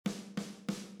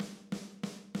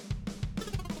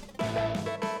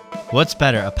What's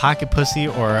better, a pocket pussy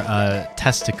or a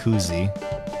testicuzzi?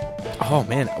 Oh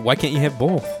man, why can't you have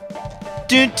both?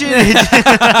 Dude. In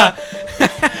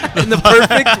the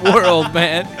perfect world,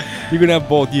 man, you're gonna have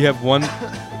both. You have one.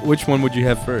 Which one would you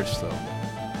have first, though?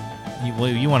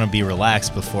 You want to be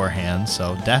relaxed beforehand,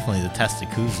 so definitely the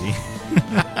testicuzzi.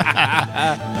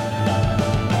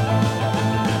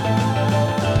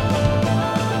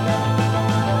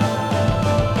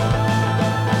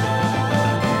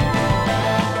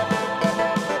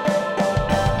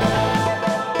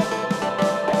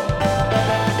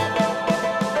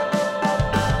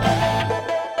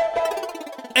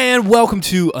 And welcome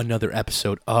to another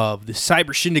episode of the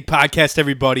Cyber Shindig Podcast,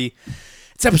 everybody.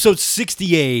 It's episode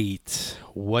 68.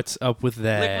 What's up with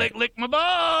that? Lick my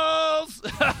balls!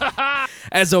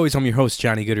 As always, I'm your host,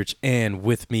 Johnny Goodrich, and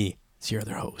with me is your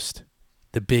other host,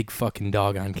 the big fucking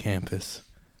dog on campus.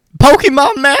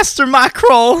 Pokemon Master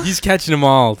Macro! He's catching them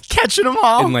all Catching them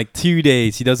all! in like 2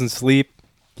 days. He doesn't sleep.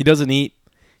 He doesn't eat.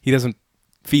 He doesn't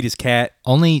feed his cat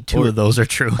Only two of those are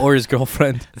true. or his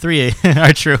girlfriend. 3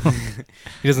 are true.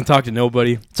 He doesn't talk to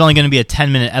nobody. It's only going to be a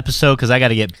 10-minute episode because I got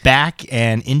to get back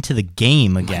and into the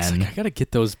game It's again. like, I gotta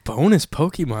get those bonus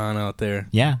Pokemon out there.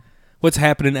 Yeah. What's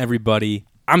happening, everybody?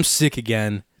 I'm sick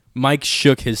again. Mike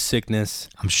shook his sickness.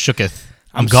 I'm shooketh.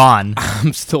 I'm I'm s- gone.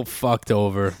 I'm still fucked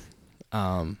over.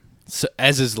 So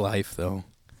as is life, though.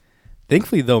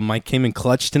 Thankfully, though, Mike came in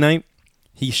clutch tonight.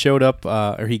 He showed up,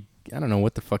 I don't know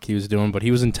what the fuck he was doing, but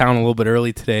he was in town a little bit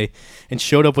early today and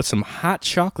showed up with some hot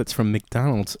chocolates from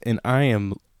McDonald's, and I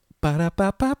am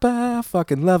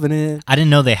fucking loving it. I didn't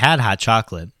know they had hot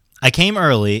chocolate. I came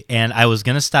early and I was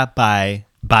going to stop by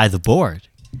the board.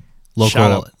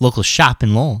 Shout Local shop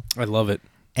in Lowell. I love it.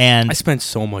 And I spent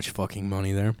so much fucking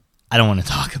money there. I don't want to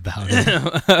talk about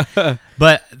it.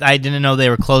 But I didn't know they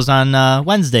were closed on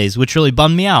Wednesdays, which really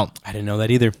bummed me out. I didn't know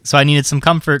that either. So I needed some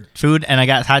comfort food, and I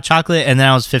got hot chocolate, and then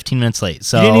I was 15 minutes late.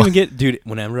 So You didn't even get, dude,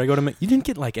 whenever I go to you didn't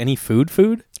get like any food?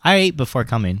 I ate before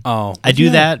coming. Oh. I do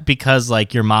yeah. that because,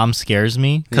 like, your mom scares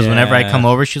me. Because whenever I Yeah. come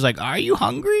over, she's like, "Are you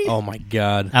hungry?" Oh my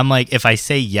God. I'm like, if I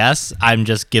say yes, I'm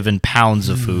just given pounds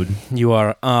of food. You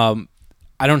are.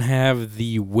 I don't have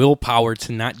the willpower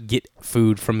to not get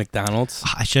food from McDonald's.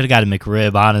 I should have got a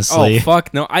McRib, honestly. Oh,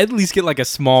 fuck. No, I'd at least get like a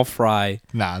small fry.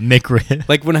 Nah, McRib.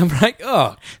 Like whenever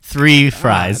I, 3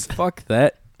 fries. fuck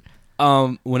that.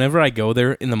 Whenever I go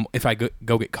there, if I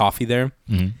go get coffee there,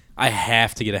 Mhm. I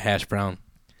have to get a hash brown.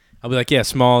 I'll be like, yeah,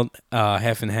 small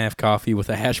half and half coffee with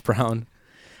a hash brown.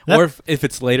 That- Or if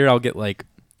it's later, I'll get like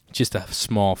just a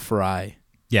small fry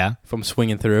Yeah. if I'm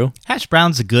swinging through. Hash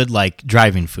brown's a good, like,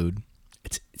 driving food.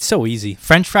 It's so easy.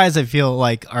 French fries, I feel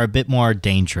like, are a bit more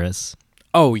dangerous.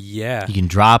 Oh, yeah. You can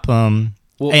drop them.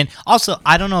 Well- And also,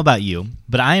 I don't know about you,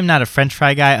 but I am not a French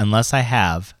fry guy unless I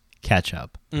have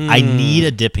ketchup. I need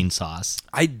a dipping sauce.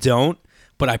 I don't,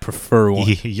 but I prefer one.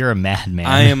 You're a madman.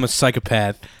 I am a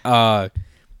psychopath. What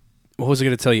was I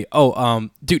going to tell you? Oh,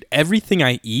 dude, everything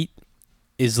I eat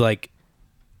is like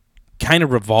kind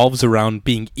of revolves around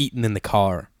being eaten in the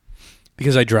car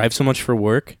because I drive so much for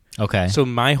work. Okay. So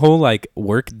my whole like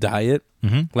work diet,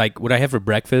 Mhm. like what I have for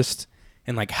breakfast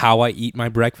and like how I eat my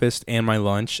breakfast and my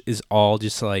lunch is all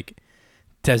just like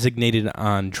designated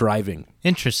on driving.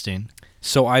 Interesting.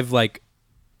 So I've like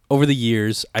over the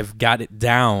years I've got it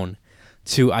down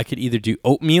to I could either do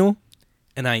oatmeal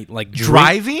and I like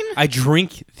Driving? I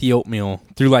drink the oatmeal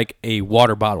through like a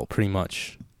water bottle pretty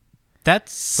much.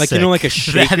 That's Like sick. you know like a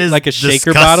shaker That is like a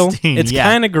shaker bottle. disgusting. It's Yeah.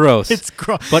 kind of gross. It's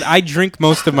gross. But I drink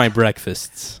most of my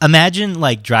breakfasts. Imagine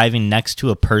like driving next to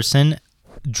a person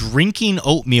drinking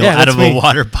oatmeal Yeah, out that's of me. a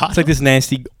water bottle. It's like this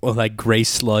nasty like gray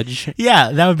sludge.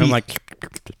 Yeah, that would be I'm like,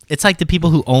 it's like the people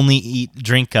who only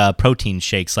drink protein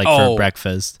shakes like Oh. for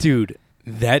breakfast. dude,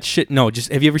 that shit. No,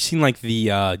 just have you ever seen like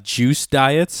the juice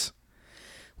diets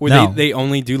where No. they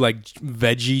only do like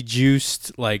veggie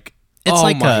juiced like It's oh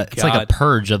like my it's like a God.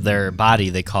 purge of their body,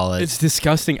 they call it. It's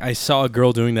disgusting. I saw a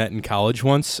girl doing that in college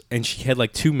once, and she had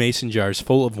like 2 mason jars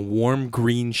full of warm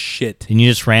green shit. And you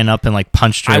just ran up and like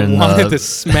punched her I in wanted the to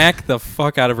smack the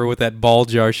fuck out of her with that ball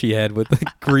jar she had with the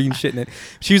green shit in it.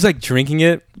 She was like drinking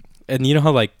it, and you know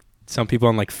how like some people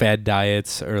on like fad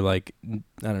diets or like I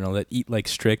don't know that eat like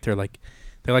strict or like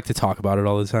they like to talk about it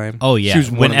all the time. Oh yeah. She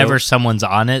was one of Whenever those. some's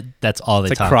on it, that's all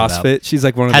they It's like talk CrossFit. about. She's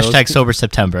like one of Hashtag those. sober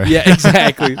September. Yeah,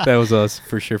 exactly. That was us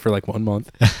for sure for like 1 month.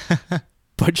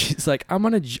 But she's like, I'm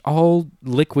on a all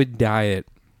liquid diet.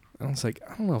 I was like,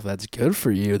 I don't know if that's good for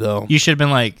you though. You should have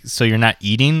been like, so you're not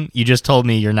eating? You just told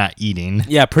me you're not eating.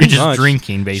 Yeah, pretty You're just much.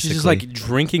 drinking, basically. She's just like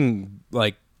drinking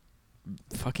like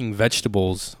fucking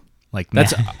vegetables. like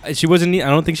That's ma- she wasn't. I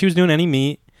don't think she was doing any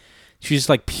meat. She was just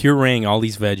like pureeing all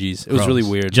these veggies. It was really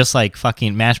Gross. weird. Just like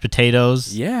fucking mashed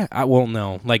potatoes. Yeah,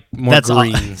 no, like more That's all-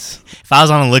 greens. If I was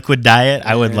on a liquid diet,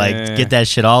 I would like Yeah. get that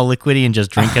shit all liquidy and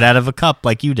just drink it out of a cup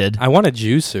like you did. I want a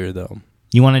juicer though.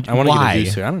 You want to? I want to Why? get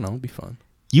a juicer. I don't know. It'd be fun.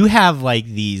 You have like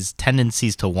these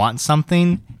tendencies to want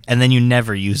something and then you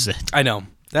never use it. I know.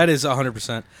 That is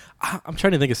 100%. I'm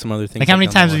trying to think of some other things. Like how many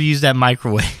I've done times that have you used that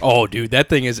microwave? Oh, dude, that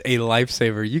thing is a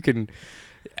lifesaver. You can,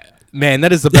 man,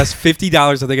 that is the best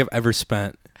 $50 I think I've ever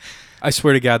spent. I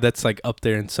swear to God, that's like up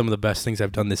there in some of the best things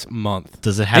I've done this month.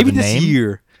 Does it have Maybe a this name?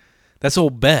 year. That's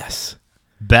Old Bess.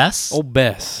 Bess? Old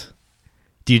Bess.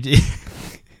 Do you?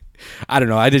 I don't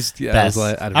know. I was Bess.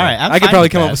 like, I don't All know. right, I'm I could fine probably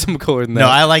with come up Bess. with something cooler than that. No,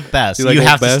 I like Bess. You like You Old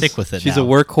have to Bess? stick with it. She's now. a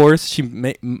workhorse. She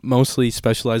mostly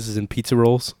specializes in pizza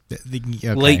rolls.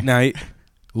 Okay. Late night.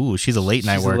 Ooh, she's a late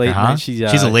night She's a worker, late huh? night- she's,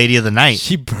 She's a lady of the night.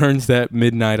 She burns that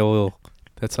midnight oil.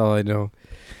 That's all I know.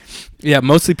 Yeah,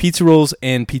 mostly pizza rolls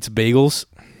and pizza bagels.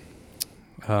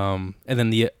 And then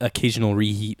the occasional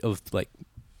reheat of like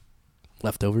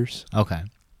leftovers. Okay.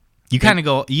 You kind of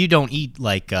go. You don't eat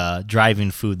like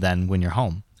driving food then when you're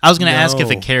home. I was gonna ask if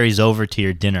No. it carries over to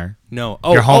your dinner. No.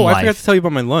 Your home I forgot life. to tell you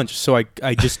about my lunch. So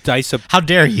I just dice up. How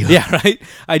dare you? Yeah, right.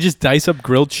 I just dice up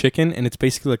grilled chicken, and it's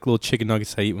basically like little chicken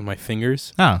nuggets I eat with my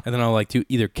fingers. Oh, And then I'll like do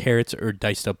either carrots or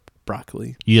diced up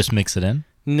broccoli. you just mix it in.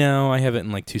 No, I have it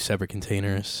in like 2 separate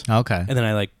containers. Okay. And then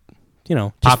I like,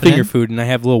 just Pop it finger in? food, and I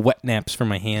have little wet naps for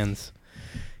my hands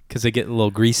because they get a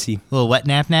little greasy. Little wet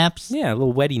naps. Yeah,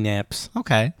 little wetty naps,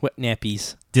 Okay. wet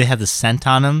nappies. Do they have the scent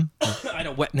on them? I had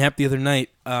a wet nap the other night.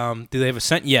 Do they have a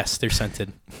scent? Yes, they're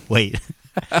scented. Wait.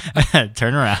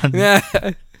 Turn around. Yeah.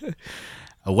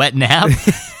 A wet nap.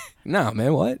 No,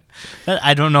 man, what?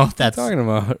 I don't know if What that's are you talking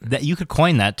about? that. You could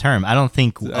coin that term. I don't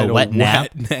think I a don't- wet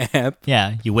nap. Wet nap.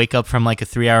 Yeah, you wake up from like a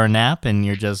 3-hour nap and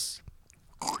you're just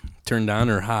Turned on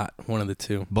or hot? One of the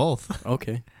two. both.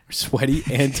 Okay. Sweaty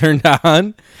and turned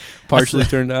on. Partially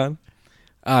turned on.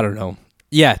 I don't know.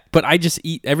 Yeah, but I just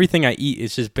eat. Everything I eat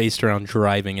is just based around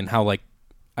driving and how, like,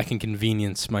 I can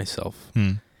convenience myself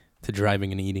to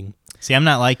driving and eating. See, I'm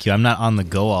not like you. I'm not on the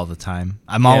go all the time.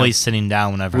 I'm Yeah. always sitting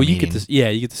down whenever Well, I'm you eating. get to,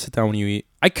 you get to sit down when you eat.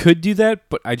 I could do that,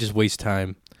 but I just waste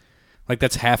time. Like,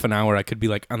 that's half an hour. I could be,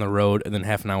 like, on the road, and then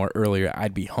half an hour earlier,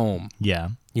 I'd be home. Yeah.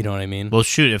 You know what I mean? Well,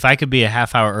 shoot, if I could be a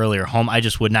half hour earlier home, I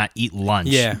just would not eat lunch.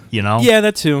 Yeah. You know? Yeah,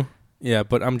 that too. Yeah,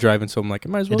 but I'm driving, so I'm like, I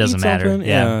might as well It doesn't eat matter. something.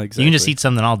 Yeah. Exactly. You can just eat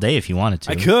something all day if you wanted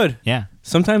to. I could. Yeah.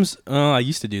 Sometimes, I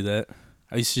used to do that.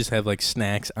 I used to just have, like,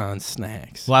 snacks on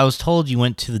snacks. Well, I was told you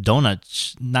went to the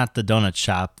donut, not the donut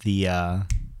shop, the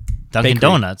Dunkin' Bakery.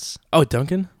 Donuts. Oh,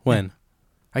 Dunkin'? When?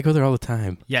 I go there all the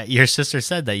time. Yeah, your sister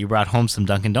said that you brought home some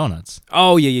Dunkin' Donuts.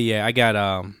 Oh, yeah. I got,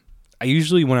 I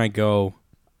usually, when I go,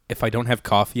 if I don't have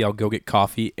coffee, I'll go get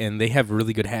coffee, and they have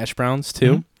really good hash browns,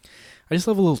 too. Mhm. I just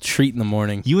love a little treat in the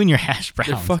morning. You and your hash They're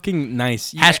browns. fucking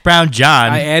nice. Hash brown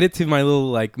John. I add it to my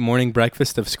little like morning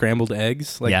breakfast of scrambled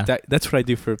eggs. Like Yeah. that's what I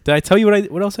do for. Did I tell you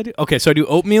what else I do? Okay, so I do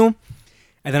oatmeal,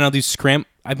 and then I'll do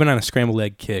I've been on a scrambled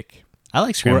egg kick. I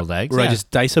like scrambled eggs. Where yeah. I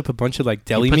just dice up a bunch of like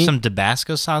You deli put meat. some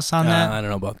Tabasco sauce on that. I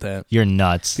don't know about that. You're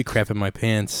nuts. Be crapping my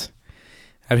pants.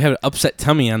 I'd have an upset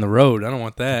tummy on the road. I don't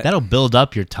want that. That'll build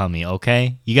up your tummy,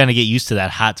 okay? You got to get used to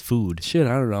that hot food. Shit,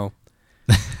 I don't know.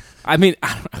 I mean,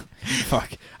 I don't know.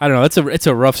 Fuck. I don't know. It's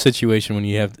a rough situation when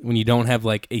you don't have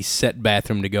like a set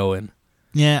bathroom to go in.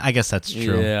 Yeah, I guess that's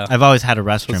true. Yeah. I've always had a So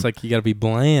restroom. it's like you got to be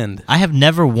bland. I have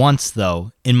never once,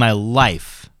 though, in my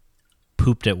life,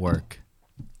 pooped at work.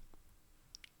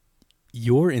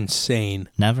 You're insane.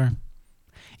 Never.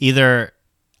 Either,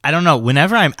 I don't know,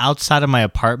 whenever I'm outside of my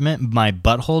apartment, my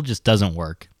butthole just doesn't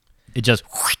work. It just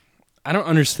I don't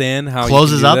understand how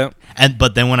closes you can do up,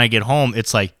 but then when I get home,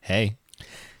 it's like, hey.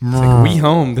 It's like, we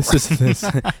home.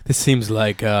 This seems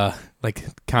like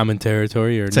common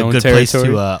territory or It's a known good territory. place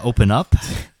to open up,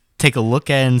 take a look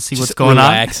at and see Just what's going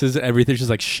relaxes. Everything's just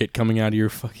like shit coming out of your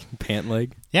fucking pant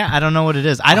leg. on. Yeah, I don't know what it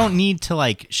is. I don't need to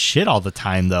like shit all the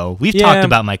time though. We've Yeah. talked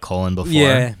about my colon before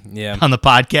Yeah. on the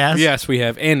podcast. Yes, we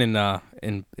have, and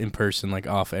in person, like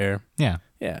off air. Yeah.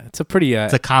 Yeah, it's a pretty.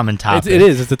 It's a common topic. It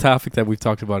is. It's a topic that we've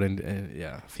talked about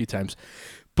a few times.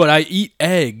 But I eat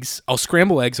eggs. I'll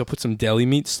scramble eggs. I'll put some deli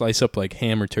meat, slice up like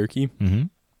ham or turkey, Mm-hmm.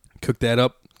 cook that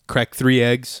up, crack 3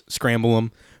 eggs, scramble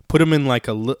them, put them in like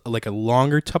a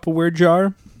longer Tupperware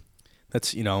jar.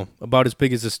 That's about as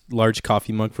big as this large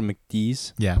coffee mug from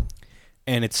McDee's, Yeah.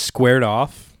 and it's squared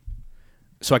off,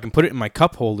 so I can put it in my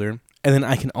cup holder, and then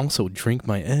I can also drink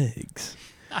my eggs.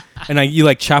 And you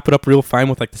like chop it up real fine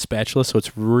with like the spatula, so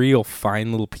it's real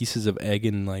fine little pieces of egg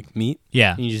and like meat.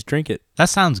 Yeah. And you just drink it. That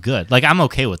sounds good. Like I'm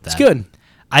okay with that. It's good.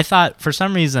 I thought for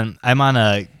some reason I'm on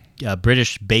a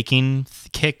British baking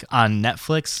kick on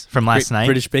Netflix from last night.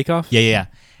 British Bake Off? Yeah.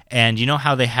 And you know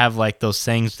how they have like those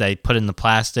things they put in the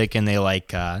plastic and they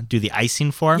like do the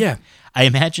icing for? Yeah. I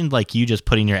imagined like you just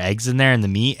putting your eggs in there and the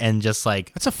meat and just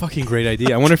like... That's a fucking great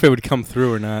idea. I wonder if it would come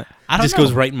through or not. I don't It just know.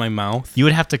 goes right in my mouth. You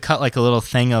would have to cut like a little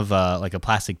thing of like a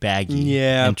plastic baggie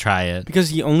Yeah. and try it.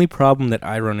 Because the only problem that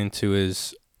I run into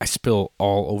is I spill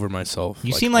all over myself.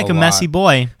 You seem like a lot. messy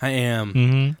boy. I am.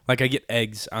 Mm-hmm. Like I get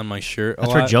eggs on my shirt a That's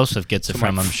lot. where Joseph gets it So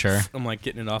from, my- I'm sure. I'm like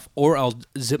getting it off. Or I'll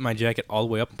zip my jacket all the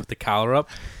way up and put the collar up.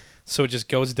 So it just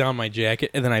goes down my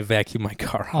jacket and then I vacuum my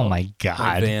car out. Oh my My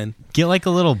God. van. Get like a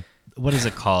little, what is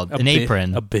it called? An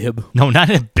apron. A bib. No,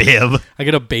 not a bib. I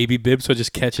get a baby bib so it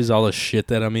just catches all the shit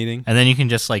that I'm eating. And then you can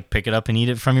just like pick it up and eat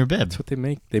it from your bib. That's what they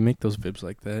make. They make those bibs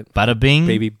like that. Bada bing.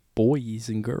 Baby boys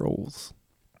and girls.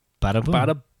 Bada boom.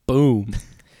 Bada boom.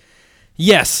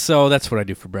 Yes, so that's what I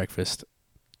do for breakfast.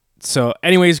 So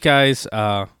anyways, guys,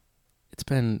 it's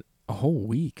been a whole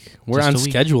week. We're Just on a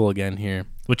week. schedule again here.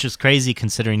 Which is crazy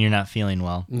considering you're not feeling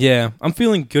well. Yeah, I'm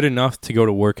feeling good enough to go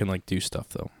to work and like do stuff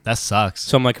though. That sucks.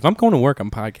 So I'm like, if I'm going to work,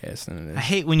 I'm podcasting. I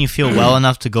hate when you feel well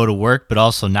enough to go to work, but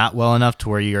also not well enough to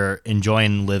where you're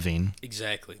enjoying living.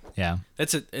 Exactly. Yeah,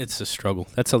 It's a struggle.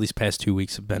 That's how these past 2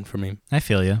 weeks have been for me. I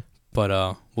feel you. But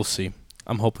we'll see.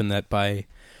 I'm hoping that by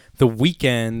the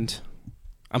weekend,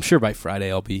 I'm sure by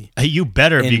Friday I'll be You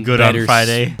better be in good better on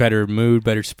Friday. better mood,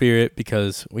 better spirit,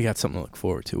 because we got something to look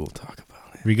forward to. We'll talk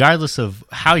about it. Regardless of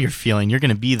how you're feeling, you're going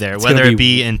to be there. It's Whether gonna it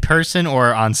be in person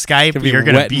or on Skype, Gonna be you're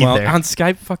going to wet be and there. on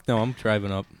Skype. Fuck no, I'm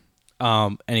driving up.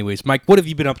 Anyways, Mike, what have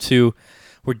you been up to?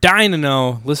 We're dying to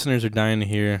know. Listeners are dying to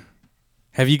hear.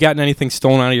 Have you gotten anything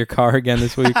stolen out of your car again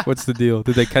this week? What's the deal?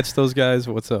 Did they catch those guys?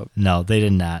 What's up? No, they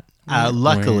did not. Wah,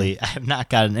 Luckily, I have not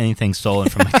gotten anything stolen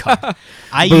from my car.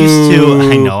 I used to.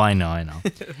 I know.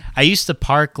 I used to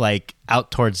park like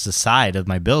out towards the side of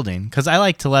my building because I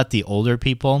like to let the older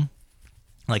people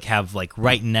like have like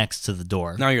right next to the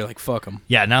door. Now you're like, fuck them.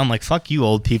 Yeah, now I'm like, fuck you,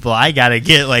 old people. I gotta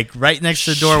get like right next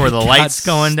to the door where the lights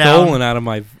going stolen down. out of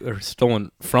my or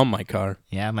stolen from my car.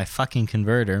 Yeah, my fucking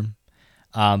converter.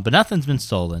 But nothing's been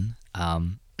stolen.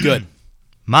 Good.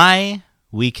 My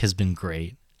week has been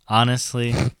great.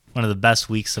 Honestly, one of the best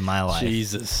weeks of my life.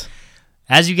 Jesus.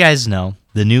 As you guys know,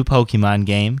 the new Pokemon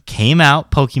game came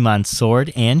out, Pokemon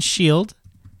Sword and Shield,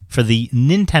 for the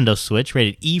Nintendo Switch,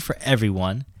 rated E for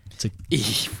everyone. It's a E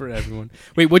for everyone.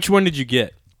 Wait, which one did you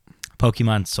get?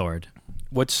 Pokemon Sword.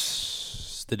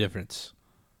 What's the difference?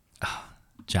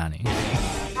 Johnny.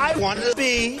 I want to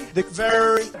be the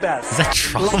very best. Is that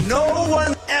Trump? Like no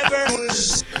one ever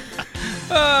was.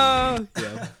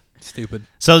 Yeah. Stupid.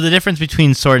 So the difference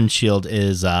between Sword and Shield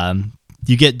is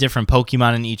you get different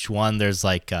Pokemon in each one. There's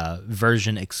like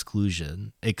version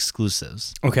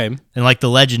exclusives. Okay. And like the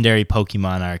legendary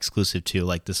Pokemon are exclusive too.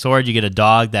 Like the Sword, you get a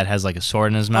dog that has like a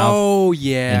sword in his mouth. Oh,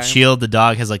 yeah. And Shield, the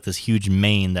dog has like this huge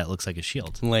mane that looks like a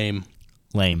shield. Lame.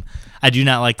 Lame. I do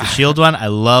not like the Shield one. I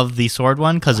love the Sword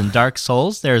one because in Dark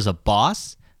Souls, there's a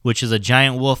boss, which is a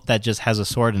giant wolf that just has a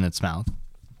sword in its mouth.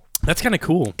 That's kind of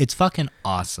cool. It's fucking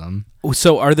awesome.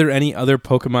 So are there any other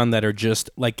Pokemon that are just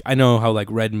like, I know how like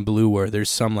red and blue were. There's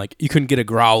some like you couldn't get a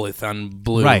Growlithe on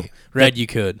blue. Right. Red you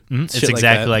could. It's Shit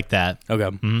exactly like that. Okay.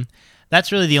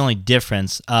 That's really the only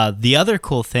difference. The other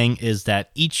cool thing is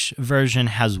that each version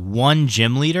has one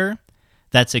gym leader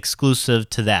that's exclusive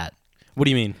to that. What do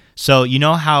you mean? So you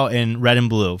know how in Red and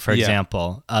Blue, for Yeah.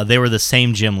 example, they were the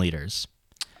same gym leaders.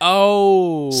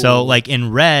 Oh. So like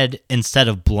in Red, instead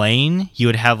of Blaine, you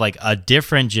would have like a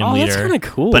different gym leader. That's kind of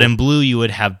cool. But in Blue, you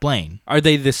would have Blaine. Are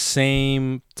they the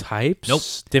same types? Nope.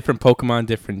 Different Pokemon,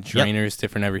 different trainers,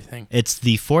 different everything. It's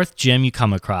the fourth gym you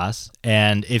come across,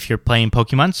 and if you're playing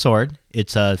Pokemon Sword,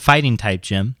 it's a fighting type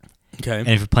gym, Okay. and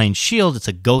if you're playing Shield, it's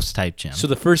a ghost type gym. So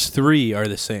the first three are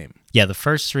the same. Yeah, the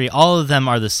first three, all of them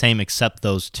are the same except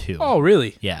those two. Oh,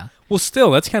 really? Yeah. Well,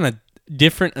 still, that's kind of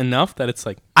different enough that it's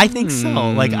like, I think so.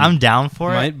 Like, I'm down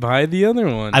for it. might buy the other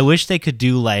one. I wish they could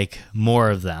do, like, more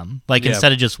of them. Like, Yeah.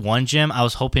 instead of just one gym, I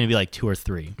was hoping to be, like, 2 or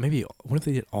 3. Maybe, what if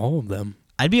they did all of them?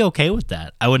 I'd be okay with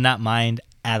that. I would not mind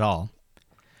at all.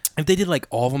 If they did like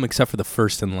all of them except for the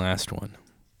first and last one,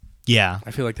 Yeah.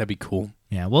 I feel like that'd be cool.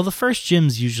 Yeah. Well, the first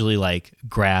gym's usually, like,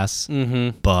 grass,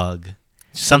 Mm-hmm. bug,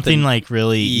 something like,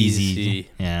 really easy. easy.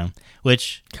 Yeah.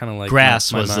 Which, Kind of like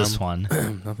grass my was mom. this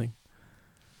one. Nothing.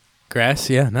 Grass,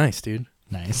 yeah, nice, dude.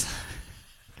 Nice.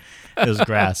 It was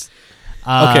grass.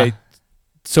 Okay,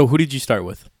 so who did you start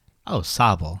with? Oh,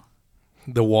 Sobble.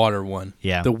 The water one.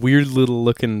 Yeah. The weird little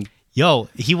looking. Yo,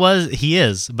 he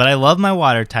is, but I love my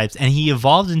water types, and he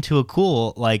evolved into a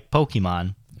cool, like,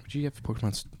 Pokemon. Would you have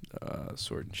Pokemon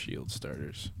Sword and Shield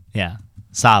starters? Yeah.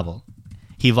 Sobble.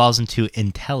 he evolves into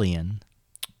Inteleon.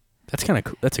 That's kind of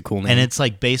cool. That's a cool name. And it's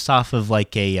like based off of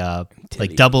like a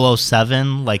like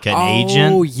 007, like an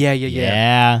agent. Oh, yeah.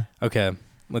 Yeah. Okay,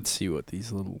 let's see what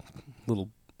these little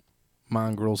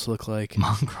mongrels look like.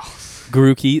 Mongrels.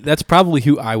 Grookey. That's probably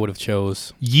who I would have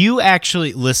chose. You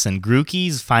actually listen,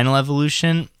 Grookey's final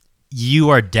evolution, you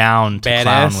are down to Badass?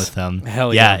 clown with him.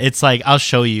 Hell yeah. It's like I'll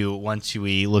show you once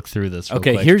we look through this real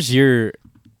Okay, quick. here's your.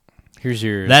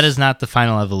 That is not the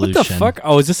final evolution. What the fuck?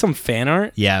 Oh, is this some fan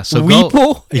art? Yeah, so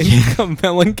Weeple Yeah. and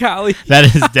Melancholy. That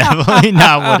is definitely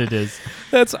not what it is.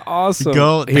 That's awesome.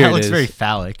 That Here it looks is. very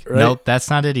phallic. Right? Nope, that's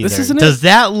not it either. This isn't it? Does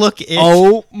that look it?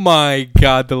 Oh my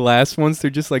god, the last ones, they're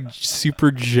just like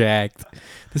super jacked.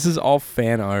 This is all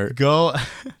fan art. Go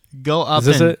up Is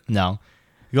this and it? no.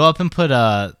 Go up and put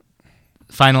a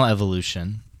final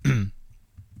evolution.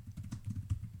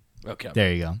 Okay.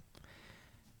 There you go.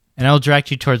 And I'll direct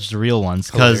you towards the real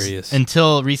ones because Hilarious.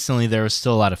 until recently there was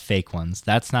still a lot of fake ones.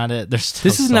 That's not it. There's still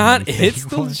This is so not many it. fake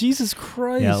Still, ones. Jesus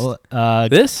Christ. Yeah. Well,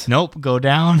 This? Nope. Go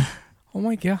down. Oh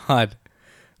my god.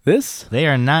 This? They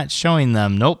are not showing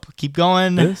them. Nope. Keep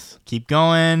going. This? Keep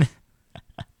going.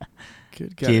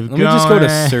 Good god. Keep Let me just go to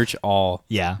going. search all.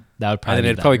 Yeah, that would And probably. then be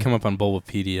it'd probably better. come up on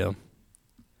Bulbapedia.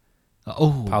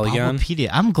 Oh, Polygon? Bulbapedia.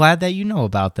 I'm glad that you know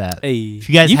about that. Hey, If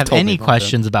you guys you've have told me any about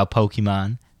questions about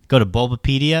Pokemon, go to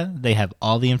Bulbapedia. They have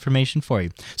all the information for you.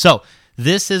 So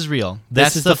this is real. That's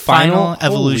This is the final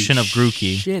evolution Holy of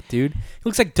Grookey. Shit, dude. He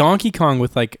looks like Donkey Kong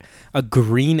with like a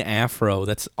green afro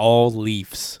that's all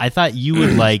leaves. I thought you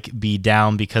would like be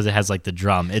down because it has like the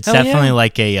drum. It's Hell definitely yeah.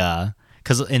 like a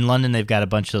because in London they've got a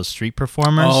bunch of those street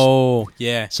performers. Oh,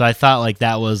 yeah. So I thought like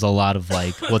that was a lot of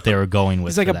like what they were going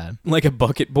with He's like for a that. like a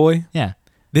bucket boy. Yeah.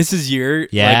 This is your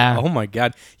Yeah. Like, oh my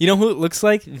god. You know who it looks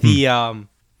like? The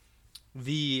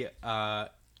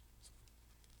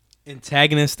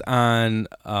antagonist on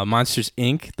Monsters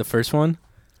Inc. The first one.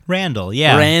 Randall.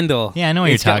 Yeah. Randall. Yeah, I know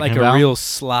what He's you're got talking like about. a real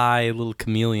sly little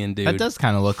chameleon dude. That does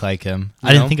kind of look like him. You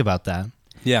I didn't know? think about that.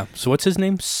 Yeah. So what's his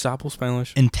name? Sopple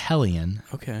Spanish. Inteleon.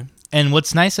 Okay. And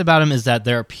what's nice about him is that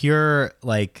they're pure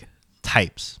like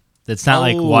types. It's not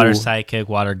like Oh. water psychic,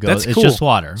 water ghost. That's It's cool. just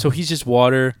water. So he's just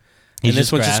water. He's and this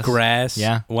just one's just grass.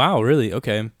 Yeah. Wow, really?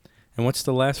 Okay. And what's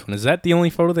the last one? Is that the only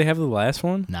photo they have of the last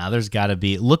one? Nah, there's got to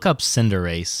be. Look up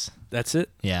Cinderace. That's it?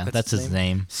 Yeah, that's his his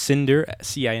name. Cinder,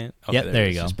 C-I-N. Okay, Yep, there it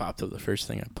you is. go. Just popped up the first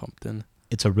thing I pumped in.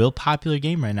 It's a real popular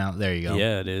game right now. There you go.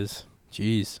 Yeah, it is.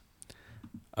 Jeez.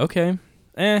 Okay.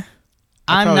 I'm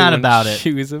probably not wouldn't about it.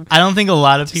 choose him. I don't think a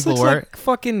lot of Just people looks were. like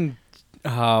fucking.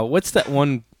 What's that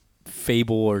one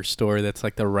fable or story that's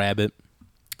like the rabbit?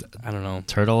 I don't know.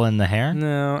 Turtle in the hair?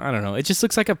 No, I don't know. It just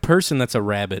looks like a person that's a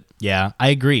rabbit. Yeah, I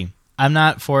agree. I'm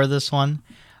not for this one.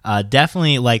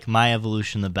 Definitely like my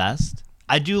evolution the best.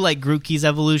 I do like Grookey's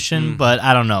evolution, but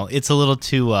I don't know. It's a little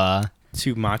too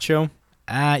Too macho.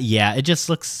 yeah, it just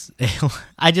looks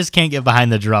I just can't get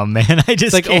behind the drum, man. I just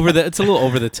It's like can't, it's a little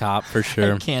over the top for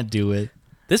sure. I can't do it.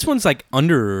 This one's like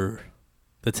under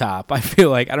the top. I feel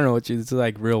like I don't know what it's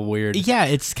like real weird. Yeah,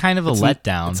 it's kind of a It's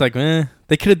letdown. It's like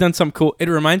they could have done something cool. It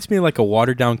reminds me of like a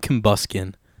watered down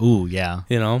Combuskin. Ooh, yeah.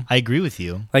 You know, I agree with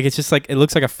you. like it's just like it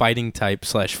looks like a fighting type /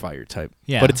 fire type.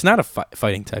 Yeah. but it's not a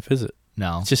fighting type, is it?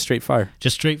 No. It's just straight fire.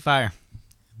 Just straight fire.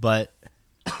 But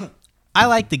I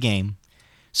like the game.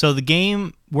 So the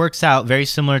game works out very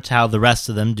similar to how the rest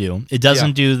of them do. It doesn't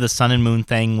Yeah. do the sun and moon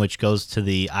thing, which goes to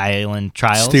the island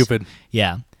trials. Stupid.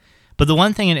 Yeah. But the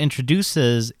one thing it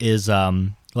introduces is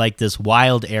like this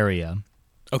wild area,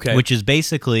 Okay. which is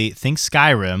basically, think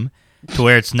Skyrim, to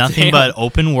where it's nothing Damn. but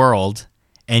open world,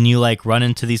 and you like run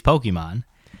into these Pokemon.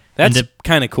 that's and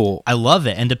kind of cool. I love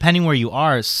it. And depending where you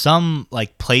are, some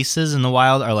like places in the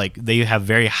wild are like they have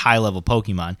very high level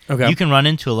Pokemon. Okay. You can run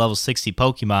into a level 60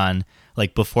 Pokemon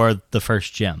like before the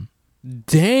first gym.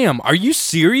 Damn, are you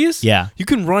serious? Yeah. You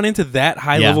can run into that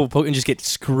high Yeah. level Pokemon and just get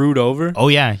screwed over? Oh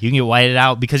yeah, you can get whited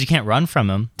out because you can't run from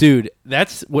them. Dude,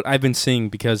 that's what I've been seeing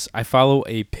because I follow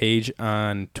a page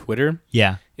on Twitter.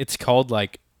 Yeah. It's called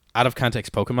like Out of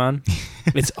Context Pokemon.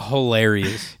 It's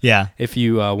hilarious Yeah. if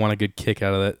you want a good kick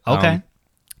out of it. Okay.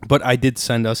 But I did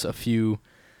send us a few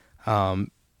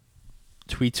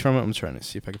tweets from it. I'm trying to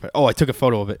see if I can find. Oh, I took a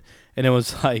photo of it, and it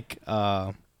was like,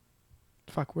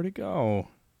 fuck, where'd it go?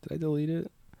 Did I delete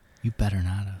it? You better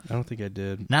not have. I don't think I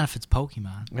did. Not if it's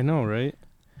Pokemon. I know, right?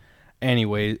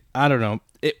 Anyway, I don't know.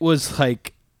 It was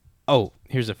like, oh,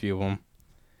 here's a few of them.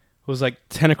 It was like,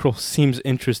 Tentacruel seems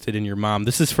interested in your mom.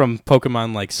 This is from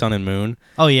Pokemon like Sun and Moon.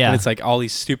 Oh yeah. And it's like all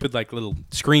these stupid like little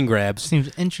screen grabs. Seems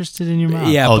interested in your mom.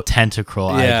 Yeah, Oh, but-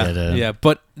 Tentacruel. Yeah, I get it. yeah.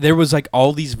 But there was like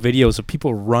all these videos of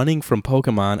people running from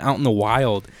Pokemon out in the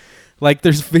wild. Like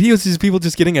there's videos of these people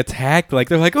just getting attacked. Like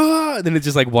they're like, oh, and then it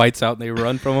just like whites out and they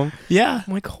run from them. Yeah.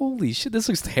 I'm like, holy shit, this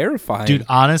looks terrifying. Dude,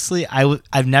 honestly,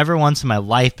 I've never once in my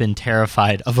life been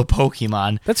terrified of a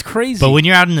Pokemon. That's crazy. But when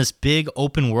you're out in this big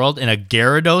open world and a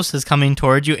Gyarados is coming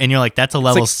towards you and you're like, that's a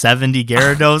level 70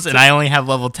 Gyarados and I only have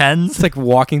level 10s. it's like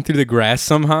walking through the grass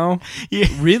somehow. Yeah.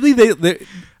 Really? They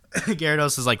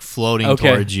Gyarados is like floating Okay.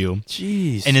 towards you.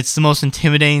 Jeez. And it's the most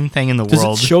intimidating thing in the Does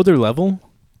world. it show their level?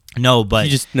 No, but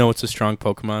You just know it's a strong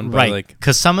Pokemon. By right, Like,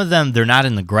 because some of them, they're not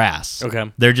in the grass. Okay.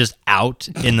 They're just out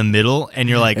in the middle and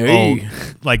you're like, Hey.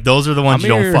 oh, like those are the ones I'm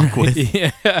you don't here. fuck with.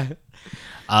 Yeah.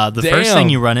 The first thing Damn.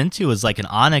 you run into is like an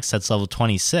Onix that's level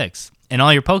 26 and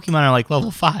all your Pokemon are like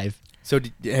level 5. So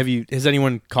has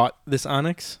anyone caught this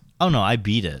Onix? Oh no, I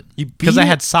beat it. You beat Because I it?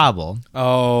 had Sobble.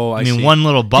 Oh, I mean, see. one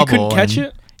little bubble. couldn't catch and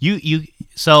it?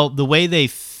 So the way they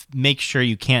make sure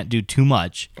you can't do too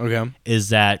much Okay. is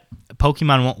that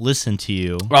Pokemon won't listen to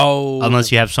you Oh.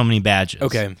 unless you have so many badges.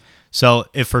 Okay. So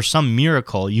if for some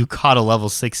miracle you caught a level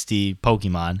 60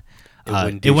 Pokemon,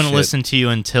 wouldn't it do wouldn't shit. listen to you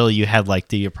until you had like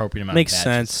the appropriate amount Makes of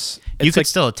badges. sense. You It's could like,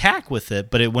 still attack with it,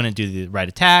 but it wouldn't do the right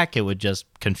attack. It would just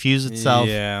confuse itself.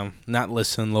 Yeah, not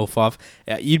listen, loaf off.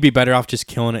 Yeah, you'd be better off just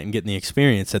killing it and getting the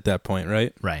experience at that point,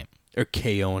 right? Right. Or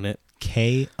KOing it.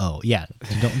 KO. Yeah.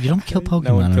 You don't kill Pokemon,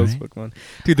 No one kills right? Pokemon.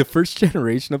 Dude, the first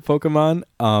generation of Pokemon,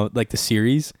 like the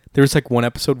series, there was like one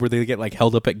episode where they get like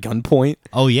held up at gunpoint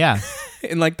Oh, yeah.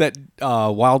 in like that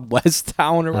Wild West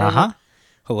town or whatever. Uh-huh.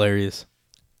 Hilarious.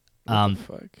 What the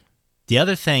fuck? The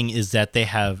other thing is that they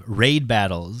have raid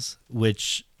battles,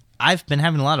 which I've been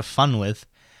having a lot of fun with.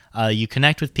 You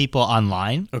connect with people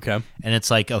online, Okay. and it's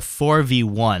like a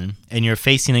 4v1, and you're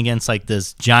facing against like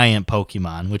this giant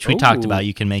Pokemon, which we talked Ooh. about.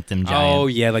 You can make them giant. Oh,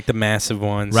 yeah, like the massive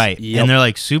ones. Right. Yep. And they're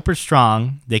like super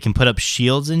strong. They can put up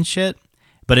shields and shit.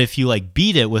 But if you like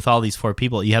beat it with all these 4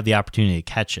 people, you have the opportunity to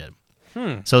catch it.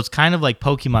 So it's kind of like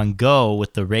Pokemon Go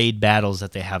with the raid battles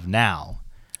that they have now.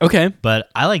 Okay. But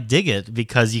I like dig it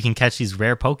because you can catch these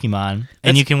rare Pokemon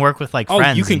and you can work with like Oh,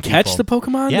 friends. you can and catch the people.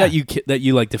 Pokemon Yeah. that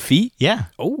you like defeat? Yeah,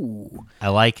 Oh. I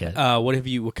like it.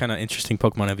 What kind of interesting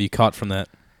Pokemon have you caught from that?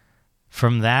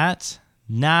 From that,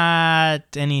 not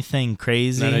anything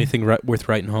crazy. Not anything worth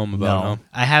writing home about, No, huh?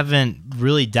 I haven't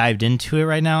really dived into it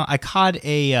right now. I caught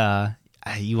a.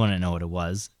 You want to know what it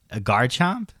was? A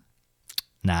Garchomp?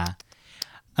 Nah.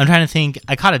 I'm trying to think.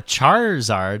 I caught a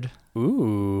Charizard.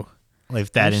 Ooh.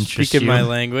 If that You're interests speaking you. my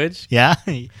language. Yeah,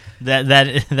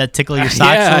 that tickle your socks.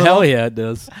 Yeah, a little? hell yeah, it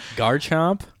does.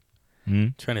 Garchomp. Hmm?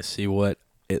 Trying to see what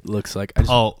it looks like.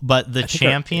 Oh, but the I think our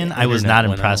champion, I was internet not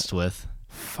went impressed with.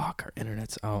 Fuck, our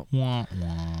internet's out. Wah,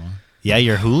 wah. Yeah,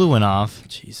 your Hulu went off.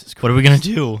 Jesus Christ. What are we gonna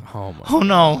do? Oh, my Oh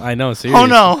no! I know, seriously. Oh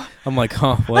no! I'm like,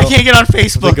 huh, well, I can't get on I'm gonna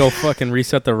Facebook. go fucking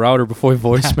reset the router before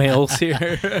voicemails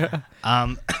here.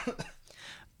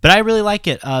 But I really like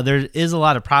it. There is a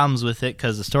lot of problems with it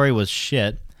because the story was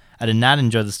shit. I did not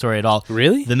enjoy the story at all.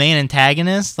 Really? The main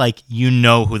antagonist, like you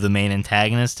know who the main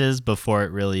antagonist is before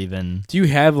it really even Do you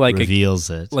have like reveals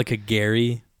it. a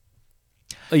Gary?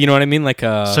 You know what I mean? Like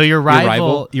a So your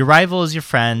rival is your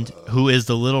friend who is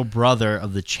the little brother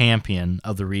of the champion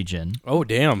of the region, Oh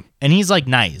damn, and he's like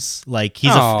nice, like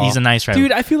he's Aw. a nice rival.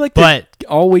 dude! I feel like But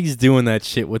they're always doing that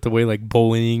shit with the way like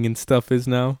bullying and stuff is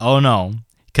now. oh no,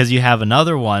 because you have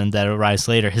another one that arrives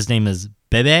later. His name is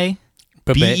Bebe.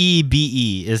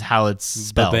 Bebe is how it's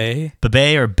spelled. Bebe?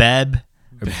 Bebe or Beb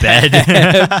or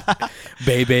Bed.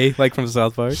 Bebe, like from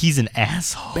South Park. He's an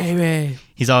asshole. Baby.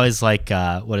 He's always like,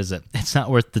 what is it? It's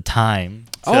not worth the time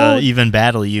to Oh, even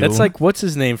battle you. That's like what's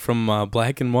his name from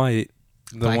Black and White,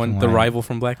 Black and the White. rival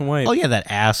from Black and White. oh yeah, that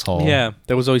asshole. Yeah,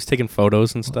 that was always taking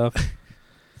photos and stuff.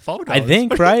 photos. I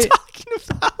think, What are you right? talking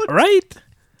about? Right?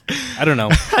 I don't know.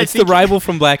 It's the think- rival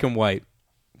from Black and White.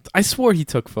 I swore he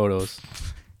took photos.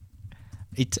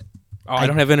 It's Oh, I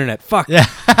don't have internet. Fuck. yeah.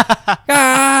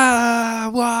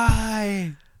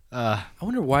 Why? Uh, I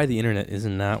wonder why the internet is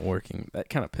not working. That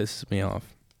kind of pisses me off.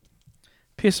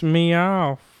 Piss me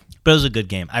off. but it was a good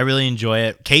game. I really enjoy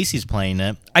it. Casey's playing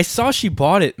it. I saw she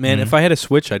bought it, man. Mhm. If I had a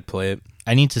Switch, I'd play it.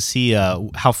 I need to see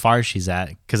how far she's at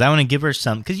because I want to give her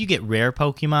some. Because you get rare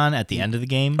Pokemon at the end of the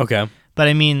game. Okay. But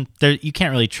I mean, you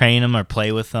can't really train them or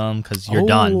play with them because you're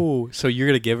done. Oh, so you're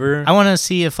gonna give her? I want to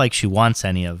see if like she wants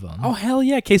any of them. Oh hell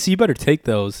yeah, Casey! You better take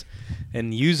those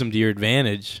and use them to your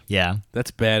advantage. Yeah.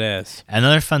 That's badass.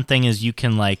 Another fun thing is you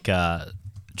can like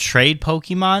trade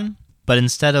Pokemon, but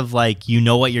instead of like you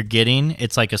know what you're getting,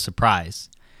 it's like a surprise.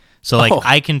 So like Oh.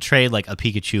 I can trade like a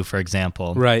Pikachu, for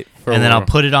example, Right. and then I'll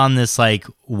put it on this like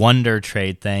wonder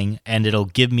trade thing, and it'll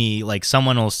give me like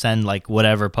someone will send like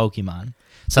whatever Pokemon.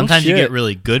 Sometimes you shit. get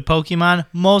really good Pokemon.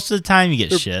 Most of the time, you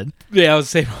get shit. Yeah, I was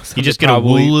saying. You just get a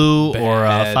Wooloo or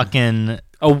a fucking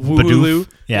a Wooloo. Bidoof.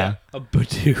 Yeah. A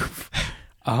Bidoof.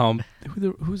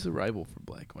 Who's the rival for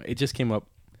Black and White? It just came up.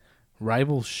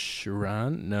 Rival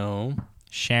Sharon? No.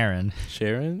 Sharon.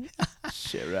 Sharon?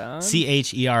 Sharon?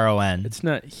 Cheron. It's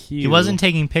not Hugh. He wasn't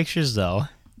taking pictures though.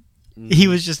 He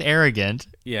was just arrogant.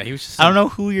 Yeah, he was just. I don't know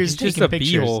who you're he's taking just a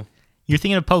pictures. beehole. You're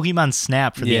thinking of Pokemon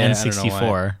Snap for the Yeah, I don't know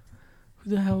N64. Who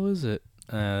the hell is it?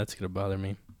 That's gonna bother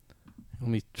me. Let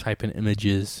me type in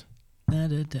images.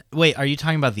 Wait, are you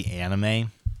talking about the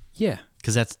anime? Yeah,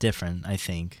 Because that's different, I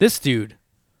think. this dude.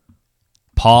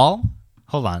 Paul?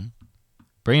 Hold on.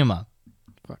 Bring him up.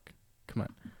 Fuck. Come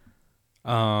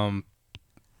on.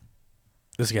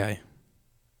 This guy.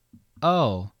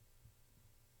 Oh,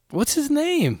 What's his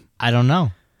name? I don't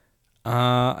know.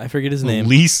 I forget his name.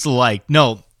 Least liked.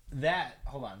 No. That.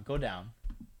 Hold on. Go down.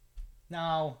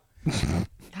 No.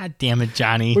 God damn it,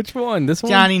 Johnny. Which one? This one?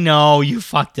 Johnny, no. You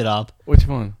fucked it up. Which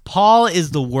one? Paul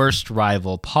is the worst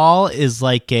rival. Paul is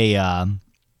like a.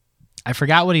 I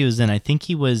forgot what he was in. I think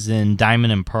he was in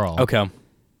Diamond and Pearl. Okay.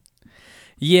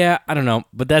 Yeah, I don't know,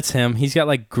 but that's him. He's got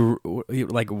like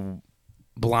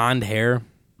blonde hair.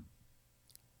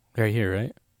 Right here,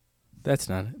 right? That's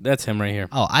not it. That's him right here.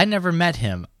 Oh, I never met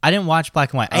him. I didn't watch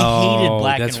Black and White. I hated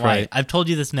Black and that's White. right. I've told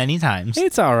you this many times.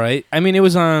 It's all right. I mean, it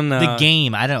was on The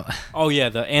game, I don't. Oh yeah,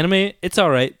 the anime. It's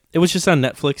all right. It was just on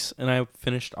Netflix, and I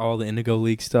finished all the Indigo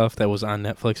League stuff that was on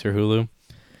Netflix or Hulu.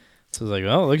 So I was like,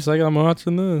 "Oh, looks like I'm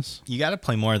watching this." You got to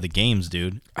play more of the games,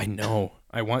 dude. I know.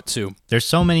 I want to. There's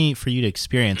so many for you to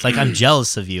experience. Like, I'm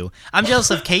jealous of you. I'm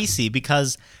jealous of Casey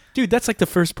because Dude, that's like the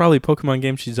first probably Pokemon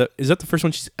game she's. Is that the first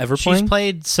one she's ever she's playing?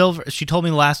 played Silver. She told me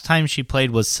the last time she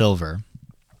played was Silver,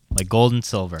 like Gold and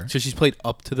Silver. So she's played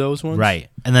up to those ones, Right,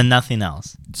 and then nothing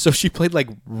else. So she played like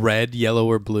red, yellow,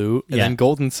 or blue, and Yeah. then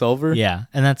gold and silver. Yeah,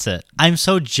 and that's it. I'm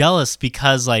so jealous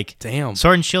because like Damn.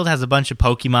 Sword and Shield has a bunch of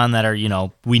Pokemon that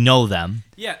are, we know them.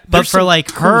 Yeah, But there's for, some like,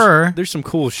 cool her- there's some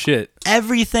cool shit.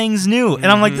 Everything's new, and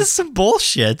I'm like, this is some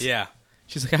bullshit. Yeah.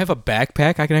 She's like, I have a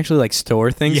backpack. I can actually like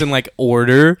store things and like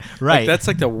order. Right. Like, that's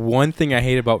like the one thing I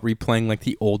hate about replaying like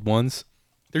the old ones.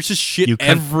 There's just shit You can-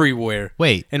 everywhere.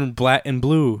 Wait, And black and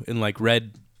blue and like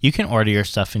red you can order your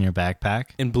stuff in your backpack.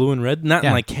 and blue and red. Not Yeah.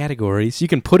 in like categories. You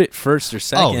can put it first or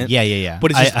second. Oh, yeah.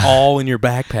 But it's just all in your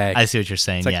backpack. I see what you're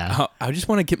saying. It's like, yeah. I just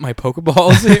want to get my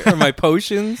Pokeballs here or my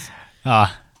potions.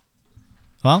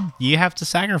 Well, you have to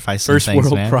sacrifice some First things,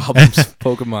 world man. problems,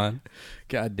 Pokemon.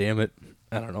 God damn it.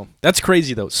 I don't know. That's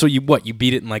crazy though. So you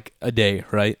beat it in like a day,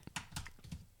 right?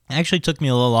 It actually took me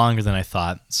a little longer than I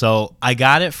thought. So I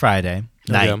got it Friday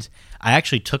night. Okay. I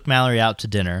actually took Mallory out to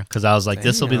dinner because I was like,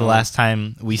 this will be the Damn. last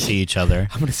time we see each other.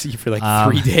 I'm gonna see you for like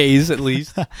 3 days at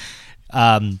least. So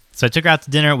I took her out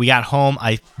to dinner. We got home.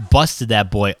 I busted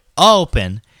that boy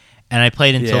open, and I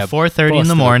played until 4:30 in the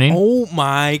busted morning. it. Oh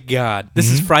my god! This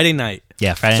is Friday night.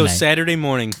 Yeah, Friday So night. Saturday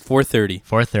morning, 4:30.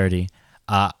 4:30.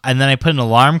 And then I put an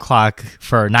alarm clock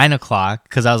for 9 o'clock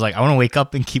because I was like, I want to wake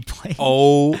up and keep playing.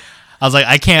 Oh, I was like,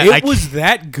 I can't. it was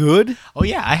that good, Oh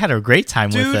yeah, I had a great time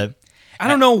dude. with it. I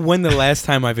don't know when the last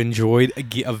time I've enjoyed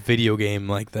a video game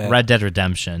like that. Red Dead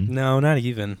Redemption. No, not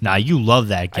even. Nah, you love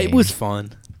that game. It was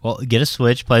fun. Well, get a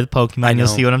Switch, play the Pokemon, you'll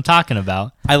know. see what I'm talking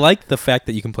about. I like the fact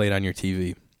that you can play it on your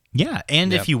TV. Yeah,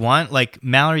 and Yep. if you want, like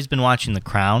Mallory's been watching The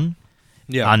Crown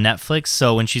Yeah, on Netflix,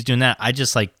 so when she's doing that, I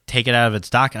just like take it out of its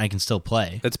dock and I can still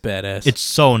play. that's badass. It's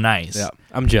so nice. yeah,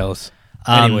 I'm jealous.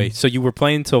 Um, Anyway, so you were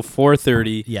playing till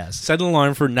 4:30. Yes. Set an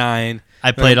alarm for 9.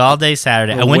 I played all day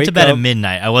Saturday. I went to Wake bed up. at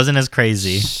midnight. I wasn't as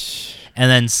crazy. And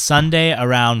then Sunday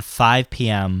around 5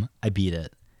 p.m., I beat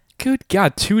it. Good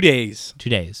God, 2 days.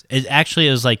 2 days. It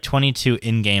was like 22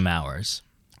 in-game hours.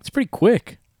 It's pretty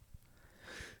quick.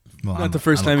 Well, Not I'm the a-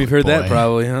 first I'm a time you've quick heard that, boy.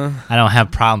 probably, huh? I don't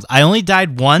have problems. I only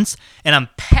died once, and I'm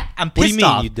What do you pissed mean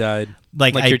off. you died?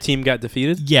 Like, Like I- your team got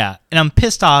defeated? Yeah, and I'm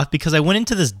pissed off because I went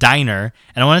into this diner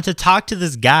and I wanted to talk to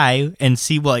this guy and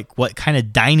see what kind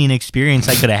of dining experience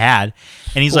I could have had.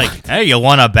 And he's like, "Hey, you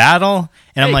want a battle?"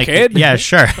 And I'm Hey, like, kid. "Yeah,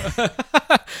 sure."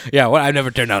 Yeah, well, I've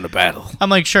never turned down a battle. I'm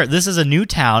like, "Sure." This is a new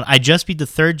town. I just beat the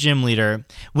 3rd gym leader,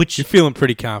 which You're feeling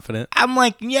pretty confident. I'm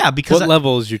like, "Yeah," because What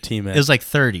level is your team at? it was like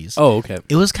 30s. Oh, okay.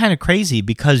 It was kind of crazy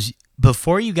because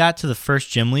before you got to the first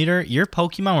gym leader, your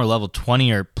Pokemon were level 20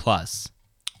 or plus.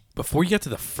 Before you get to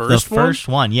the first The first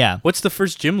one, yeah. What's the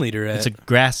first gym leader at? It's a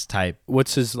grass type.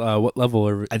 What's his what level?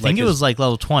 Or I think it was like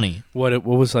level 20. what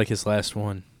was like his last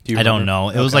one? Do you I don't remember? know.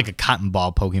 It was Okay. like a cotton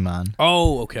ball Pokemon.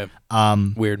 Oh, okay.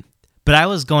 Weird. But I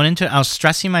was going into it, I was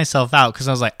stressing myself out because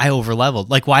I was like, I over leveled.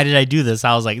 Like, why did I do this?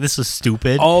 I was like, this is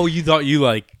stupid. Oh, you thought you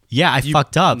like Yeah, I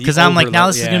fucked up you because I'm like, now overload-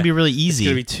 this is yeah. gonna be really easy. It's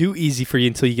gonna be too easy for you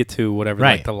until you get to whatever,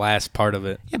 Right. like the last part of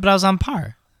it. Yeah, but I was on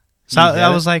par, so You I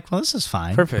got it? was like, well, this is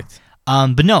fine. Perfect.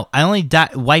 But no, I only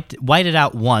wiped it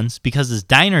out once because this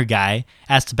diner guy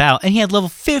asked to battle, and he had level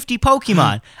 50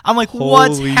 Pokemon. I'm like,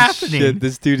 what's Holy happening? Shit,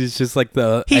 this dude is just like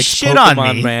the He shit on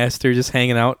Pokemon me. master, just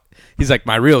hanging out. He's like,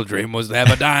 my real dream was to have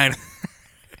a dine.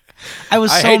 I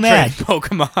was I so hate mad. training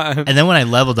Pokemon. And then when I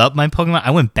leveled up my Pokemon,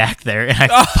 I went back there and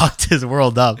I fucked his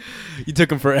world up. You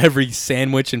took him for every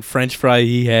sandwich and French fry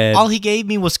he had. All he gave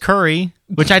me was curry,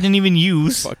 which I didn't even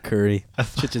use. Fuck curry.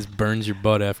 Shit just burns your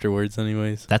butt afterwards,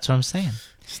 anyways. That's what I'm saying.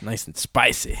 It's nice and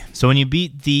spicy. So when you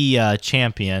beat the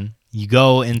champion, you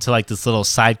go into like this little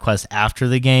side quest after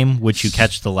the game, which you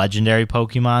catch the legendary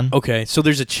Pokemon. Okay, so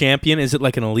there's a champion. Is it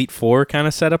like an Elite Four kind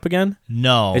of setup again?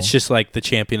 No, It's just like the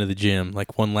champion of the gym,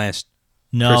 like one last.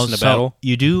 no. person to So battle?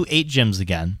 you do 8 gyms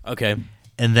again, Okay.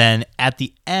 and then at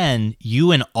the end,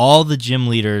 you and all the gym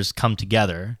leaders come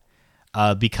together.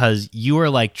 Because you are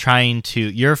like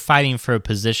you're fighting for a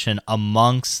position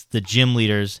amongst the gym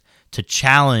leaders to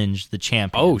challenge the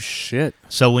champion. Oh shit.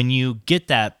 So when you get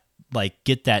that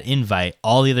invite,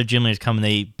 all the other gym leaders come and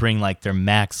they bring like their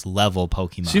max level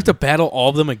Pokemon. So you have to battle all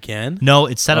of them again? No,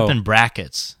 it's set up Oh. in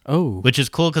brackets, Oh. which is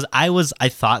cool because I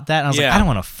thought that and I was like, Yeah. I don't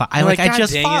want to fight. You're like, I "God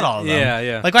just dang fought it." all of them. Yeah,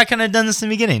 yeah. Like, why couldn't I have done this in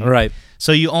the beginning? Right.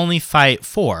 So you only fight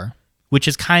 4, which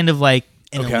is kind of like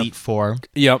an Okay. Elite 4,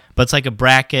 Yep. but it's like a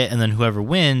bracket, and then whoever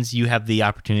wins, you have the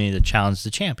opportunity to challenge the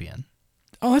champion.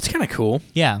 Oh, that's kind of cool.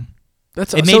 Yeah,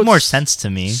 That's it so made more it's- sense to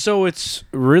me. So it's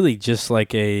really just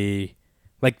like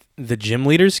the gym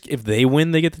leaders, if they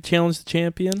win, they get to challenge the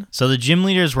champion? So the gym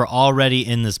leaders were already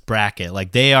in this bracket.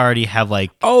 Like they already have like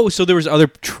Oh, so there was other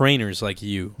trainers like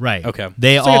you. right. Okay.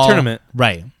 They It's all like a tournament.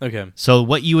 Right. Okay. So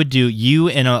what you would do, you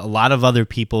and a lot of other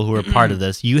people who were part of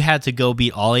this, you had to go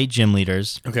beat all 8 gym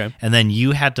leaders. Okay. And then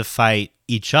you had to fight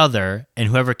each other, and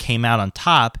whoever came out on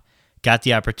top got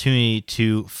the opportunity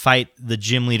to fight the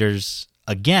gym leaders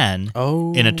again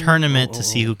in a tournament to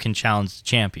see who can challenge the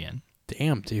champion.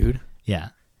 Damn, dude. Yeah.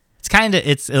 It's kind of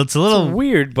it's a little It's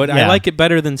weird, but I yeah. like it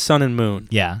better than Sun and Moon.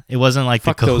 yeah, it wasn't like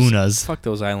Fuck the kahunas, Fuck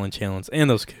those island challenges and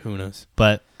those kahunas.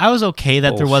 but I was okay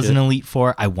that there was an Bullshit. Elite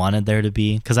 4. I wanted there to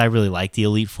be because I really like the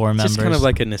Elite 4 It's members. just kind of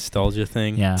like a nostalgia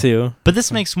thing, Yeah. too. But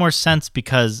this makes more sense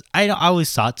because I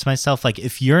always thought to myself, like,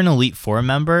 if you're an Elite 4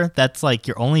 member, that's like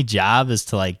your only job is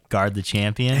to like guard the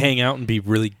champion. Hang out and be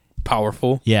really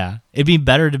powerful. Yeah. It'd be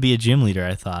better to be a gym leader,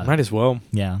 I thought. Might as well.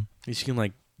 Yeah. At least you can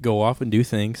like go off and do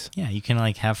things. Yeah. You can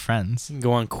like have friends. You can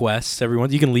go on quests.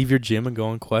 You can leave your gym and go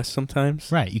on quests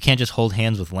sometimes. Right. You can't just hold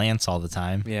hands with Lance all the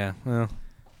time. Yeah. Well,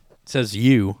 it says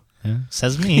you. Yeah.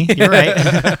 Says me. You're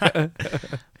right.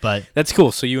 But That's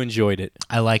cool. So you enjoyed it.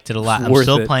 I liked it a lot. I'm Worth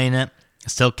still it. playing it.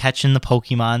 Still catching the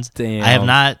Pokemons. Damn. I have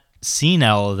not seen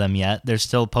all of them yet. There's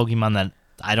still Pokemon that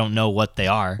I don't know what they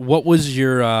are. What was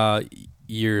your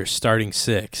starting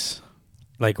 6?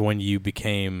 Like when you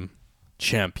became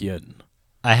champion?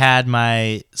 I had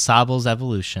my Sobbles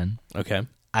evolution. Okay.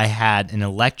 I had an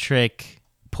electric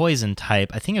poison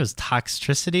type. I think it was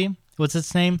Toxtricity. What's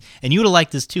its name? And you would have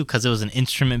liked this too because it was an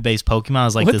instrument-based Pokemon. It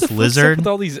was like What this the fuck's up lizard, with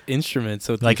all these instruments?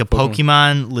 with like these a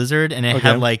Pokemon lizard, and it Okay.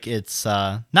 had like its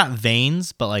not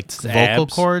veins, but like vocal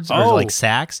abs? cords or Oh. like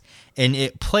sax, and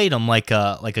it played them like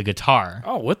a guitar.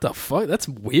 Oh, what the fuck? That's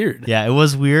weird. Yeah, it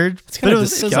was weird. It's kinda but it was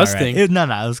disgusting. It was all right.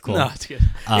 No, it was cool. No, it's good.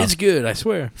 It's good, I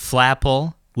swear.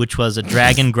 Flapple, which was a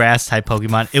dragon grass type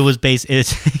Pokemon. It was based.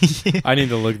 It's I need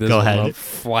to look this Go one ahead. up.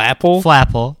 Flapple?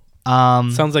 Flapple.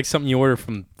 Sounds like something you order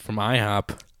from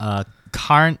IHOP.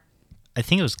 I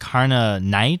think it was Karna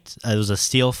Knight. It was a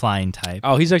steel flying type.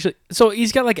 Oh, he's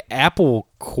got like apple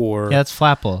core. Yeah, it's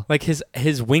Flapple. Like his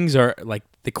wings are like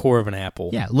the core of an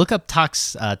apple. Yeah, look up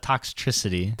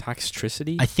Toxtricity.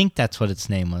 Toxtricity? I think that's what its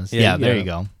name was. Yeah, Yeah, there yeah. you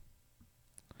go.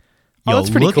 Oh, Yo, that's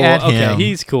pretty look cool. at Okay, him.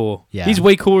 he's cool. Yeah. He's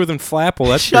way cooler than Flapple,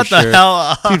 that's Shut for the sure. hell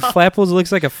up. Dude, Flapple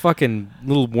looks like a fucking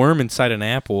little worm inside an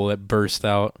apple that burst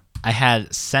out. I had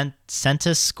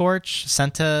Centiscorch.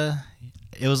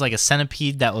 It was like a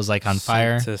centipede that was like on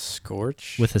fire To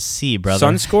scorch? with a C, brother.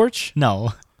 Sunscorch?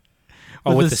 No.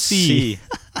 Oh, with with a the C. C.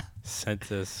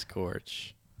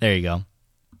 Centiscorch. There you go.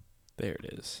 There it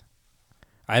is.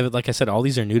 Like I said, all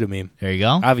these are new to me. There you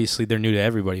go. Obviously, they're new to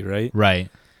everybody, right? Right.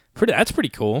 That's pretty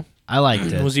cool. I liked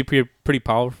it. Was he pretty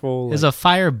powerful? It was a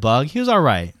fire bug. He was all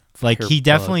right. Like Fire he bug.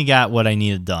 definitely got what I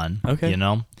needed done. Okay. You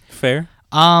know. fair.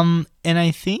 And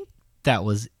I think that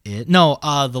was it. No,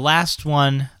 the last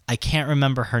one, I can't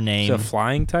remember her Is name. it a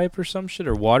flying type or some shit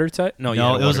or water type? No,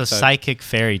 No, yeah, it was a water type. psychic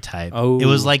fairy type. Oh. It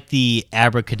was like the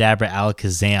Abracadabra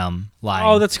Alakazam line.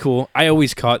 Oh, that's cool. I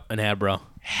always caught an Abra.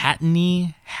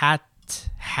 Hattany,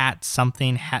 Hat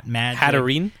something, Hat Magic.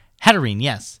 Hatterene? Hatterene,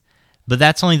 yes. But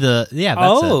that's only that's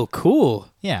Oh, it. cool.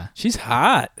 Yeah. She's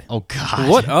hot. Oh, God.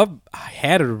 What up,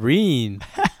 Hatterene?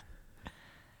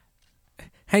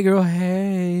 Hey, girl,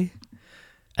 hey.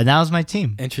 And that was my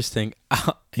team. Interesting.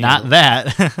 Not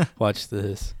that. Watch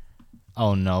this.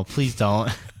 Oh, no. Please don't.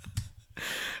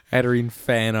 Hatterene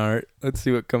fan art. Let's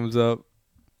see what comes up.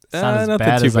 It's not as nothing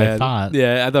bad too as I bad. thought.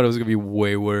 Yeah, I thought it was going to be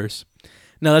way worse.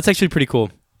 No, that's actually pretty cool.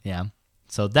 Yeah.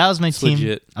 So that was my It's team.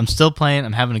 legit. I'm still playing.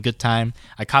 I'm having a good time.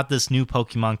 I caught this new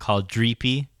Pokemon called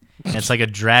Dreepy. And it's like a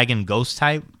dragon ghost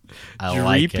type. I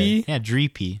like Dreepy? it. Yeah,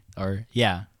 Dreepy. Or,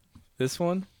 yeah. This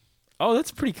one? Oh,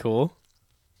 that's pretty cool.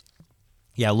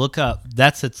 Yeah, look up.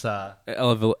 That's its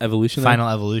Evolution? final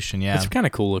evolution, yeah. That's kind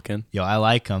of cool looking. Yo, I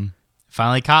like them.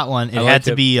 Finally caught one. It I had like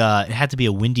to it. be it had to be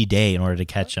a windy day in order to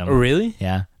catch them. Oh, really?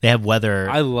 Yeah. They have weather.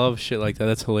 I love shit like that.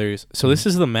 That's hilarious. So this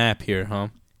is the map here, huh?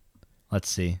 Let's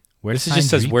see. Where This to just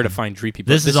find says where to Dreepy? find Dreepy. but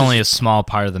This is only a small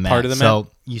part of the map. part of the So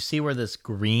you see where this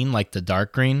green, like the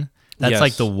dark green, that's Yes.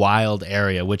 like the wild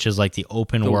area, which is like the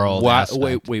open the world. wi-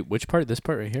 aspect. Wait, which part? This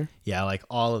part right here? Yeah, like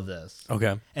all of this.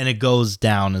 Okay. And it goes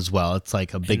down as well. It's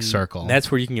like a big And circle.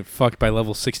 That's where you can get fucked by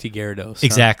level 60 Gyarados. huh?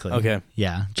 exactly. Okay.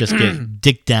 Yeah, just get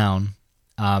dick down.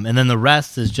 And then the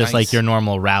rest is just like Nice. your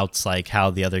normal routes, like how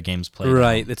the other games play.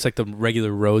 Right. It's like the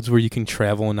regular roads where you can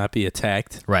travel and not be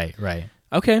attacked. Right, right.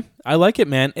 Okay. I like it,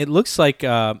 man. It looks like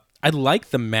I like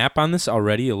the map on this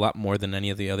already a lot more than any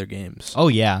of the other games. Oh,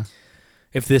 yeah.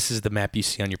 If this is the map you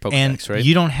see on your Pokédex, And right?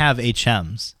 you don't have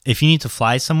HMs. If you need to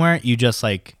fly somewhere, you just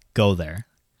like go there.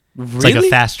 It's really? like a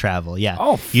fast travel. Yeah.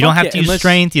 Oh, you don't fuck have yeah, to use unless-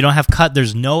 strength. You don't have cut.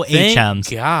 There's no Thank HMs.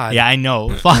 God. Yeah, I know.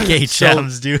 Fuck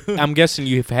HMs, dude. I'm guessing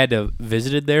you've had to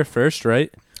visited there first,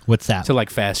 right? What's that? To like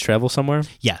fast travel somewhere?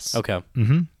 Yes. Okay.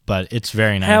 Mm-hmm. But it's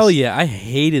very nice. Hell yeah. I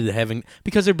hated having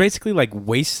because they're basically like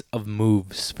wastes of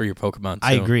moves for your Pokemon.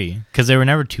 I too. agree because they were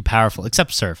never too powerful,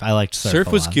 except Surf. I liked Surf. Surf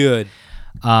a was lot. good,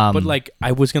 but but like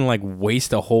I was gonna like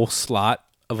waste a whole slot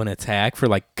of an attack for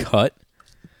like cut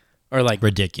or like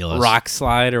ridiculous. rock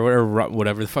slide or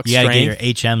whatever the fuck. You gotta strength.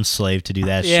 get your HM slave to do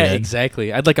that Yeah, shit.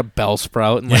 exactly. I'd like a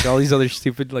Bellsprout and like all these other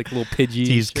stupid like little Pidgeys.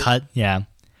 To use cut. Yeah.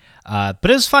 But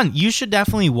it was fun. You should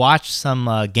definitely watch some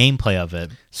gameplay of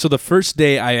it. So the first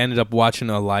day I ended up watching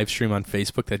a live stream on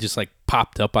Facebook that just like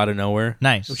popped up out of nowhere.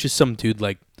 Nice. Which is some dude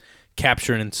like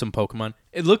capturing some Pokemon.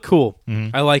 It looked cool.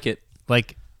 Mm-hmm. I like it.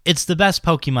 Like, it's the best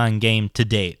Pokemon game to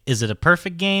date. Is it a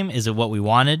perfect game? Is it what we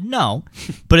wanted? No.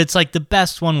 But it's like the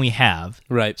best one we have.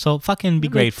 Right. So fucking be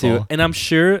grateful. And I'm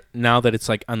sure now that it's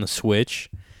like on the Switch,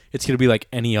 it's gonna be like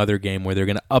any other game where they're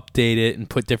gonna update it and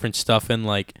put different stuff in.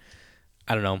 Like,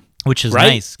 I don't know. Which is Right?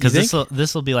 nice because You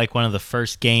this will be like one of the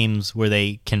first games where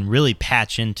they can really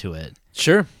patch into it,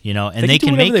 Sure. you know, and They they can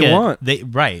can do make whatever they it want. They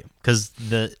right because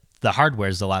the hardware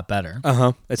is a lot better.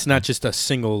 It's not just a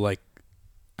single like,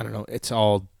 I don't know. It's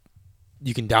all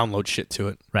you can download shit to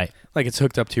it. Right. Like it's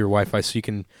hooked up to your Wi-Fi, so you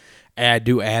can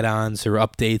do add-ons or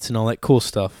updates and all that cool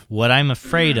stuff. What I'm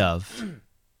afraid of,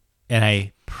 and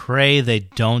I pray they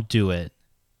don't do it,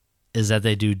 is that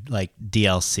they do like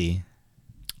DLC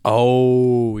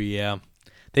Oh yeah,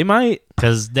 they might.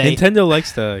 because Nintendo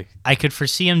likes to. I could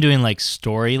foresee them doing like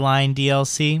storyline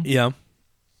DLC, Yeah.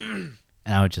 and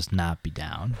I would just not be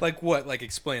down. Like what? Like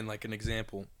explain. Like an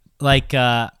example. Like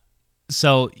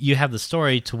so you have the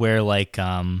story to where like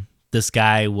this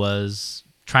guy was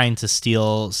trying to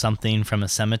steal something from a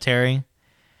cemetery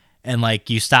and like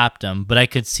you stopped him, but I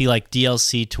could see like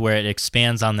DLC to where it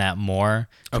expands on that more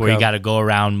to where you Okay. got to go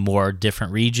around more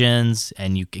different regions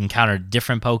and you encounter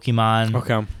different Pokemon.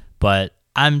 Okay. But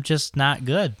I'm just not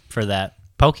good for that.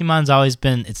 Pokemon's always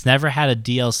been, it's never had a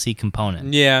DLC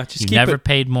component. Yeah. Just You keep never it.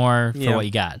 paid more for Yeah. what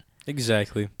you got.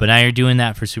 Exactly. But now you're doing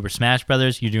that for Super Smash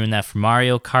Brothers. You're doing that for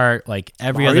Mario Kart. Like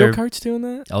every Mario other. Kart's doing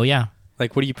that. Oh yeah,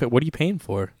 Like what are you paying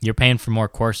for? you're paying for more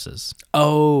courses.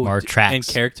 Oh, Or tracks. and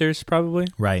characters probably.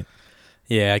 Right.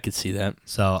 Yeah, I could see that.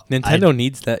 So Nintendo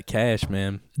needs that cash,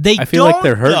 man. they I feel like don't,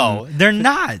 they're hurting. though. They're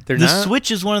not. They're the not?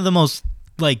 Switch is one of the most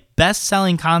like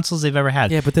best-selling consoles they've ever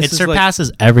had. Yeah, but this it is like-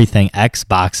 surpasses everything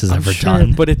Xbox has I'm ever sure,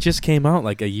 done. but it just came out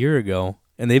like a year ago,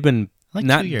 and they've been Like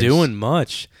not 2 years. doing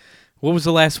much. What was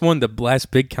the last one? The last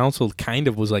big console kind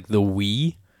of was like the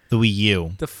Wii, The Wii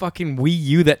U. the fucking Wii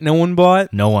U that no one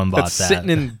bought. No one bought That's that. sitting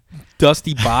in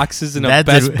dusty boxes in a That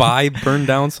Best did- Buy burned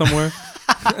down somewhere.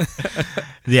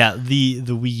 Yeah, the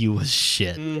Wii U was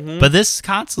shit. Mm-hmm. But this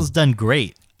console's done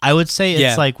great. I would say it's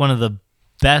Yeah. like one of the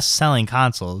best selling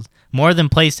consoles. More than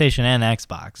PlayStation and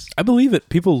Xbox. I believe it.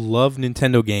 People love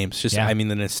Nintendo games. Just, Yeah. I mean,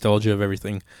 the nostalgia of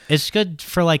everything. It's good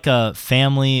for like a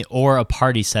family or a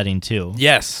party setting too.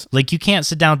 Yes. Like you can't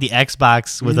sit down with the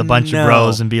Xbox with a bunch No. of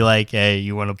bros and be like, "Hey,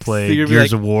 you want to play So you're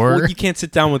Gears like, of War?" Well, you can't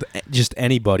sit down with just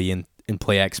anybody and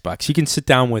play Xbox. You can sit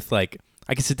down with I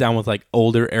can sit down with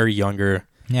older or younger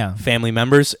yeah. family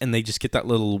members, and they just get that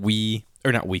little Wii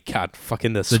or not Wii, God,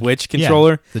 fucking the Switch Yeah,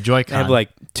 controller. the Joy-Con. They have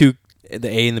two, the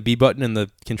A and the B button, and the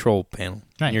control panel.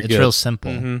 right. And you're It's good. real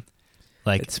simple. hmm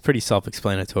Like It's pretty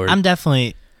self-explanatory. I'm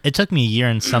definitely. It took me a year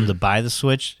and some to buy the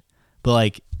Switch,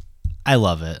 but I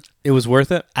love it. It was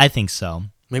worth it. I think so.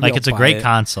 Maybe I'll it's a buy great it.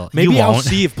 console. Maybe you I'll won't.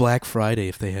 see if Black Friday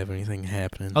if they have anything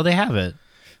happening. Oh, they have it.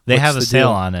 They What's have a the sale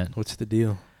deal? on it. What's the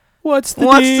deal? What's the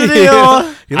What's deal? the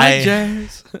deal? You like I-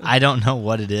 jazz? I don't know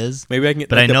what it is, Maybe I can get.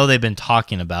 but I know they've been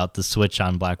talking about the Switch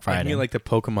on Black I can Friday. get the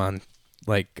Pokemon,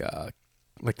 like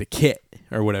the kit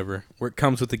or whatever, where it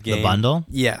comes with the game. The bundle?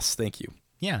 Yes, thank you.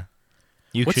 Yeah.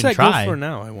 You What's should that try. go for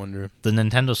now? I wonder. The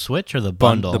Nintendo Switch or the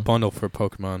bundle? The bundle for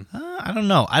Pokemon. I don't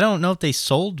know. I don't know if they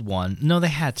sold one. No, they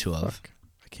had to have. Fuck.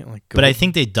 I can't go. But I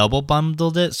think they double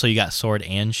bundled it, so you got Sword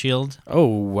and Shield. Oh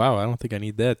wow! I don't think I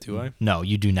need that, do I? No,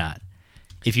 you do not.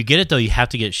 If you get it though, you have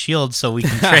to get Shield so we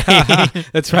can trade.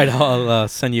 That's right. I'll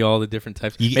send you all the different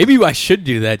types. You- Maybe I should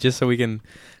do that just so we can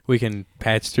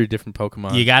patch through different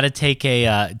Pokemon. You got to take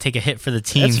a hit for the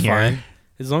team That's here. fine.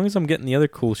 As long as I'm getting the other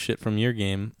cool shit from your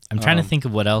game. I'm trying to think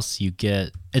of what else you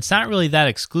get. It's not really that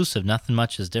exclusive. Nothing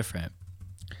much is different.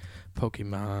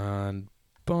 Pokemon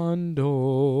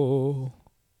bundle.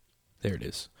 There it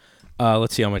is.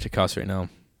 Let's see how much it costs right now.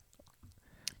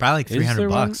 Probably like Is there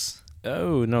one? $300.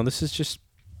 Oh no, this is just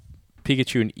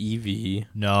Pikachu and Eevee.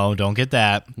 No, don't get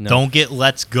that. No. Don't get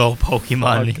Let's Go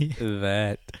Pokemon. Fuck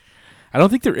that. I don't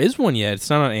think there is one yet. It's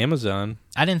not on Amazon.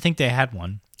 I didn't think they had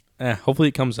one. Hopefully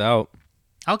it comes out.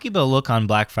 I'll keep a look on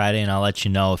Black Friday and I'll let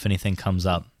you know if anything comes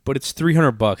up. But it's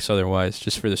 $300 otherwise,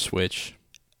 just for the Switch.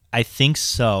 I think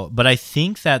so, but I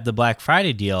think that the Black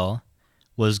Friday deal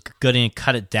was going to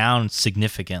cut it down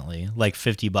significantly, like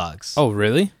 $50. Oh,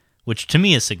 really? Which to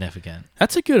me is significant.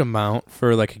 That's a good amount for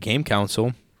a game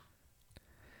console.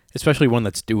 Especially one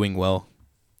that's doing well.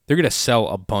 They're going to sell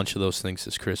a bunch of those things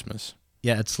this Christmas.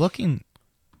 Yeah, it's looking.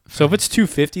 So if it's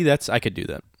 $250, I could do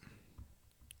that.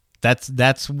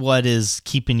 That's what is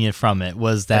keeping you from it.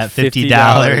 Was that $50,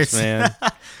 $50? man.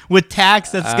 With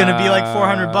tax, that's going to be like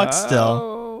 $400 still.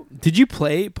 Oh. Did you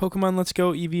play Pokemon Let's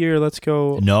Go Eevee or Let's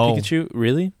Go No. Pikachu?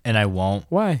 Really? And I won't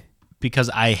Why? because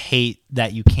I hate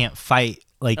that you can't fight.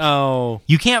 Like Oh,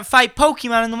 you can't fight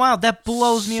Pokemon in the wild. That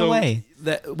blows me away.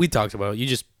 That we talked about. You're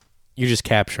just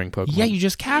capturing Pokemon. Yeah, you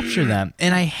just capture them,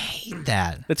 and I hate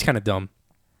that. That's kind of dumb.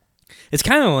 It's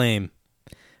kind of lame.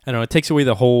 I don't know. It takes away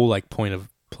the whole point of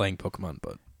playing Pokemon.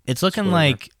 But It's looking whatever.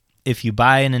 like if you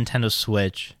buy a Nintendo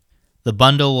Switch, the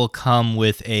bundle will come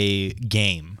with a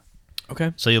game.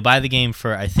 okay, So you'll buy the game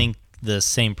for I think the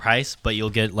same price, but you'll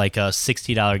get like a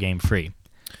 $60 game free.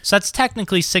 So that's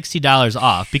technically $60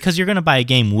 off because you're going to buy a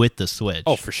game with the Switch.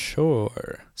 oh for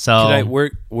sure. So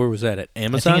Where was that at I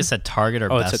Amazon? think it's at Target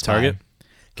or oh, Best it's at Target. Buy.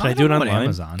 Can Oh, I do it don't know about online?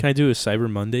 Amazon. Can I do a Cyber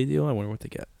Monday deal? I wonder what they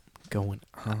got going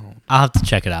on. I'll have to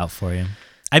check it out for you.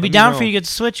 I'd be Let me down know. for you to get the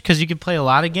Switch because you can play a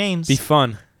lot of games. Be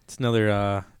fun. It's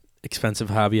another expensive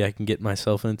hobby I can get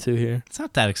myself into here. It's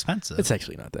not that expensive. It's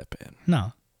actually not that bad.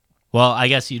 No. Well, I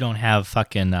guess you don't have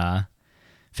fucking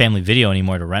Family Video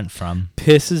anymore to rent from.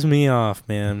 Pisses me off,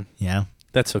 man. Yeah.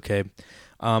 That's okay.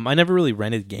 I never really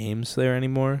rented games there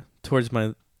anymore. Towards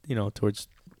my, towards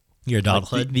Your like,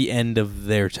 adulthood. the end of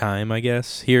their time, I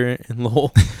guess, here in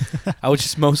Lowell. I was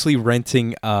just mostly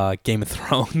renting Game of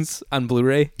Thrones on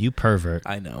Blu-ray. You pervert.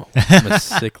 I know. I'm a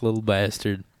sick little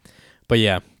bastard. But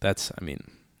yeah,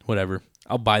 whatever.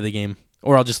 I'll buy the game.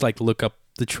 Or I'll just look up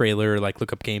the trailer or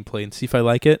look up gameplay and see if I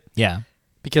like it. Yeah.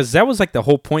 Because that was the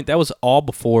whole point. That was all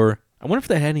before. I wonder if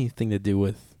that had anything to do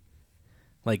with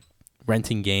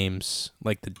renting games,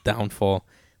 the downfall,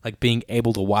 being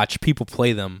able to watch people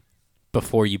play them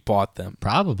before you bought them.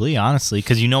 Probably, honestly,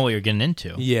 because you know what you're getting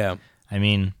into. Yeah. I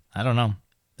mean, I don't know.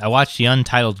 I watched the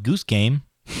Untitled Goose Game.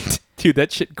 Dude,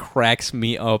 that shit cracks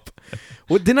me up.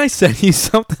 What didn't I send you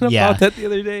something Yeah. about that the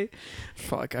other day?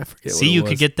 Fuck, I forget. See, what it you was.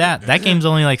 could get that. That game's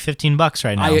only like $15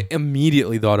 right now. I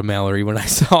immediately thought of Mallory when I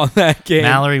saw that game.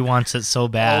 Mallory wants it so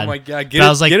bad. Oh my god! But I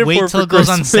was like, get it wait for till her it goes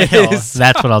on Christmas. sale.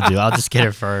 That's what I'll do. I'll just get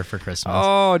it for her for Christmas.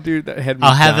 Oh, dude, that had me.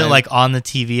 I'll have it dying. on the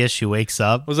TV as she wakes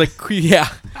up. I was like, yeah,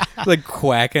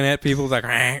 quacking at people, like,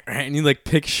 and you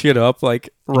pick shit up You can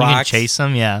rocks. chase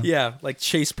them, yeah. Yeah,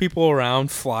 chase people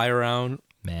around, fly around.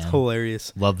 Man, It's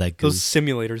hilarious. love that Those goose.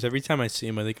 simulators. Every time I see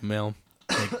them, I think of Mel.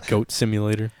 Goat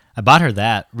simulator. I bought her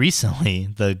that recently,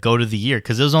 the Goat of the Year,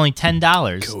 because it was only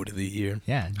 $10. Go to the year.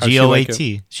 Yeah, How'd she like GOAT.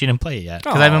 She didn't play it yet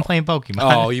because I've been playing Pokemon.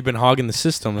 Oh, you've been hogging the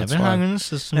system. I've That's been fine. hogging the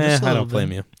system. Just a I little don't blame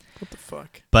bit. you. What the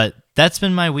fuck? But that's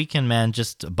been my weekend, man.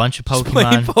 Just a bunch of Just playing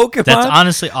Pokemon. Pokemon? That's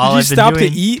honestly all Did you I've been stop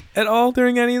doing. to eat at all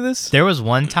during any of this? There was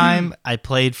one time I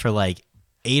played for like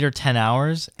 8 or 10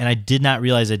 hours, and I did not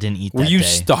realize I didn't eat Were that you day.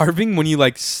 starving when you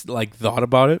like thought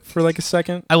about it for like a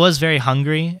second? I was very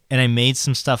hungry, and I made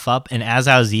some stuff up. And as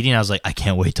I was eating, I was like, I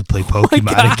can't wait to play Oh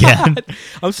Pokemon again.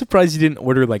 I'm surprised you didn't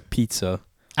order like pizza.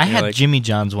 I You're had like- Jimmy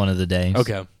John's one of the days.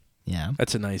 Okay, Yeah.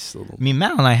 that's a nice little. I mean,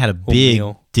 Mal and I had a big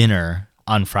meal. dinner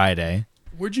on Friday.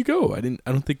 Where'd you go? I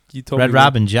don't think you told Red me.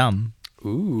 Robin Jum.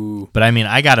 Ooh, But I mean,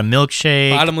 I got a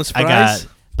milkshake. Bottomless I fries?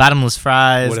 got bottomless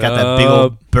fries. What got that big up?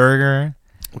 old burger.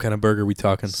 what kind of burger we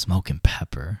talking? Smoking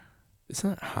pepper. It's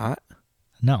not hot.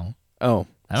 No. Oh,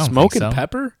 I don't smoke think and so.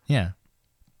 pepper. Yeah.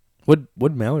 What'd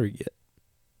Mallory get?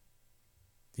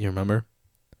 You remember?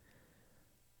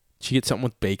 Did she get something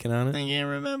with bacon on it? I can't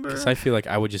remember. Because I feel like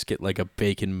I would just get like a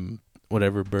bacon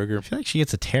whatever burger. I feel like she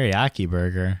gets a teriyaki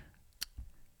burger.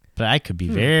 But I could be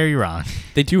very wrong.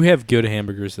 They do have good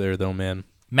hamburgers there, though, man.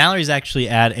 Mallory's actually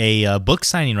at a book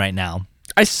signing right now.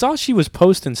 I saw she was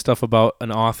posting stuff about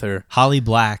an author. Holly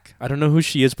Black. I don't know who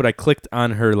she is, but I clicked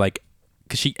on her, like,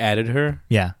 because she added her,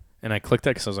 Yeah. and I clicked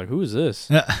that because I was like, who is this?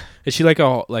 Is she like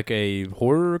a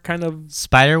horror kind of?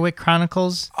 Spiderwick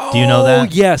Chronicles. Do you know that?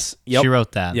 Oh, yes. Yep. She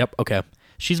wrote that. Yep. Okay.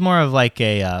 She's more of like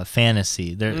a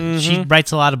fantasy. She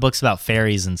writes a lot of books about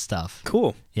fairies and stuff.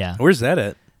 Cool. Yeah. Where's that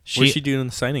at? Where's She- she doing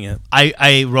the signing at?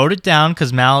 I wrote it down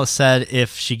because Mal said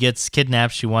if she gets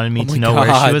kidnapped, she wanted me Oh to my know where she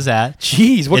God. was at.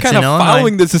 Jeez, what It's kind in of Illinois.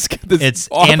 following does this It's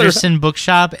author Anderson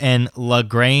Bookshop in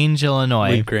LaGrange, Illinois.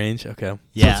 Lee Grange. Okay.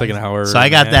 Yeah. So it's like an hour. So I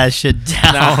got and a that shit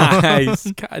down. half.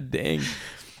 Nice. God dang.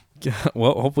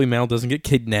 Well, hopefully Mal doesn't get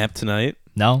kidnapped tonight.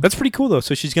 No. That's pretty cool though.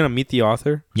 So she's gonna meet the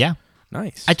author. Yeah.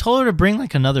 Nice. I told her to bring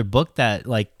like another book that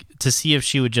like to see if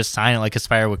she would just sign it like a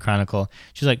Spiderwick Chronicle.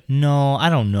 She's like, no, I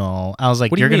don't know. I was like,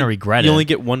 What do you you're gonna mean? regret You it. only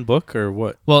get one book or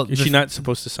what? Well, is the- she not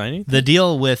supposed to sign it? The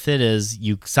deal with it is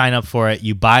you sign up for it,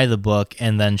 you buy the book,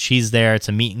 and then she's there. It's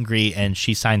a meet and greet, and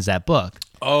she signs that book.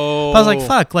 Oh. But I was like,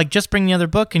 fuck, like just bring the other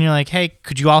book, and you're like, hey,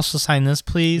 could you also sign this,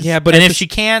 please? Yeah, but and at if the- she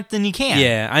can't, then you can't.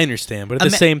 Yeah, I understand, but at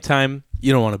the same time,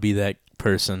 you don't want to be that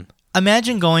person.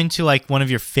 Imagine going to like one of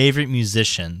your favorite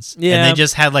musicians, Yeah. and they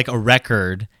just had like a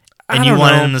record, and I you don't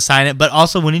wanted know. them to sign it, but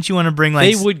also wouldn't you want to bring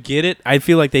like They would get it. I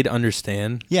feel like they'd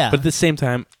understand. Yeah. But at the same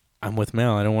time, I'm with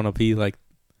Mel. I don't want to be like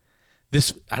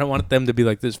this. I don't want them to be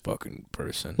like this fucking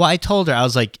person. Well, I told her, I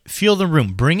was like, feel the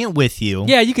room, bring it with you.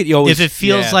 Yeah, you always. If it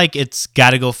feels yeah. like it's got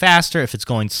to go faster, if it's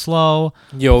going slow,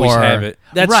 you always or- have it.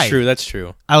 That's Right. true. That's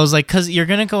true. I was like, because you're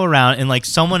gonna go around and like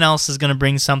someone else is gonna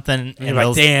bring something, and And you're like,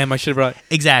 they'll- damn, I should have brought.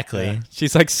 exactly. Yeah.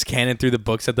 She's like scanning through the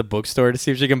books at the bookstore to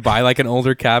see if she can buy like an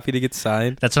older copy to get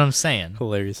signed. That's what I'm saying.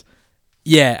 Hilarious.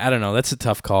 Yeah, I don't know. That's a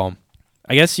tough call.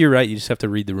 I guess you're right. You just have to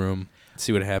read the room,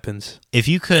 see what happens. If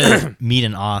you could meet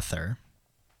an author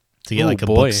to get Ooh, like a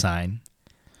boy. book sign,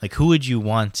 like who would you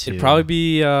want to? It'd probably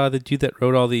be the dude that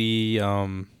wrote all the.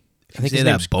 I think his that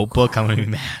name's boat book. I'm gonna be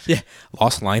mad. Yeah,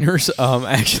 Lost Liners.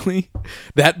 Actually,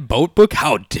 that boat book.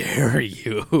 How dare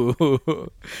you?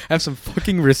 Have some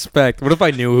fucking respect. What if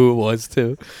I knew who it was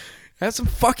too? Have some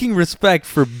fucking respect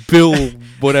for Bill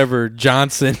whatever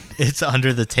Johnson. It's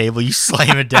under the table. You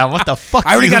slam it down. What the fuck?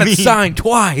 I already do got you it mean? signed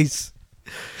twice.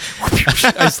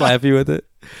 I slap you with it.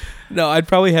 No, I'd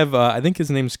probably have. I think his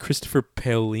name's Christopher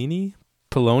Paolini.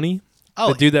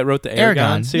 Oh, the dude that wrote the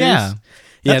Aragon series. Yeah.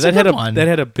 Yeah, That's that a had good a one. that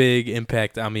had a big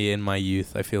impact on me in my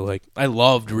youth. I feel like I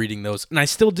loved reading those, and I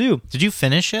still do. Did you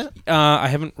finish it? I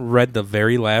haven't read the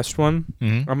very last one.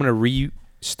 Mhm. I'm gonna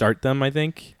restart them, I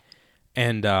think.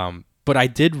 And but I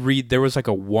did read. There was like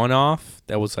a one-off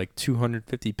that was like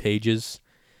 250 pages.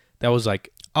 That was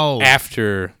like Oh,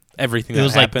 after everything. it that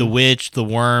was like happened. the witch, the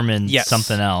worm, and Yes.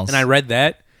 something else. And I read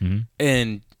that Mhm.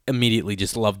 and immediately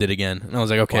just loved it again. And I was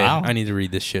like, okay, Wow. I need to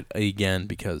read this shit again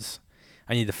because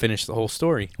I need to finish the whole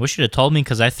story. Wish you'd have told me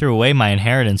because I threw away my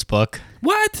inheritance book.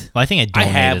 What? Well, I think I I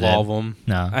donated have it. all of them.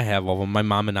 No. I have all of them. My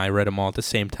mom and I read them all at the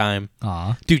same time.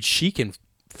 Aw. Dude, she can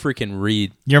freaking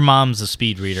read. Your mom's a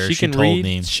speed reader. She can told read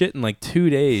me. shit in like 2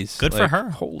 days. Good for Like, her.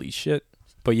 Holy shit.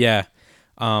 But yeah,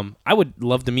 I would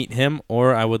love to meet him,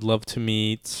 or I would love to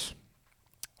meet,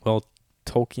 well,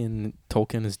 Tolkien.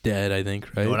 Tolkien is dead, I think,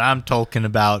 right? What I'm talking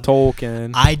about.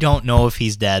 Tolkien. I don't know if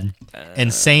he's dead.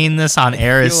 And saying this on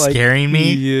air is feel like scaring he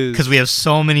me is. because we have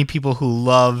so many people who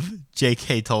love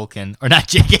J.K. Tolkien. Or not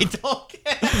J.K.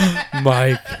 Tolkien.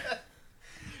 Mike.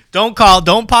 Don't pause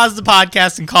the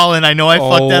podcast and call in. I know I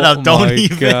fucked that up.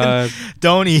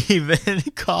 Don't even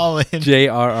call in.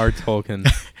 J.R.R. Tolkien.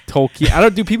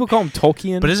 Tolkien. Do people call him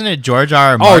Tolkien? But isn't it George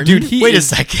R.R. Martin? Oh, dude, wait a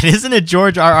second. Isn't it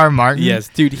George R.R. Martin? Yes,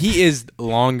 dude, he is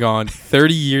long gone.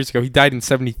 30 years ago. He died in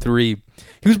 73.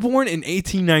 He was born in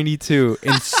 1892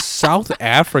 in South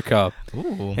Africa.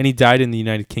 Ooh. And he died in the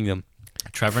United Kingdom.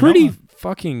 Trevor Pretty Noah.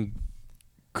 fucking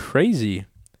crazy.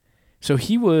 So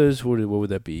he was, what would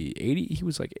that be? 80? He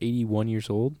was like 81 years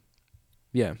old.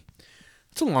 Yeah.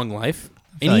 It's a long life.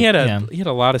 And he had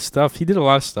a lot of stuff. He did a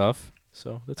lot of stuff.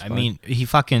 So that's fine. I mean, he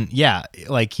fucking,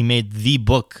 like he made the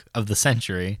book of the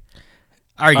century.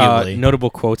 Arguably. Notable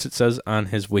quotes it says on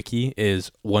his wiki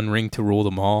is 1 ring to rule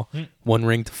them all, 1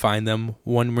 ring to find them,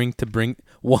 1 ring to bring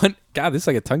one. God, this is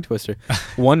like a tongue twister.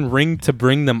 1 ring to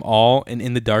bring them all, and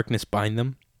in the darkness bind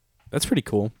them. That's pretty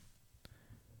cool.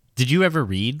 Did you ever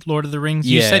read Lord of the Rings?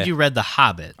 Yeah. You said you read The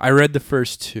Hobbit. I read the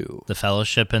first 2. The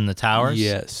Fellowship and the Towers?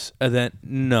 Yes. And then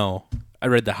no, I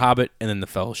read The Hobbit and then The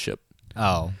Fellowship.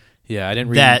 Oh. Yeah, I didn't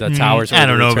read The Towers. Or I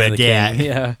don't know Return of about the that. King.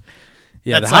 Yeah.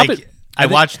 Yeah, That's The like, Hobbit. I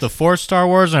watched the 4 Star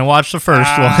Wars and I watched the first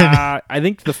one. I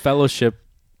think The Fellowship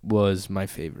was my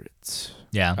favorite.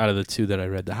 Yeah. Out of the 2 that I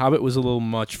read. The Hobbit was a little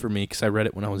much for me because I read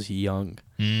it when I was young.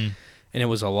 Mm. And it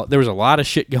was there was a lot of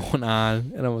shit going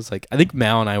on. And I was like, I think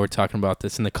Mal and I were talking about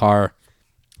this in the car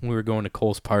when we were going to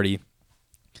Cole's party.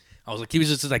 I was like, he was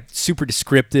just like super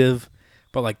descriptive,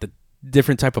 but like the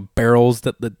different type of barrels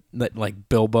that like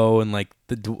Bilbo and like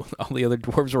all the other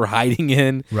dwarves were hiding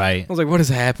in. Right. I was like, what is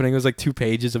happening? It was like 2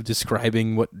 pages of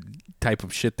describing what type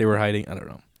of shit they were hiding. I don't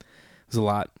know. It was a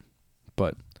lot.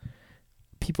 But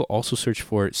people also search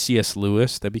for C.S.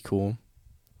 Lewis. That'd be cool.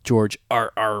 George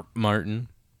R.R. Martin.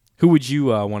 Who would you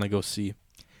want to go see?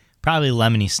 Probably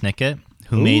Lemony Snicket,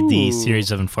 who made the Series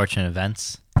of Unfortunate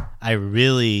Events. I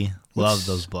really love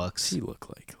those books. What's he look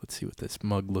like? Let's see what this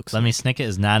mug looks Lemony like. Snicket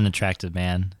is not an attractive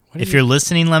man. What If you're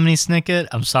listening, Lemony Snicket,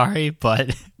 I'm sorry,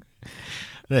 but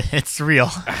it's real.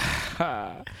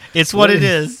 It's what it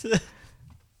is.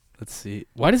 Let's see.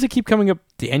 Why does it keep coming up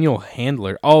Daniel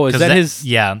Handler? Oh, is that his?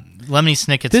 Yeah, Lemony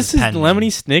Snicket's This his is pen name. Lemony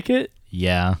Snicket?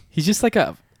 Yeah. He's just like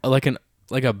a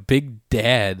big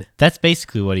dad. That's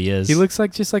basically what he is. He looks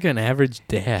like just like an average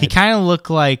dad. He kind of looked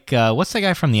like, what's the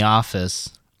guy from The Office?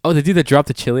 Oh, the dude that dropped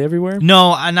the chili everywhere?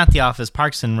 No, not The Office,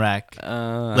 Parks and Rec.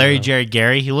 Larry, know. Jerry,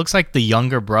 Gary. He looks like the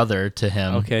younger brother to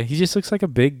him. Okay, he just looks like a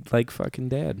big, like, fucking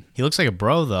dad. He looks like a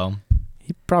bro, though.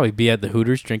 He'd probably be at the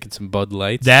Hooters drinking some Bud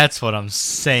Lights. That's what I'm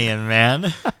saying,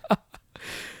 man.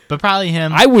 But probably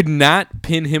him. I would not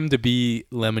pin him to be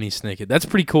Lemony Snicket. That's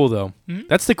pretty cool, though. Mm-hmm.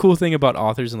 That's the cool thing about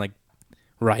authors and, like,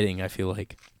 writing, I feel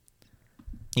like.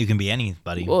 You can be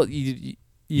anybody. Well, you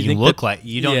you think look that- like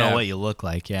you don't know yeah. what you look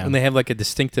like. Yeah. And they have, like, a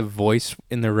distinctive voice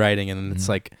in their writing, and then it's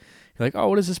like, you're like, oh,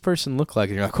 what does this person look like?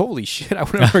 And you're like, holy shit, I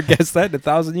would never guess that in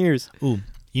 1,000 years. Ooh,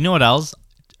 you know what else?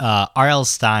 R.L.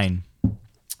 Stein.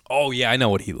 Oh, yeah, I know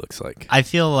what he looks like. I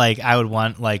feel like I would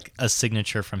want like a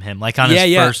signature from him, like on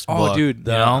his first book. Oh, dude, you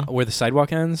know? Where the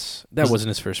Sidewalk Ends? That wasn't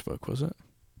his first book, was it?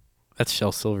 That's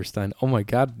Shel Silverstein. Oh, my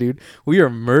God, dude. We are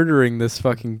murdering this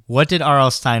fucking... What did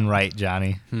R.L. Stein write,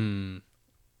 Johnny?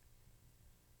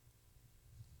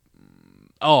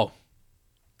 Oh.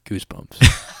 Goosebumps.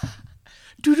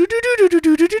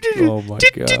 Oh, my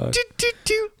God.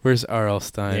 Where's R.L.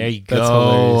 Stein? There you That's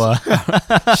go.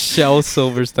 hilarious. Shel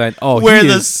Silverstein. Oh, Where he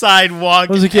the is... sidewalk.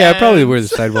 I was like, yeah, probably ends. where the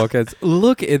sidewalk ends.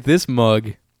 Look at this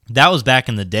mug. That was back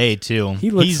in the day too.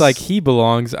 He looks like he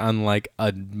belongs on like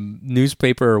a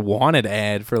newspaper wanted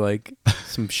ad for like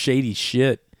some shady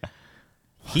shit.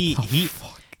 he.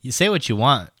 You say what you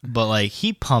want, but like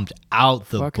he pumped out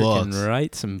the Fucker books. can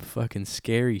write some fucking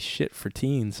scary shit for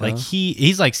teens. Like huh?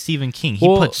 he's like Stephen King. He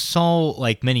Well- put so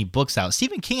like many books out.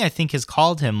 Stephen King, I think, has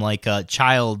called him like a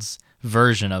child's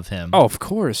version of him. Oh, of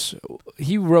course.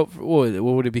 He wrote. What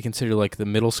would it be considered like the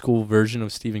middle school version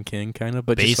of Stephen King, kind of?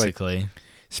 But basically, just like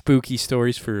spooky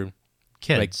stories for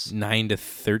kids. like 9 to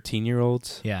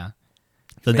 13-year-olds. Yeah.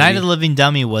 The Maybe. Night of the Living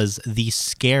Dummy was the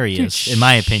scariest, in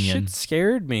my opinion. Shit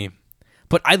scared me.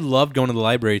 But I loved going to the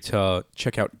library to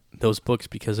check out those books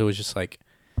because it was just like,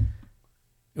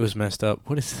 it was messed up.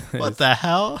 What is this? What the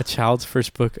hell? A child's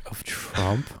first book of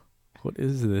Trump? What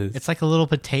is this? It's like a little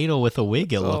potato with a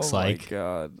wig, it looks like. Oh, my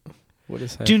God. What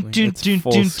is Dun, happening? dun, It's dun,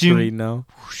 full dun, dun. screen now.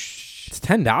 It's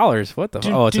 $10. What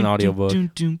the? Oh, it's an audiobook.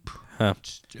 Huh.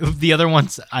 The other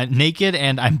one's naked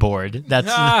and I'm bored. That's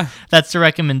Ah. that's the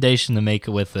recommendation to make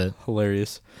with it.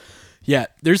 Hilarious. Yeah,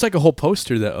 there's like a whole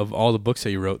poster of all the books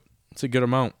that you wrote. It's a good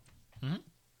amount. Mm-hmm.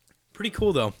 Pretty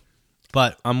cool, though.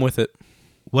 But I'm with it.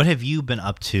 what have you been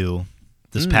up to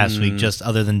this past week, just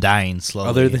other than dying slowly?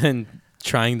 Other than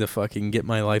trying to fucking get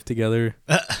my life together,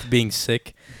 being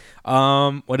sick.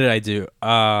 What did I do?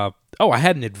 I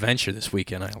had an adventure this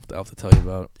weekend. I'll have to tell you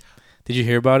about. Did you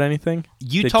hear about anything?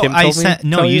 You Did told Kim I told me? sent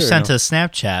no. Tell You or sent no? a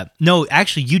Snapchat. No,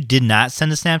 actually, you did not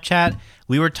send a Snapchat.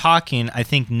 We were talking. I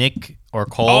think Nick or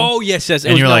Cole. Oh yes. It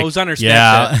And was, you're no, like, it was on her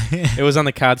Snapchat. yeah. It was on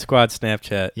the COD Squad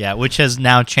Snapchat. Yeah, which has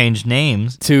now changed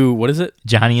names. To what is it?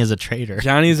 Johnny is a traitor.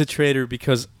 Johnny is a traitor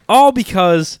because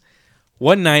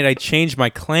one night I changed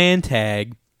my clan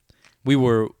tag. What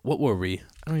were we?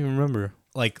 I don't even remember.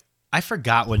 Like I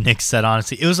forgot what Nick said.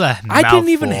 Honestly, it was a I didn't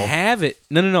even mouthful. have it.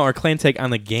 No. Our clan tag on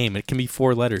the game. It can be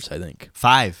 4 letters, I think.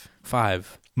 5.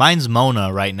 5. Mine's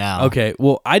Mona right now. Okay.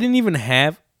 Well, I didn't even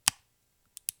have.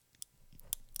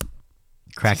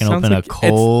 Cracking Sounds open like a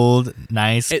cold,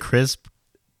 nice, it- crisp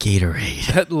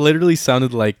Gatorade. That literally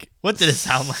sounded like. What did it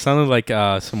sound like? Sounded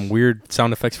like some weird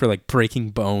sound effects for like breaking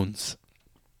bones.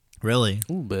 Really?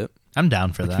 A little bit. I'm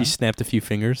down for If you that. snapped a few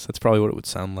fingers, that's probably what it would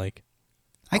sound like.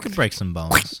 I could break some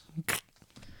bones.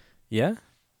 Yeah.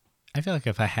 I feel like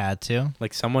if I had to.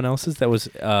 Like someone else's that was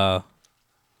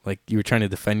like you were trying to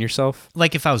defend yourself.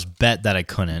 Like if I was bet that I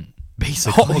couldn't,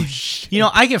 basically. Oh, shit. You know,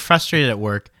 I get frustrated at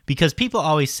work because people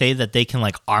always say that they can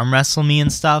like arm wrestle me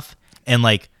and stuff and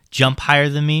like jump higher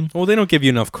than me. Well, they don't give you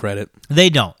enough credit. They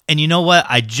don't. And you know what?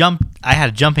 I had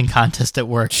a jumping contest at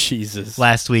work Jesus.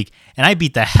 last week and I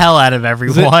beat the hell out of Was it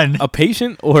everyone. a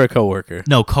patient or a coworker?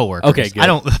 No, coworkers. Okay, good. I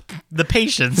don't. The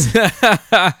patients.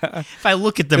 If I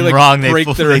look at them They, like, wrong, they break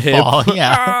fall. their They hip. fall.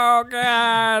 Yeah. Oh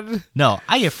God. No,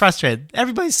 I get frustrated.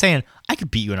 Everybody's saying I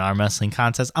could beat you in an arm wrestling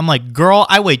contest. I'm like, girl,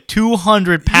 I weigh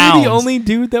 200 pounds. You're the only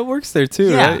dude that works there too,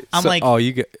 Yeah, right? I'm like- oh,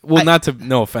 you get. Well, I- not to.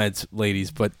 No offense,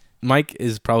 ladies, but Mike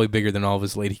is probably bigger than all of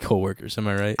his lady coworkers. Am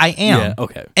I right? I am. Yeah.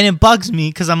 Okay. And it bugs me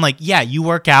because I'm like, yeah, you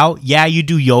work out, yeah, you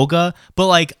do yoga, but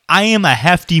like, I am a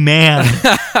hefty man.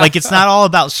 Like, it's not all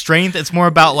about strength; it's more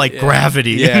about like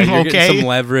gravity. Yeah. You're getting okay. some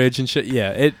leverage and shit.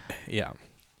 Yeah. Yeah.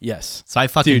 Yes. So I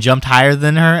fucking Dude. jumped higher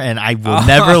than her, and I will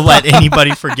never let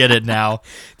anybody forget it. Now,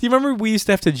 Do you remember we used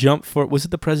to have to jump for? Was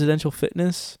it the presidential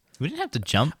fitness? we didn't have to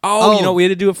jump. Oh, you know what we had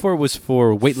to do it for was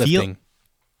for weightlifting. Field-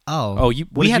 Oh, Oh, what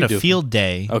we did had you a do? field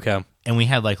day, Okay. and we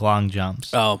had like long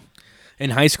jumps. Oh.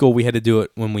 In high school, we had to do it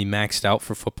when we maxed out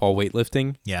for football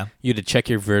weightlifting. Yeah, You had to check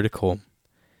your vertical,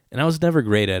 and I was never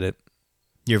great at it.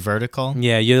 you're vertical.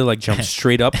 Yeah, you had to like jump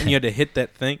straight up, and you had to hit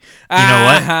that thing. You know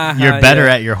what? You're better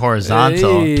at your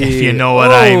horizontal, if you know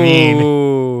what I mean.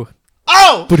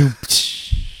 Oh! Ba-doom.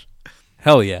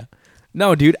 Hell yeah.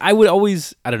 No, dude, I would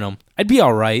always, I don't know, I'd be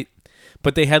all right,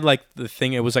 but they had like the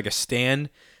thing, it was like a stand,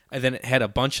 and then it had a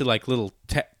bunch of like little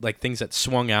like things that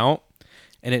swung out,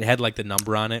 and it had like the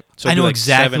number on it. So I it'd be, know like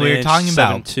exactly what you're 7-inch, talking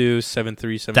about. 7.2, 7.3,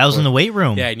 7.4. That was in the weight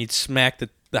room. Yeah, and you'd smack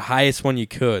the highest one you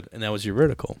could, and that was your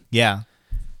vertical. Yeah.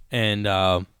 And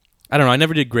I don't know, I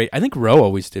never did great. I think Roe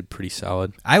always did pretty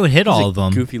solid. I would hit He's all a of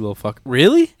them. Goofy little fuck.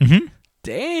 Really? Mm-hmm.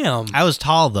 Damn. I was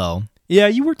tall though. Yeah,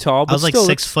 you were tall, but I was like still,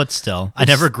 6 foot still. I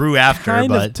never grew after, kind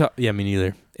but of tough. Yeah, me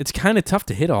neither. It's kind of tough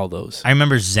to hit all those. I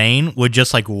remember Zane would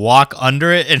just like walk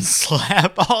under it and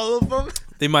slap all of them.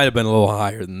 They might have been a little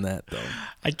higher than that, though.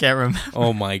 I can't remember.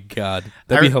 Oh my god,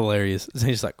 that'd be hilarious. It's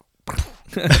just like,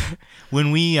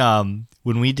 When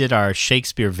we did our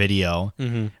Shakespeare video,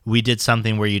 we did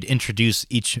something where you'd introduce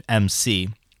each MC.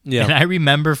 yeah. And I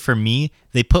remember for me,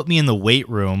 they put me in the weight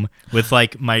room with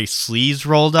like my sleeves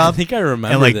rolled I up think I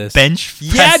remember and like this. bench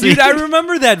Yeah, pressing. dude, I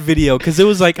remember that video because it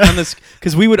was like on this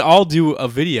because we would all do a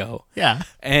video, Yeah.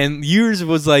 and yours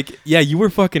was like, yeah, you were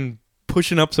fucking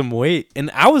pushing up some weight,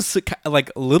 and I was like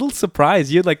a little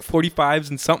surprised. You had like 45s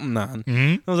and something on.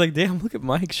 Mhm. I was like, damn, look at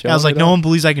Mike showing. I was like, it no off. one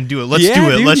believes I can do it. Let's Yeah,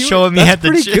 do it. dude, Let's show him that's at the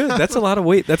pretty gym. good. That's a lot of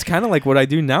weight. That's kind of like what I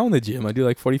do now in the gym. I do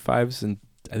like 45s and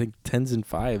I think 10s and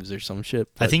 5s or some shit.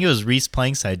 I but- think it was Reese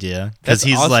Plank's idea because That's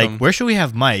he's awesome. like, "Where should we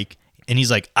have Mike?" And he's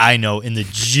like, "I know, in the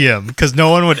gym," because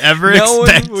no one would ever no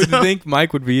expect. one would him. think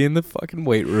Mike would be in the fucking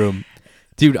weight room.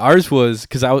 Dude, ours was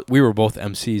because we were both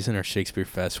MCs in our Shakespeare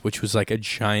Fest, which was like a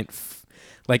giant,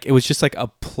 like it was just like a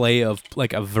play of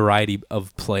like a variety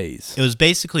of plays. It was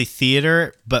basically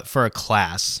theater, but for a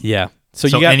class, Yeah. So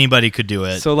so you got anybody could do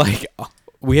it. so like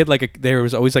we had like there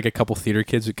was always like a couple theater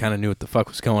kids who kind of knew what the fuck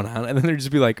was going on, and then there'd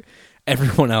just be like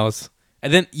everyone else.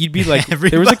 And then you'd be like, there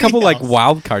was a Everybody couple like else.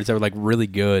 wild cards that were like really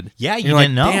good. Yeah, And you you're like,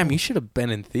 didn't know. damn, you should have been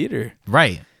in theater.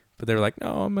 Right. But they were like,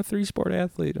 no, I'm a 3-sport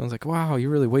athlete. And I was like, wow, you're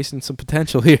really wasting some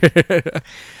potential here.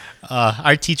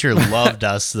 Our teacher loved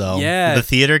us though. Yeah. The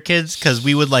theater kids, because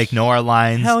we would like know our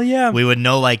lines. Hell yeah. We would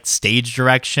know like stage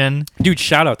direction. Dude,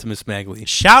 shout out to Miss Magley.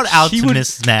 Shout out She to would-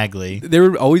 Miss Magley. There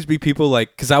would always be people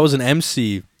like, because I was an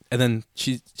MC, and then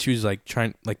she was like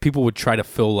trying, like people would try to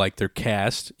fill like their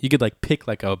cast. You could like pick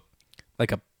like a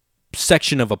like a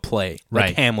section of a play, like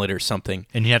Right. Hamlet or something.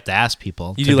 And you have to ask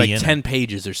people. You to do be like in 10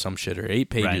 pages or some shit, or 8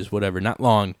 pages, Right. whatever, not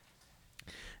long.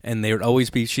 And they would always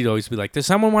be, she'd always be like, does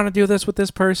someone want to do this with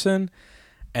this person?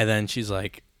 And then she's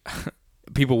like,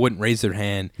 people wouldn't raise their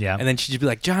hand. Yeah. And then she'd just be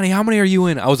like, Johnny, how many are you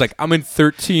in? I was like, I'm in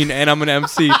 13 and I'm an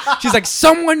MC. She's like,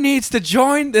 someone needs to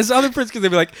join this other person. Because they'd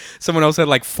be like, someone else had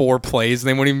like 4 plays and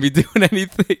they wouldn't even be doing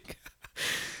anything.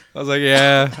 I was like,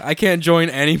 yeah, I can't join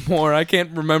anymore. I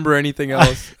can't remember anything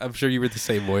else. I'm sure you were the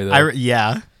same boy, though.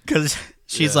 Yeah, because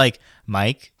she's Yeah. like,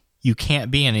 Mike, you can't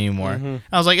be in anymore.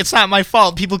 I was like, it's not my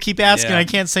fault. People keep asking. Yeah. I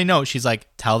can't say no. She's like,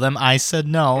 tell them I said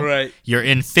no. Right. You're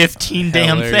in 15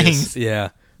 damn Hilarious. things.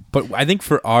 Yeah. But I think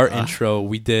for our intro,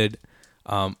 we did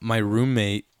my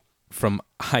roommate from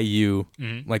IU,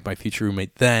 like my future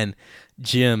roommate then,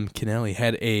 Jim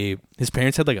Kennelly, his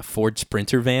parents had like a Ford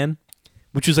Sprinter van,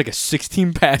 which was like a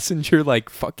 16-passenger like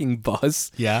fucking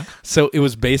bus. Yeah. So it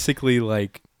was basically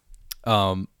like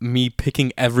me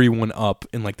picking everyone up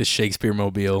in like the Shakespeare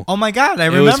Mobile. Oh my God, I It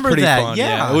was remember pretty that. fun,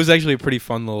 Yeah. It was actually a pretty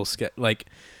fun little sketch. Like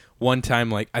one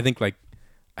time, like I think like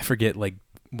I forget like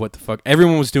what the fuck.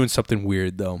 Everyone was doing something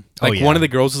weird though. Like yeah. one of the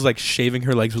girls was like shaving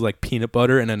her legs with like peanut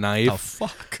butter and a knife. Oh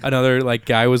fuck. Another like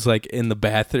guy was like in the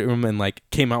bathroom and like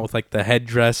came out with like the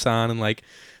headdress on and like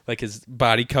his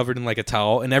body covered in like a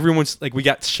towel, and everyone's like, we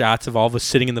got shots of all of us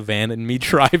sitting in the van and me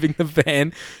driving the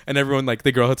van, and everyone like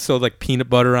the girl had still like peanut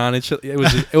butter on it. It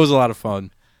was a lot of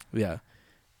fun. Yeah.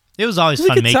 It was always It was a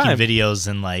fun good making time. videos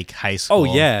in like high school. Oh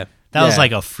yeah. That was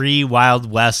like a free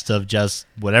wild west of just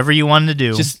whatever you wanted to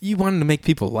do. just you wanted to make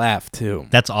people laugh too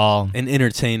That's all. and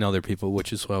entertain other people,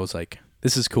 which is why I was like,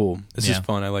 this is cool. This is Yeah.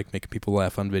 fun. I like making people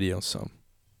laugh on videos. So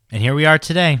And here we are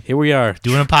today here we are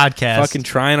doing a podcast. fucking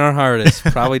trying our hardest.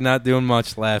 Probably not doing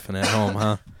much laughing at home,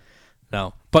 huh?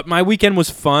 No. But my weekend was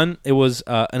fun. It was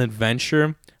an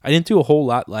adventure. I didn't do a whole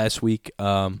lot last week.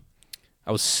 I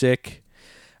was sick.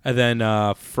 And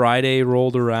then Friday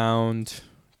rolled around.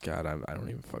 God, I don't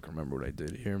even fucking remember what I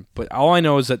did here. But all I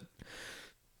know is that,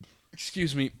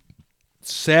 excuse me,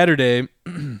 Saturday,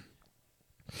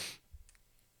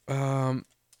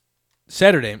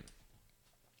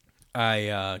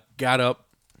 I got up,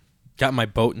 got my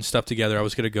boat and stuff together. I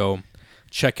was going to go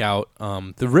check out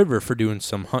the river for doing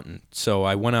some hunting. So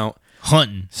I went out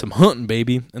hunting. some hunting,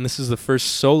 baby. And this is the first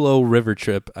solo river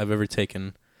trip I've ever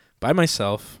taken by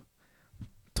myself.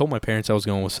 Told my parents I was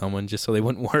going with someone just so they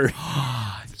wouldn't worry.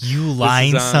 You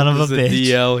lying son of a this is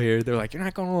bitch. DL here. They're like, you're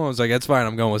not going alone. I was like, that's fine.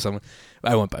 I'm going with someone.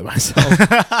 I went by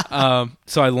myself.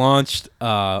 So I launched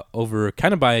over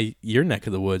kind of by your neck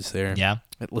of the woods there. Yeah.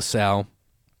 At LaSalle.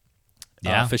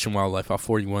 Yeah. Fish and Wildlife off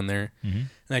 41 there. Mhm.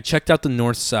 And I checked out the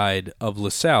north side of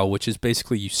LaSalle, which is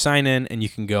basically you sign in and you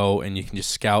can go and you can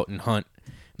just scout and hunt.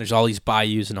 There's all these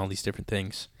bayous and all these different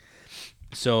things.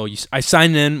 So I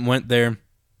signed in, went there,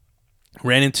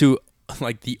 ran into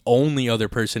like the only other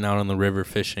person out on the river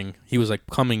fishing. He was like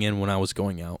coming in when I was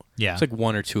going out. Yeah. It's like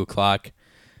 1 or 2 o'clock.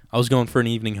 I was going for an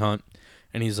evening hunt.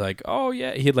 And he's like, oh,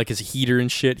 yeah. He had like his heater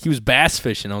and shit. He was bass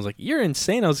fishing. I was like, you're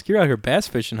insane. I was like, you're out here bass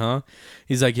fishing, huh?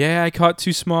 He's like, yeah, I caught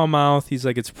 2 smallmouth. He's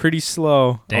like, it's pretty slow.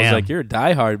 I was Damn. like, you're a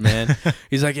diehard, man.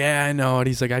 He's like, yeah, I know it.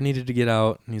 He's like, I needed to get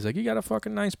out. And he's like, you got a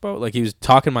fucking nice boat. Like, he was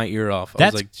talking my ear off. I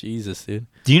That's- was like, Jesus, dude.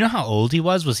 Do you know how old he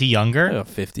was? Was he younger? About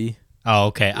 50. Oh,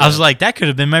 okay. I was like, that could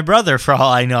have been my brother for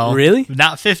all I know. Really?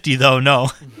 Not 50 though, no.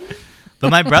 But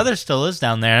my brother still is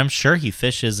down there. I'm sure he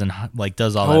fishes and like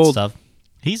does all How that old? stuff.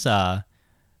 He's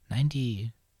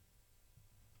 90.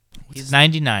 He's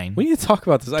 99. We need to talk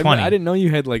about this. I 20. didn't know you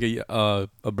had like a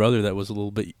brother that was a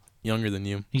little bit younger than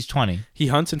you. He's 20. He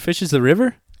hunts and fishes the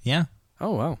river? Yeah.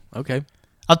 Oh, wow. Okay.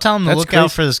 I'll tell him to That's look crazy.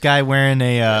 out for this guy wearing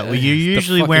a. Well, you're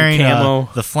usually fucking wearing camo.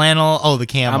 the flannel. Oh, the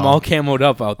camo. I'm all camoed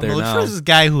up out I'm there gonna now. look for this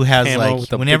guy who has Camo like with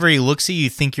the whenever he looks at you, you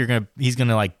think he's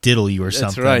gonna like diddle you or That's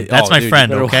something. right. That's Oh, my dude, you friend.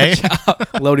 better Okay. watch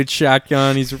out. Loaded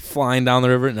shotgun. He's flying down the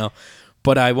river. No,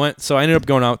 but I ended up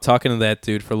going out talking to that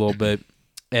dude for a little bit,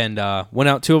 and went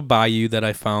out to a bayou that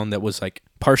I found that was like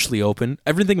partially open.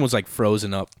 Everything was like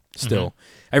frozen up still.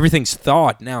 Everything's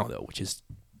thawed now though, which is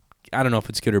I don't know if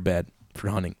it's good or bad for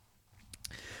hunting.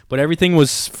 But everything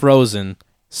was frozen,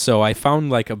 so I found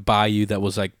like a bayou that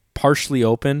was like partially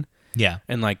open. Yeah.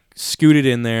 And like scooted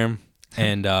in there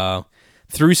and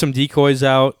threw some decoys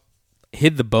out,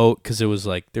 hid the boat because there was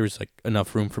like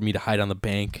enough room for me to hide on the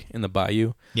bank in the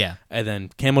bayou, Yeah. and then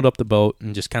cameled up the boat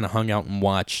and just kind of hung out and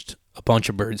watched a bunch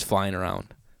of birds flying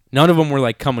around. None of them were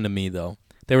like coming to me though.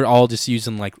 They were all just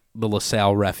using like the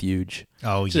LaSalle refuge.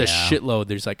 Oh It's yeah. a shitload.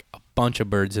 There's like a bunch of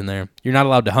birds in there. You're not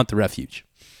allowed to hunt the refuge.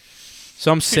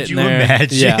 So I'm sitting you there.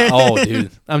 imagine? Yeah. Oh, dude.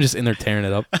 I'm just in there tearing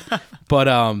it up. But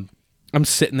I'm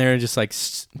sitting there just like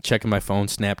checking my phone,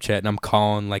 Snapchat, and I'm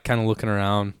calling, like kind of looking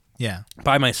around Yeah.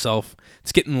 by myself.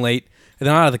 It's getting late, and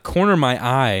then out of the corner of my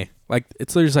eye, like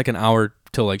there's like an hour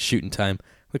till like shooting time.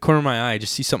 The corner of my eye, I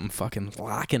just see something fucking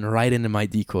locking right into my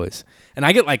decoys, and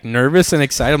I get like nervous and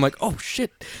excited. I'm like, oh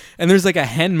shit! And there's like a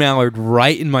hen mallard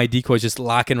right in my decoys, just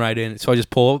locking right in. So I just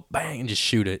pull it, bang, and just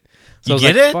shoot it. So You I was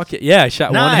get like, it? Fuck it. Yeah, I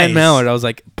shot one hen Nice. mallard. I was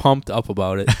like pumped up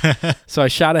about it. So I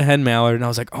shot a hen mallard, and I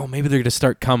was like, oh, maybe they're gonna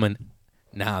start coming.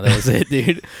 Nah, that was it,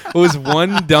 dude. It was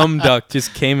one dumb duck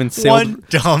just came and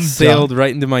sailed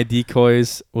right into my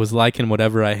decoys. Was liking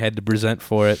whatever I had to present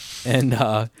for it, and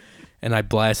I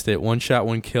blasted it. One shot,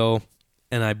 one kill,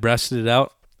 and I breasted it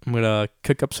out. I'm gonna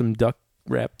cook up some duck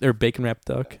wrap or bacon wrapped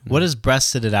duck. What does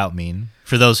breasted it out mean?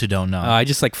 For those who don't know. I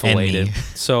just like And filleted me.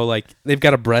 it. So like they've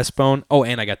got a breastbone. Oh,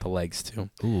 and I got the legs too.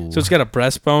 Ooh. So it's got a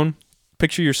breastbone.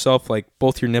 Picture yourself like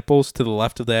both your nipples to the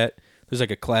left of that. There's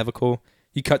like a clavicle.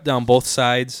 You cut down both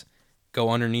sides, go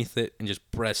underneath it, and just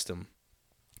breast them.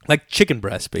 Like chicken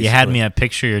breast, basically. You had me at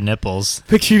picture your nipples.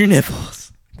 Picture your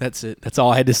nipples. That's it. That's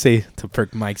all I had to say to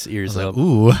perk Mike's ears I was up. like,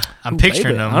 ooh, I'm Ooh,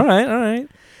 picturing baby. them. All right.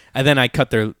 And then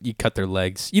you cut their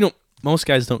legs. You don't. Most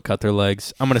guys don't cut their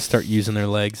legs. I'm gonna start using their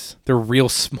legs. They're real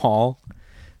small,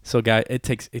 so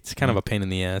it's kind of a pain in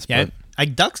the ass. Yeah,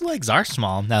 but duck's legs are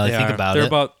small. Now that I they think are. about They're it.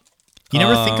 about. You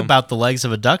never think about the legs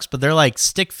of a duck's, but they're like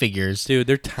stick figures. Dude,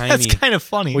 they're tiny. That's kind of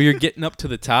funny. Well, you're getting up to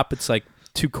the top. It's like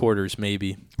 2 quarters,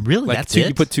 maybe. Really? Like That's two, it?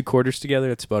 you put 2 quarters together.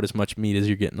 That's about as much meat as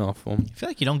you're getting off them. I feel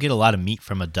like you don't get a lot of meat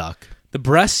from a duck. The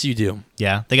breasts you do.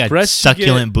 Yeah, they got Breasts you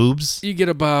succulent boobs. You get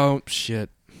about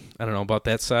I don't know, about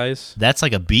that size. That's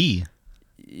like a bee.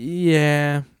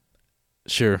 Yeah,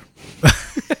 sure.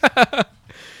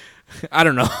 I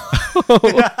don't know.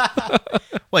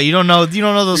 What, you don't know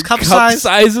those cup Cup size?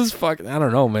 sizes? Fuck, I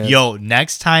don't know, man. Yo,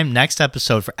 next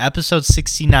episode, for episode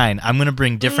 69, I'm going to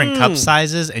bring different cup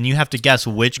sizes, and you have to guess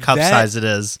which cup That size it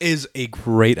is. is a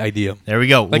great idea. There we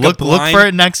go. Like look a blind- for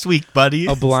it next week, buddy.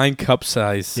 A blind cup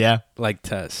size, Yeah. like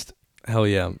test. Hell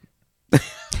yeah.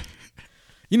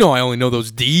 You know I only know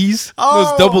those D's. Oh.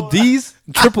 Those double D's.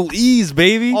 Triple E's,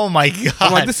 baby. Oh, my God.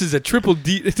 I'm like, this is a triple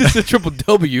D. This is a triple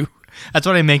W. That's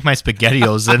what I make my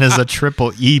SpaghettiOs in, is a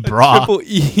triple E bra. Triple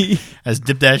E. I just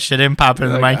dip that shit in, pop it in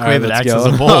the Like, microwave, all right, it acts let's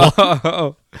as a bowl.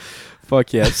 go.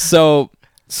 Fuck yeah. So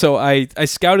I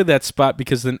scouted that spot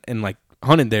because and like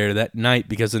hunted there that night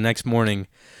because the next morning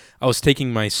I was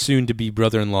taking my soon-to-be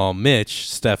brother-in-law Mitch,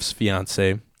 Steph's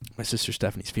fiance, my sister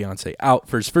Stephanie's fiance, out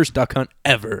for his first duck hunt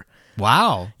ever.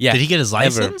 Wow. Yeah. Did he get his Ever.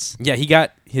 license? Yeah, he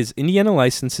got his Indiana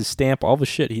license, his stamp, all the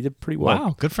shit. He did pretty well.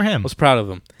 Wow. Good for I him. was proud of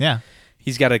him. Yeah.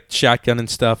 He's got a shotgun and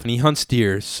stuff, and he hunts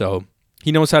deer, so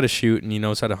he knows how to shoot and he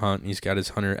knows how to hunt. And he's got his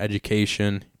hunter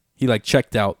education. He like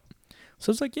checked out. So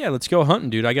it's like, yeah, let's go hunting,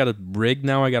 dude. I got a rig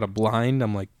now. I got a blind.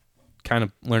 I'm like kind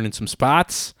of learning some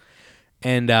spots.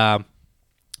 And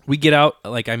we get out,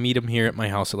 like I meet him here at my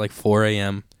house at like 4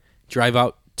 a.m., drive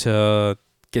out to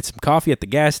get some coffee at the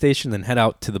gas station, then head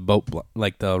out to the boat,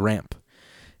 like the ramp.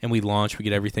 And we launch. We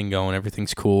get everything going.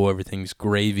 Everything's cool. Everything's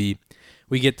gravy.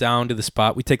 We get down to the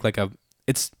spot. We take like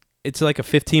it's like a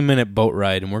 15-minute boat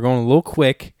ride, and we're going a little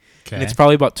quick. Okay. And it's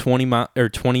probably about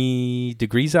 20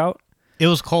 degrees out. It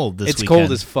was cold this It's weekend.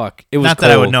 cold as fuck. It was Not cold.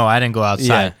 that I would know. I didn't go outside.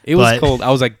 Yeah, it was but- cold. I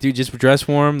was like, dude, just dress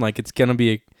warm. Like it's gonna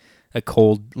be a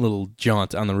cold little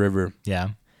jaunt on the river. Yeah.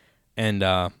 And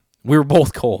we were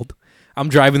both cold. I'm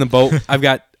driving the boat. I've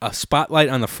got a spotlight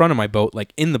on the front of my boat,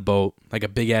 like in the boat, like a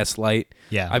big ass light.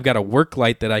 Yeah. I've got a work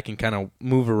light that I can kind of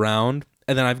move around,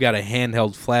 and then I've got a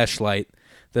handheld flashlight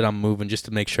that I'm moving just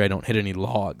to make sure I don't hit any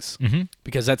logs,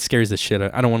 because that scares the shit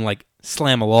out. I don't want to like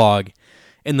slam a log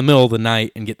in the middle of the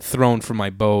night and get thrown from my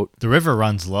boat. The river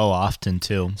runs low often,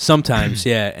 too. Sometimes,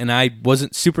 yeah. And I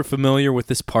wasn't super familiar with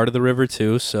this part of the river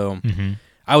too, so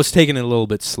I was taking it a little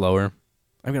bit slower.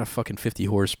 I've got a fucking 50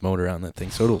 horse motor on that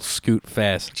thing, so it'll scoot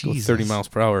fast, go 30 miles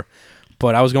per hour.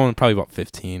 But I was going probably about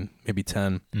 15, maybe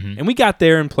 10. And we got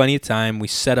there in plenty of time. We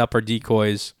set up our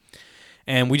decoys,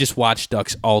 and we just watched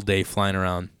ducks all day flying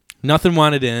around. Nothing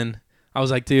wanted in. I was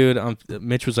like, dude,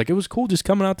 Mitch was like, it was cool just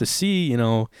coming out to see,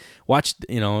 watch,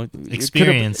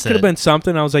 Experience It could have it. been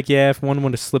something. I was like, yeah, if one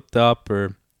would have slipped up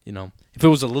or, if it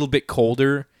was a little bit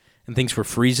colder and things were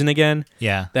freezing again,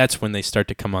 Yeah. that's when they start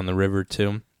to come on the river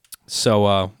too. So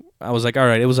I was like, all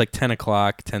right, it was like 10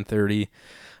 o'clock, 10:30. I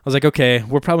was like, okay,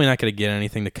 we're probably not going to get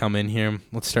anything to come in here.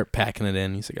 Let's start packing it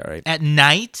in. He's like, all right. At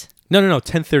night? No,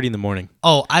 10:30 in the morning.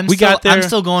 Oh, We got there- I'm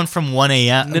still going from 1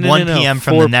 a.m. No, 1 p.m.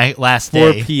 from 4 the last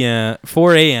 4 day. p.m.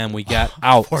 4 a.m. we got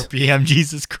out. 4 p.m.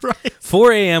 Jesus Christ.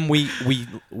 4 a.m.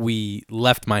 we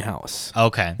left my house.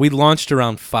 Okay. We launched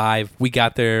around 5. We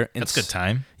got there. And That's a good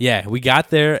time. Yeah, we got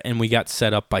there and we got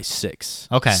set up by 6.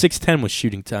 Okay. 6:10 was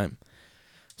shooting time.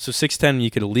 So 6:10 you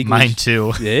could legally Mine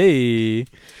too. Hey,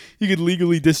 you could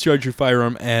legally discharge your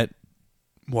firearm at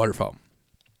waterfowl.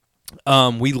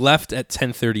 We left at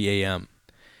 10:30 a.m.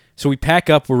 So we pack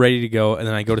up, we're ready to go, and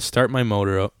then I go to start my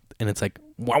motor up, and it's like,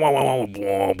 wah, wah, wah, wah,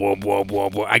 wah, wah, wah, wah,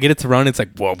 wah. I get it to run, it's like,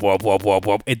 wah, wah, wah, wah,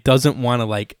 wah. It doesn't want to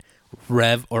like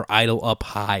rev or idle up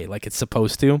high like it's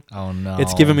supposed to. Oh no.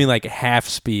 It's giving me like half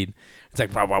speed. It's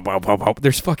like, wah, wah, wah, wah, wah.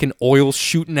 There's fucking oil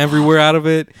shooting everywhere out of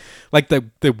it. Like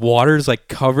the water's like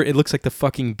covered. It looks like the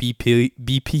fucking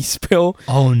BP spill.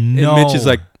 Oh no. And Mitch is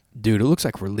like, dude, it looks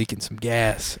like we're leaking some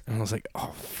gas. And I was like,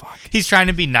 oh, fuck. He's trying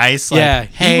to be nice. Like, Yeah,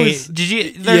 he hey, was- did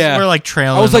you? yeah. We're like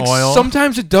trailing I was like, oil.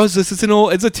 sometimes it does this. It's a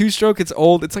 2-stroke. It's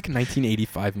old. It's like a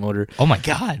 1985 motor. Oh my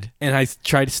god. And I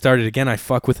try to start it again. I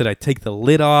fuck with it. I take the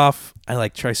lid off. I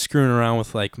like try screwing around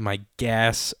with like my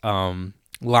gas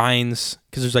lines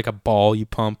because there's like a ball you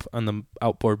pump on the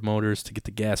outboard motors to get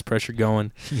the gas pressure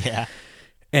going. Yeah.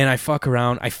 And I fuck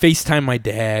around. I FaceTime my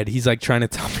dad. He's like trying to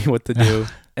tell me what to do.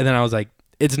 And then I was like,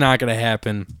 it's not going to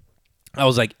happen. I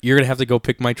was like, you're going to have to go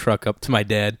pick my truck up, to my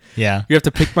dad. Yeah. You have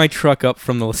to pick my truck up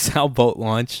from the LaSalle boat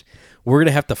launch. We're going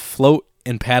to have to float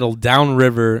and paddle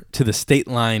downriver to the State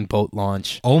Line boat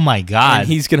launch. Oh my god. And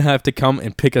he's going to have to come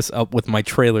and pick us up with my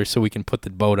trailer so we can put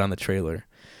the boat on the trailer.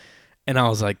 And I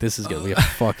was like, this is going to be a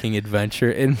fucking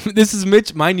adventure. And this is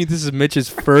Mitch. Mind you, this is Mitch's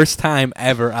first time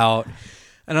ever out.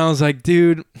 And I was like,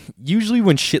 dude, usually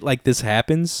when shit like this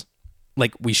happens,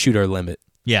 like we shoot our limit.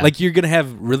 Yeah. Like you're going to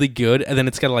have really good and then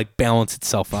it's got to like balance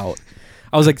itself out.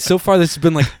 I was like, so far this has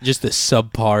been like just a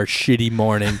subpar shitty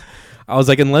morning. I was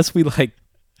like, unless we like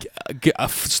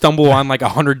stumble on like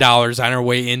 $100 on our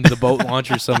way into the boat launch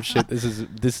or some shit, this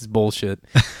is bullshit.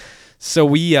 So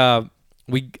we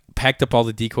packed up all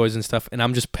the decoys and stuff and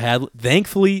I'm just paddling.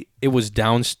 Thankfully, it was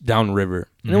down river.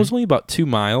 And it was only about 2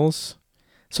 miles.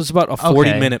 So it's about a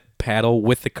 40-minute paddle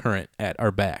with the current at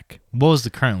our back. What was the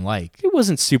current like? It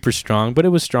wasn't super strong, but it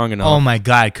was strong enough. Oh my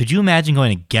god. Could you imagine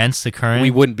going against the current?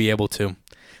 We wouldn't be able to.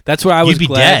 That's why I was You'd be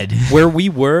glad. dead. Where we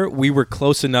were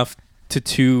close enough to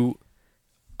 2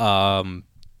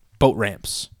 boat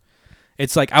ramps.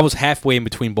 It's like I was halfway in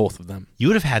between both of them. You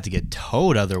would have had to get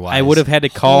towed otherwise. I would have had to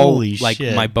call Holy like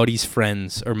shit. my buddy's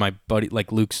friends or my buddy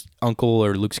like Luke's uncle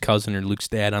or Luke's cousin or Luke's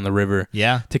dad on the river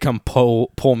Yeah. to come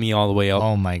pull me all the way up.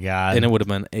 Oh my god. And it would have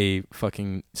been a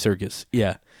fucking circus.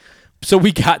 Yeah. So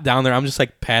we got down there. I'm just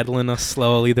like paddling us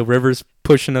slowly. The river's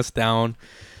pushing us down.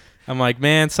 I'm like,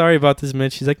 man, sorry about this,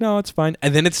 Mitch. She's like, no, it's fine.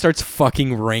 And then it starts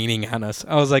fucking raining on us.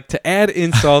 I was like, to add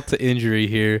insult to injury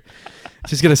here,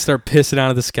 it's just going to start pissing out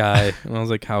of the sky. And I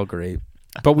was like, how great.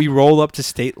 But we roll up to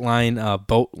State Line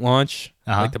boat launch,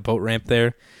 like the boat ramp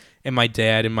there. And my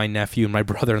dad and my nephew and my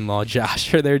brother-in-law,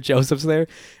 Josh, are there. Joseph's there.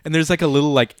 And there's like a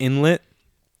little like inlet.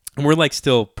 And we're like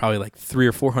still probably like 300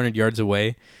 or 400 yards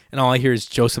away. And all I hear is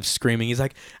Joseph screaming. He's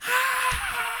like, ah!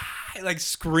 Like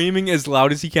screaming as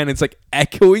loud as he can. It's like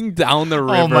echoing down the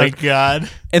river. Oh my god.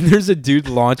 And there's a dude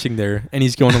launching there, and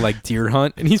he's going to like deer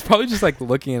hunt, and he's probably just like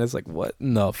looking at us like, what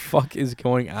in the fuck is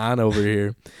going on over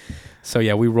here? So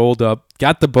yeah, we rolled up,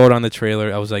 got the boat on the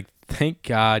trailer. I was like, thank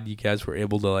God you guys were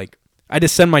able to like. I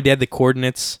just send my dad the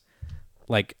coordinates,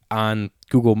 like on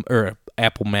Google or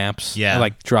Apple Maps. Yeah. I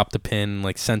like dropped a pin,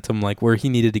 like sent him like where he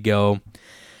needed to go.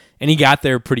 And he got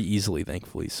there pretty easily,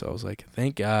 thankfully. So I was like,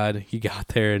 thank God he got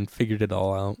there and figured it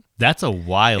all out. That's a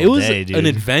wild It was day, dude. an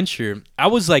adventure. I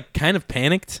was like kind of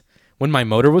panicked when my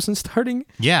motor wasn't starting.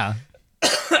 Yeah.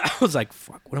 I was like,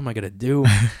 fuck, what am I going to do?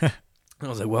 And I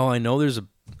was like, well, I know there's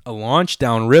a launch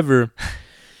downriver.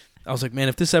 I was like, man,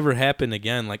 if this ever happened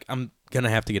again, like I'm going to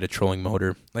have to get a trolling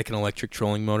motor, like an electric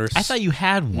trolling motor. I thought you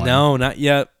had one. No, not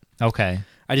yet. Okay.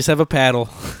 I just have a paddle.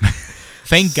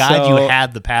 Thank God So- you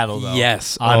had the paddle, though.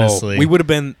 Yes. Honestly. We would have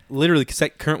been literally, because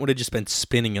that current would have just been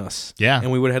spinning us. Yeah.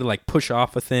 And we would have had to like push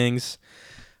off of things.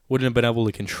 Wouldn't have been able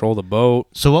to control the boat.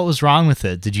 So what was wrong with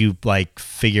it? Did you, like,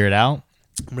 figure it out?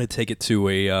 I'm going to take it to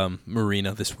a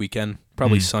marina this weekend,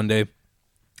 probably Sunday.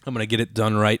 I'm going to get it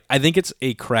done right. I think it's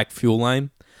a cracked fuel line.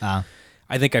 I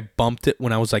think I bumped it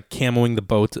when I was like camoing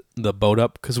the boat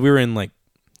up because we were in like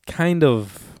kind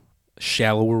of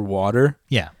shallower water.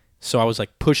 Yeah. So I was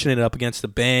like pushing it up against the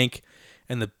bank,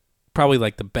 and the probably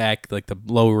like the back, like the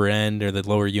lower end or the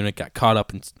lower unit got caught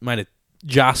up and might have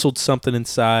jostled something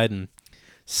inside and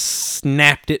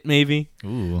snapped it maybe.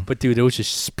 Ooh. But dude, it was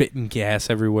just spitting gas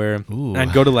everywhere. Ooh. And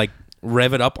I'd go to like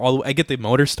rev it up all the way. I get the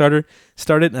motor started,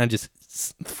 and I just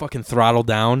fucking throttle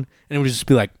down, and it would just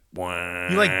be like. You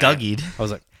like Dougie'd. I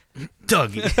was like,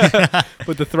 Dougie.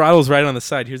 but the throttle's right on the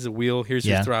side. Here's the wheel. Here's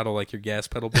your throttle, like your gas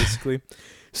pedal, basically.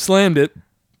 Slammed it,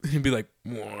 and it'd be like,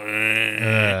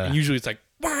 and usually it's like,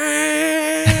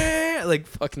 like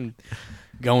fucking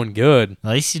going good. At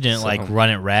least you didn't like run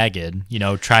it ragged.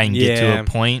 Try and get to a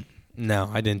point. No,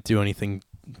 I didn't do anything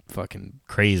fucking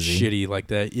crazy, shitty like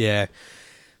that. Yeah.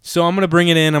 So I'm going to bring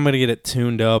it in. I'm going to get it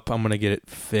tuned up. I'm going to get it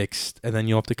fixed. And then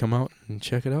you'll have to come out and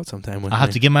check it out sometime. I'll have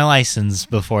to get my license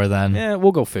before then. Yeah,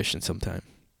 we'll go fishing sometime.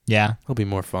 Yeah. It'll be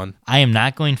more fun. I am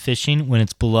not going fishing when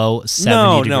it's below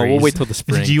 70 degrees. No, we'll wait till the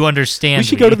spring. Do you understand We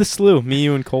should go to the slough, me,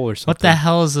 you, and Cole or something. What the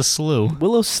hell is a slough?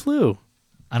 Willow Slough.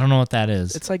 I don't know what that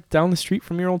is. It's like down the street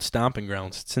from your old stomping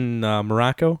grounds. It's in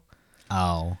Morocco.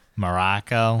 Oh,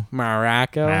 Morocco.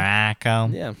 Yeah.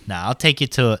 No, I'll take you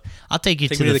to Take me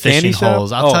the to the fishing candy shop?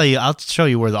 holes. Oh. I'll show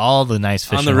you where all the nice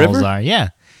On fishing the holes river? are. Yeah.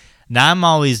 Now I'm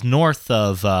always north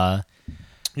of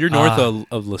You're north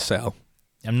of LaSalle.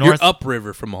 I'm north You're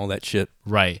upriver from all that shit.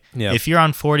 right. Yeah. If you're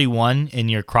on 41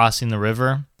 and you're crossing the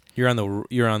river, You're on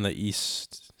the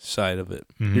east side of it.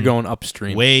 You're going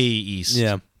upstream. way east.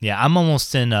 Yeah. Yeah, I'm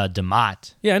almost in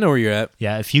DeMott. Yeah, I know where you're at.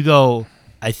 Yeah, if you go,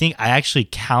 I think I actually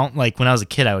count, like when I was a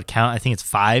kid, I would count, I think it's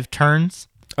 5 turns.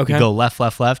 Okay. You go left,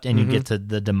 and you get to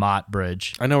the DeMott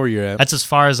Bridge. I know where you're at. That's as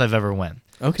far as I've ever went.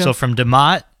 Okay. So from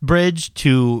DeMott Bridge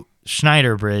to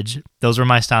Schneider Bridge, those were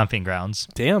my stomping grounds.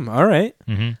 Damn. All right.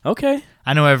 Mm-hmm. Okay.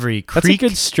 I know every That's a creek,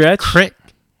 good stretch. crick,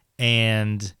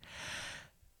 and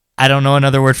I don't know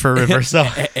another word for a river. So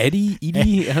Eddy,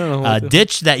 I don't know.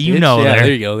 ditch that you Ditch? know yeah, there.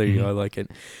 There you go. There you go. I like it.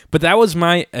 But that was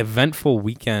my eventful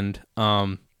weekend.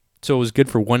 So it was good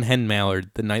for one hen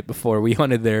mallard the night before we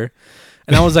hunted there.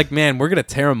 And I was like, man, we're going to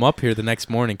tear them up here the next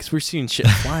morning because we're seeing shit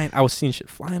flying. I was seeing shit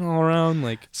flying all around.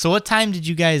 Like, So what time did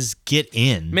you guys get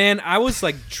in? man, I was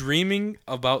like dreaming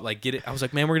about like I was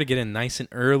like, man, we're going to get in nice and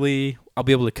early. I'll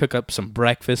be able to cook up some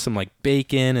breakfast, some like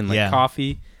bacon and like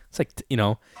coffee. It's like, it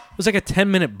was like a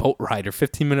 10-minute boat ride or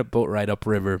 15-minute boat ride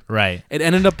upriver. Right. It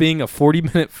ended up being a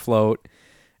 40-minute float.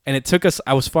 And it took us,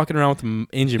 I was fucking around with the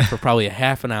engine for probably a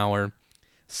half an hour.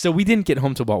 So we didn't get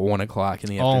home till about 1 o'clock in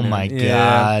the afternoon. Oh my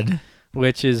God.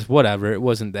 Which is whatever. It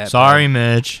wasn't that Sorry,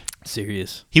 bad. Mitch.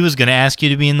 Serious. He was going to ask you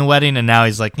to be in the wedding, and now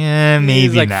he's like, maybe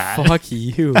He's like, not. fuck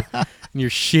you and your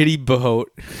shitty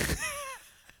boat.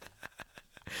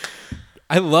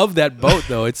 I love that boat,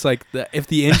 though. It's like, if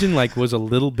the engine like was a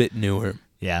little bit newer,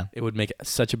 Yeah. it would make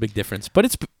such a big difference. But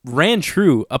it's ran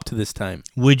true up to this time.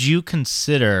 Would you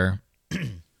consider,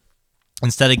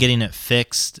 instead of getting it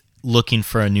fixed, looking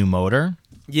for a new motor?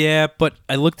 Yeah, but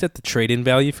I looked at the trade-in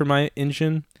value for my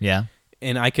engine, Yeah.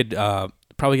 and I could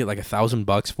probably get like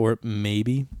 $1,000 for it,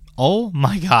 maybe. Oh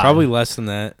my God. Probably less than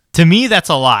that. To me, that's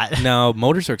a lot. No,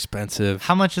 motors are expensive.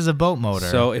 How much is a boat motor?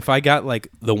 So if I got like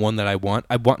the one that I want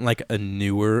like a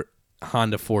newer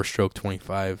Honda 4-stroke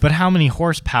 25. But how many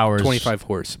horsepower? 25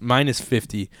 horse. Mine is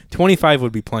 50. 25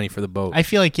 would be plenty for the boat. I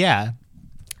feel like, yeah.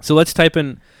 So let's type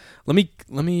in. Let me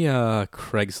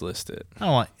Craigslist it. I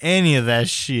don't want any of that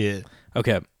shit.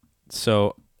 Okay,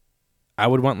 so I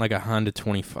would want like a Honda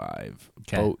 25.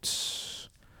 Okay.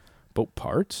 Boat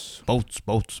parts. Boats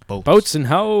Boats and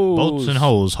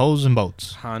hose. Hose and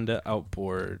boats. Honda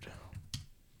outboard.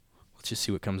 Let's just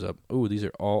see what comes up. Oh, these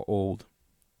are all old.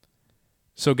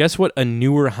 So guess what? A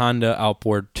newer Honda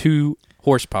outboard, 2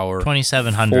 horsepower,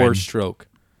 2,700. 4-stroke.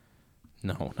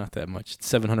 No, not that much. It's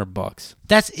 $700.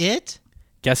 That's it?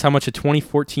 Guess how much a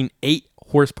 2014 8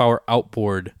 horsepower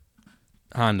outboard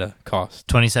Honda cost?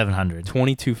 2,700.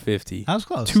 $2,250. That was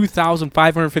close.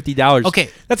 $2,550. Okay.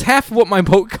 That's half of what my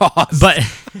boat costs. But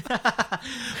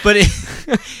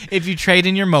if you trade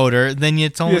in your motor, then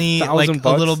it's only like a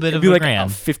little bit of It'd be a like grand.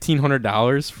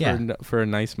 $1,500 for a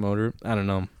nice motor. I don't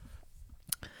know.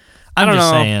 I'm I don't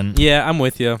just know. saying. Yeah, I'm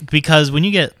with you. Because when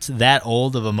you get that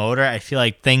old of a motor, I feel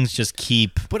like things just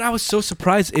keep. But I was so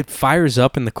surprised it fires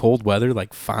up in the cold weather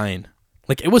like fine.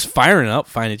 Like it was firing up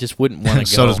fine. It just wouldn't want to go.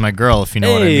 So does my girl, if you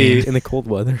know what I mean. In the cold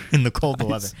weather. In the cold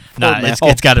weather. Cold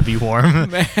It's got to be warm.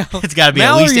 It's got to be at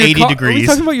Mallory, least 80 Are we degrees.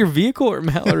 talking about your vehicle or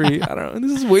Mallory? I don't know.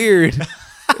 This is weird.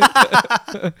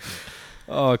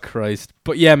 Oh, Christ.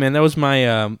 But yeah, man, that was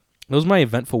my It was my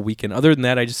eventful weekend. Other than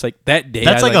that, I just like that day.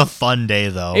 That's I, like a fun day,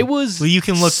 though. It was Well, you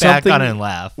can look back something on it and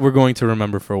laugh. we're going to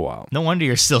remember for a while. No wonder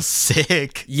you're still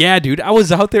sick. Yeah, dude. I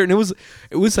was out there and it was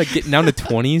like getting down to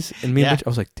 20s, and me and Yeah. Mitch, I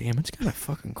was like, damn, it's kind of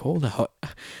fucking cold out.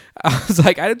 I was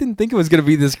like, I didn't think it was gonna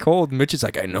be this cold. And Mitch is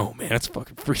like, I know, man, it's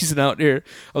fucking freezing out here.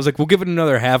 I was like, we'll give it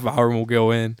another half hour and we'll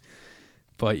go in.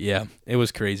 But yeah, it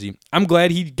was crazy. I'm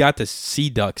glad he got to see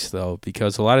ducks though,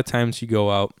 because a lot of times you go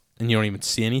out and you don't even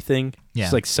see anything. Yeah.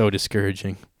 It's like so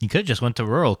discouraging. You could have just went to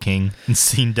Rural King and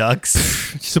seen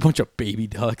ducks. Just a bunch of baby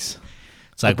ducks.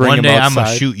 It's like, bring one him day I'm going to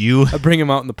outside. shoot you. I bring him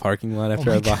out in the parking lot after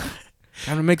my I buy.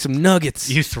 I'm gonna make some nuggets.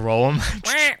 You throw them.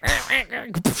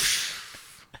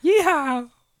 Yeah.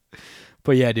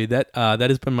 But yeah, dude, that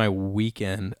has been my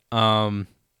weekend. What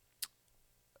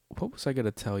was I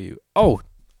gonna tell you? Oh,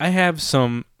 I have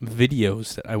some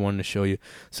videos that I wanted to show you.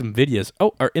 Some videos.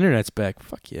 Oh, our internet's back.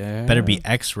 Fuck yeah. Better be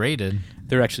X-rated.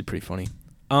 They're actually pretty funny.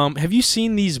 Have you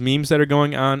seen these memes that are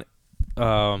going on?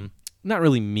 Not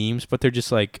really memes, but they're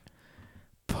just like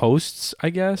posts,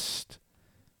 I guess.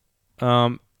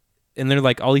 And they're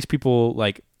like all these people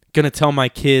like gonna tell my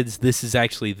kids this is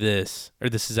actually this, or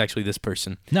this is actually this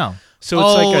person. No. So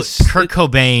it's like a Kurt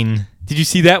Cobain. Did you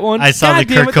see that one? I saw the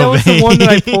damn Kurt it, that was the one that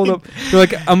I Cobain. pulled up. They're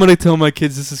like, I'm gonna tell my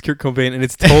kids this is Kurt Cobain, and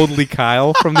it's totally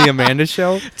Kyle from the Amanda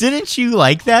Show. Didn't you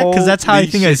like that? Because that's how I Holy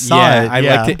think I shit. saw yeah, it. I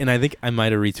liked it, and I think I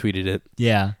might have retweeted it.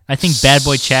 Yeah. I think Bad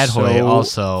Boy Chad Hoy So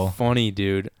also. funny,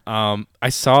 dude. I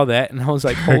saw that, and I was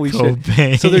like, Kurt holy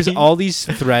Cobain. shit. So there's all these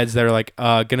threads that are like,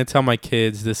 gonna tell my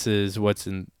kids this is what's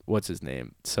his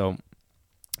name. So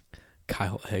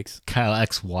Kyle X. Kyle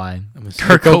XY. I miss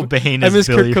Kurt Cobain I is miss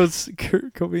Billy, Kurt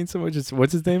Cobain so much.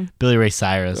 What's his name? Billy Ray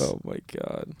Cyrus. Oh my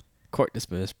god. Court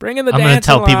dismissed. Bring in the I'm going to dancing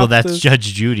tell people that's lobsters.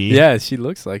 Judge Judy. Yeah, she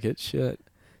looks like it. Shit.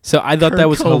 So I thought Kurt that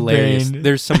was hilarious. Cobain.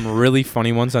 There's some really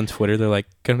funny ones on Twitter. They're like,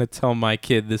 gonna tell my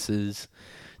kid this is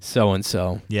so and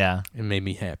so. Yeah. It made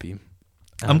me happy.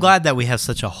 I'm glad that we have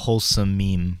such a wholesome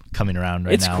meme coming around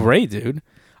right It's now. great, dude.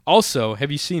 Also,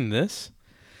 have you seen this?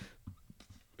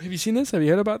 Have you seen this? Have you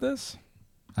heard about this?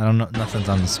 I don't know. Nothing's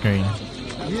on the screen.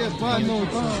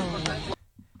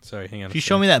 Sorry, hang on. If you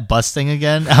show me that bus thing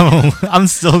again, I'm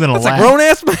still going to That's a laugh. grown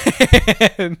ass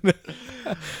man.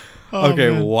 Oh, okay,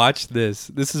 man. watch this.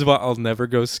 This is why I'll never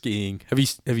go skiing. Have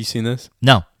you seen this?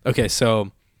 No. Okay,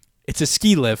 so it's a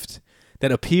ski lift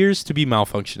that appears to be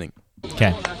malfunctioning.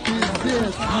 Okay.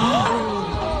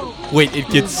 Wait, it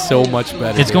gets so much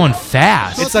better. It's dude. going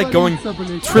fast. It's like going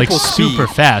like triple speed. super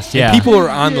fast. And Yeah. people are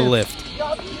on the lift.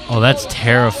 Oh, that's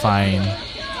terrifying.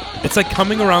 It's like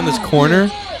coming around this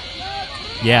corner,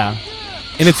 Yeah.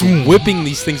 and it's whipping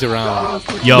these things around.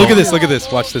 Yo. Look at this. Look at this.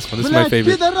 Watch this one. This is my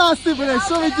favorite. Пидорасы, блядь,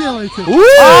 что вы делаете?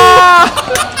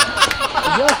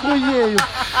 Я охуею.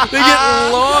 They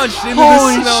get launched into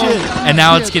Holy the snow. shit. And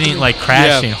now it's getting like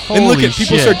crashing. Yeah. Holy And look at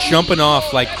people shit. start jumping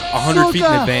off like 100 feet in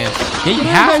Сука. advance. Yeah, you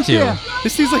have to.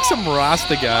 This dude's like some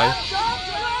Rasta guy.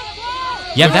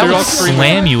 Yeah, Look, that they're would all screaming.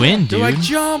 slam you in, They're dude. like,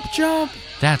 jump, jump.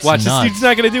 That's Watch, this nuts. dude's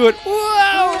not going to do it.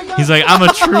 Wow. He's like, I'm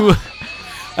a true.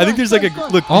 I think there's like a,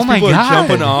 look, Oh these my people God. are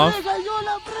jumping off. Прыгай,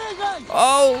 Юля, прыгай!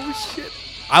 Oh, shit.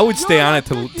 I would stay on it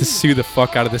to sue the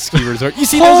fuck out of the ski resort. You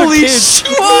see, Holy those are kids.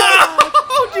 shit. Wow.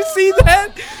 Did you see that?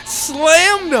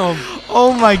 Slammed them.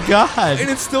 Oh my god. And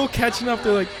it's still catching up.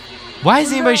 They're like, Why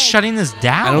is anybody shutting this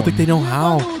down? I don't think they know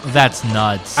how. That's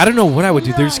nuts. I don't know what I would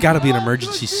do. There's got to be an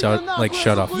emergency shut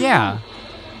off. Yeah.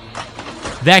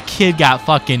 That kid got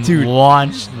fucking Dude.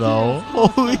 launched though.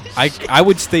 Holy. I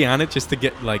would stay on it just to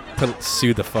get like to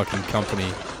sue the fucking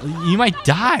company. You might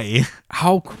die.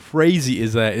 How crazy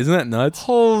is that? Isn't that nuts?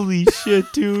 Holy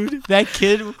shit, dude. That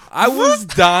kid. I was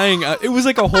dying. It was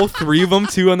like a whole 3 of them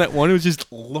too on that one. It was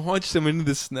just launched them into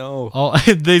the snow. Oh,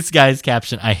 this guy's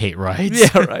caption, I hate rides.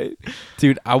 Yeah, right.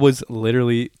 Dude, I was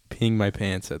literally peeing my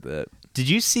pants at that. Did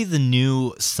you see the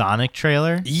new Sonic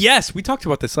trailer? Yes, we talked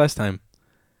about this last time.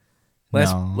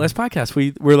 Last No. podcast,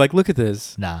 we were like, look at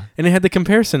this. Nah. And it had the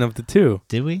comparison of the two.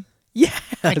 Did we? Yes.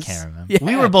 I can't remember. Yeah.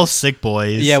 We were both sick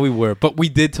boys. Yeah, we were. But we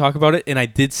did talk about it, and I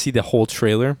did see the whole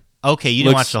trailer. Okay, you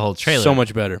didn't Looks watch the whole trailer. So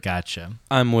much better. Gotcha.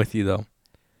 I'm with you, though.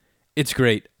 It's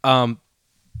great.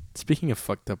 Speaking of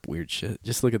fucked up weird shit,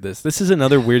 just look at this. This is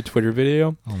another weird Twitter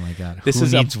video. Oh my god. This Who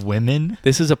is needs women?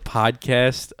 This is a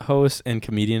podcast host and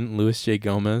comedian, Louis J.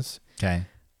 Gomez. Okay.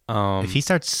 Um, If he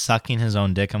starts sucking his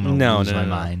own dick, I'm gonna lose my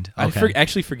mind. I Okay.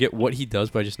 actually forget what he does,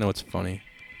 but I just know it's funny.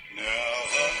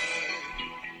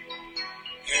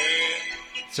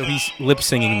 So he's lip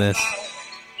singing this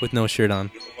with no shirt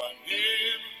on.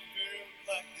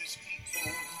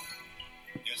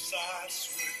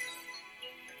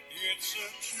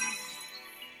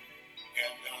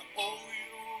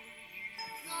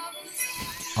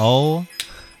 Oh,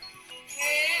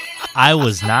 I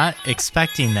was not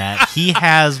expecting that. He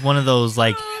has one of those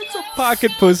like It's a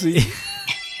pocket pussy.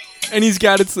 And he's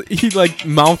got he like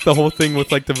mouthed the whole thing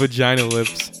with like the vagina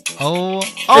lips. oh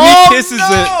And he kisses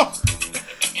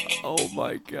it. Oh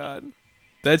my god.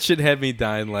 That shit had me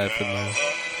dying laughing, man.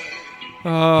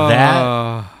 Oh,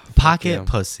 That pocket yeah.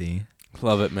 pussy.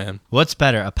 Love it, man. What's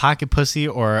better, a pocket pussy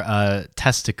or a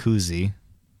testicuzzi?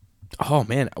 Oh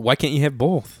man, why can't you have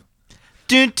both?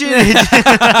 Dun, dun.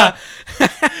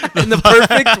 In the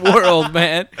perfect world,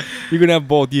 man. You're gonna have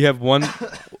both. You have one.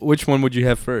 Which one would you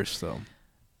have first, though?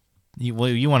 You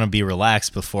want to be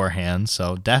relaxed beforehand,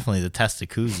 so definitely the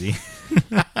testicuzzi.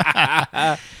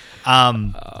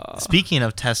 Speaking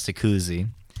of testicuzzi,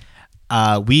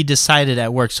 we decided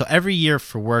at work. So every year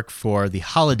for work for the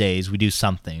holidays, we do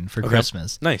something for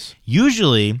Christmas. Nice.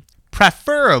 Usually,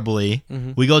 preferably,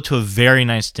 we go to a very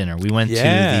nice dinner. We went to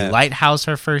Yeah. the Lighthouse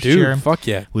our first Dude, year. fuck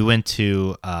yeah. We went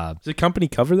to Does the company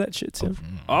cover that shit too?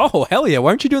 Oh, hell yeah. Why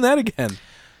aren't you doing that again?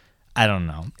 I don't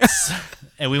know.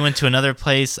 And we went to another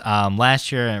place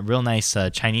last year, a real nice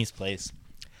Chinese place.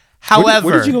 However,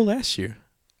 Where did you go last year?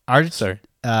 our Sorry.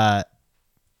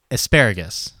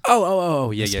 asparagus.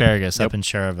 Oh, yeah, Asparagus yeah. up in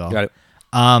Cherville. Got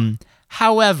it.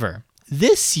 However,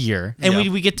 this year, and Yeah.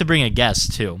 we get to bring a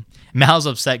guest too. Mal's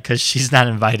upset because she's not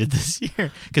invited this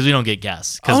year because we don't get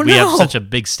guests because Oh, we have no. such a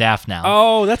big staff now.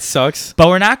 Oh, that sucks. But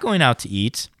we're not going out to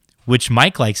eat, which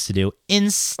Mike likes to do.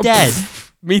 Instead,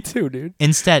 Me too, dude.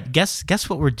 guess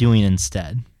what we're doing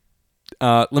instead?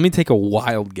 Let me take a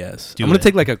wild guess. Do I'm gonna it.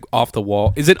 take like a off the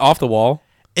wall. Is it off the wall?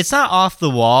 It's not off the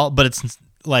wall, but it's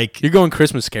like You're going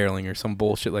Christmas caroling or some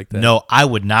bullshit like that. no, I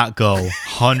would not go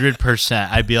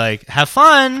 100%. I'd be like, have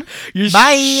fun. You're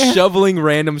Bye. shoveling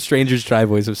random strangers'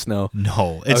 driveways of snow.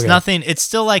 No, it's Okay. nothing. It's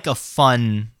still like a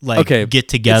fun Okay, get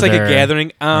together. It's like a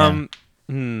gathering.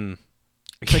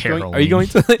 Caroling. Are you going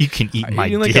to? You can eat are you my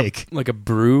doing dick. like a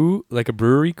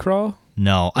brewery crawl?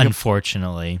 No,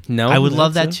 unfortunately. No, I would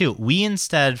love that that's too. We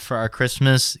instead, for our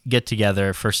Christmas get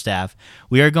together for staff,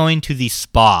 we are going to the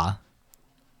spa.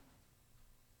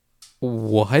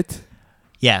 What?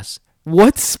 Yes.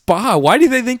 What spa? Why do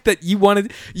they think that you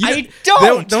wanted? I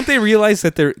don't. Don't they realize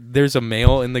that there's a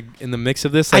male in the mix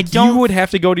of this? I Like, don't- You would have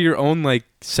to go to your own like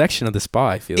section of the spa.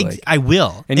 I feel like. I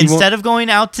will. And you won't- Instead of going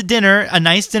out to dinner, a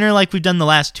nice dinner like we've done the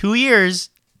last 2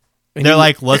 years, And they're you-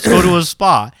 like, let's go to a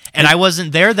spa. And I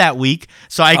wasn't there that week,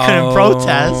 so I couldn't Oh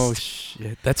protest.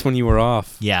 shit! That's when you were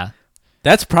off. Yeah.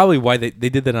 That's probably why they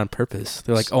did that on purpose.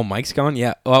 They're like, oh, Mike's gone.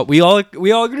 Yeah. Well, we all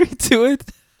agreed to it.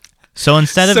 So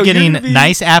instead of So you're getting gonna be-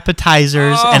 nice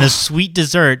appetizers and Oh. a sweet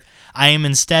dessert, I am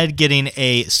instead getting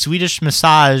a Swedish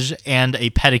massage and a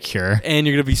pedicure. And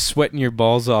you're gonna be sweating your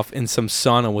balls off in some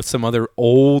sauna with some other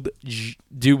old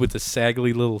dude with a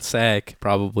saggly little sack,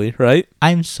 probably, right?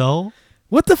 I'm so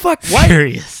What the fuck? Why?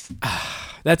 furious.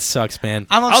 That sucks, man.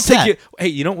 I'm I'll upset. take you. Hey,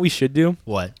 you know what we should do?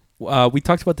 What? We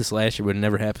talked about this last year, but it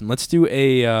never happened. Let's do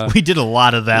a. We did a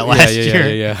lot of that last year.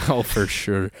 Yeah. Oh, for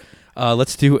sure.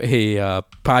 Let's do a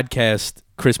podcast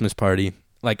Christmas party,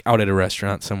 like out at a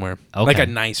restaurant somewhere, like Okay. a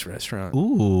nice restaurant.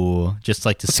 Ooh, just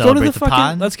like to Let's go to celebrate the the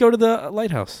pod. Let's go to the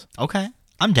lighthouse. Okay,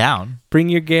 I'm down. Bring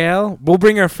your gal. We'll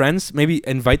bring our friends. Maybe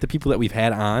invite the people that we've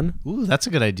had on, Ooh, that's a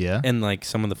good idea. and like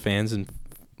some of the fans and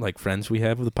like friends we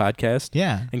have of the podcast,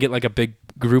 Yeah, and get like a big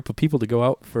group of people to go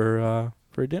out for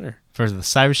a dinner. for the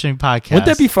Cybersync podcast. Wouldn't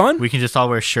that be fun? We can just all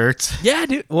wear shirts. Yeah,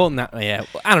 dude. Well, not yeah.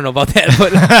 I don't know about that,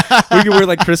 but we can wear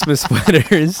like Christmas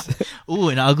sweaters. Ooh,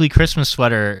 an ugly Christmas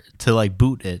sweater to like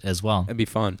boot it as well. That'd be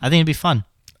fun. I think it'd be fun.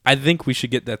 I think we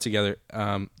should get that together.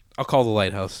 I'll call the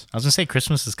lighthouse, I was gonna say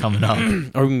Christmas is coming up.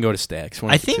 or we can go to Stacks.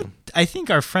 One I of the think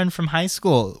our friend from high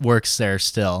school works there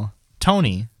still.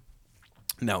 Tony.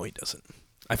 two. No, he doesn't.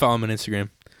 I follow him on Instagram.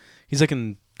 He's like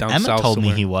in down Emma south told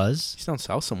somewhere. me he was. He's down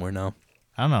south somewhere now.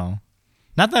 I don't know.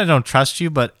 Not that I don't trust you,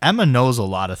 but Emma knows a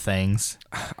lot of things.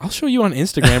 I'll show you on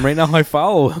Instagram right now how I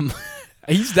follow him.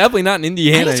 He's definitely not in I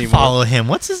Indiana need to anymore. follow him.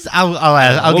 What's his? I'll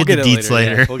We'll get the it deets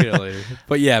later. Yeah, we'll get it later.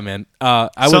 But yeah, man.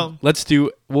 Let's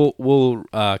do. We'll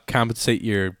compensate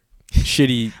your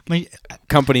shitty My-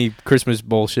 company Christmas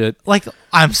bullshit. like,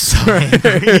 I'm so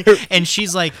angry. And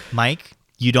she's like, Mike,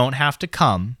 you don't have to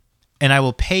come. And I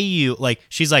will pay you. Like,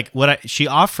 she's like, she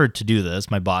offered to do this,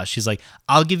 my boss. She's like,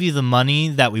 I'll give you the money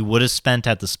that we would have spent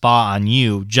at the spa on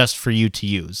you just for you to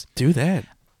use. Do that.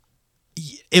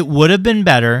 It would have been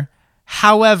better.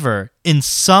 However, in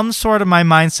some sort of my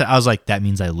mindset, I was like, that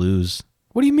means I lose.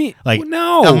 What do you mean? Like,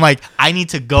 no. I'm like, I need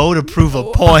to go to prove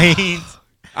a point.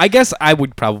 I guess I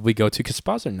would probably go to because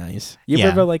spas are nice. You Yeah.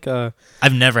 ever like a?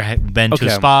 I've never been to a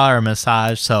Okay. spa or a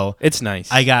massage, so It's nice.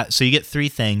 so you get 3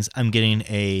 things. I'm getting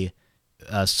a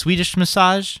Swedish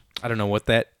massage. I don't know what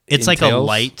that. It's like a entails.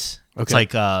 light. It's Okay.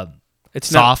 like It's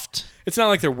soft. It's not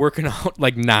like they're working out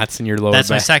like knots in your lower That's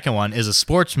my back. second one. Is a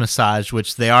sports massage,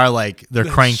 which they are like they're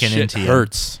cranking Shit into you.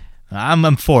 hurts.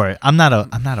 I'm for it. I'm not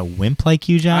a wimp like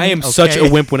you, Johnny. I am okay? such a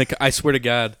wimp when it. I swear to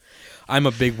God, I'm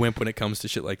a big wimp when it comes to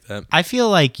shit like that. I feel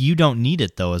like you don't need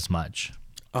it though as much.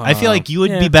 I feel like you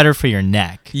would yeah. be better for your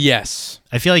neck. Yes.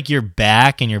 I feel like your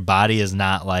back and your body is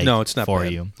not like No, it's not for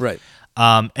bad. you. Right.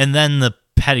 And then the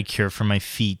pedicure for my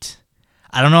feet.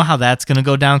 I don't know how that's gonna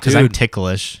go down because I'm Dude.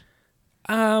 ticklish.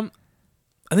 I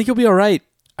think you'll be all right.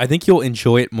 I think you'll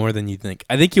enjoy it more than you think.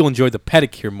 I think you'll enjoy the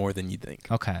pedicure more than you think.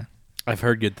 Okay. I've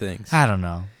heard good things. I don't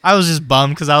know. I was just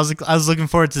bummed because I was looking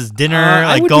forward to this dinner, I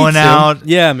like would be going too. out,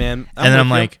 Yeah, man. and then I'm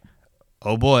with you. like,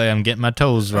 oh boy, I'm getting my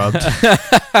toes rubbed.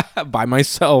 by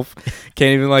myself.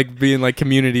 Can't even like be in like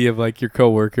community of like your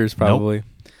coworkers probably.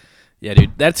 Yeah,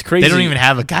 dude, that's crazy. They don't even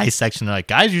have a guys section. They're like,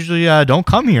 guys usually don't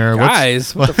come here.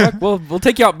 guys. What the fuck? We'll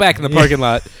take you out back in the parking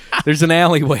lot. There's an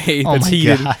alleyway Oh that's my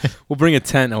heated. God. We'll bring a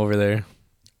tent over there.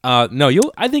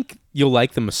 No, I think you'll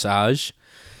like the massage.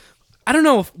 I don't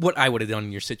know what I would have done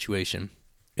in your situation.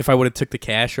 If I would have took the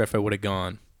cash or if I would have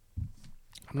gone.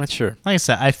 I'm not sure. Like I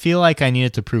said, I feel like I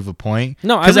needed to prove a point.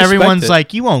 No, I because respect everyone's it.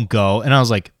 like, you won't go, and I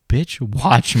was like, bitch,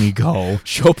 watch me go.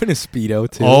 Show up in a Speedo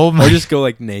too. Oh my- Or just go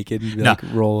like naked and be, No, like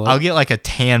roll up. I'll get like a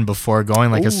tan before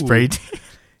going, like Ooh. a spray tan.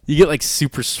 You get like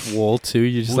super swole too.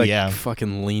 You're just Ooh, like yeah.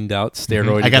 fucking leaned out,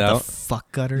 steroided I got out. the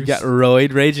fuck gutters. You got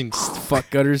roid rage and fuck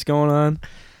gutters going on.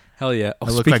 Hell yeah. Oh, I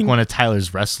look like one of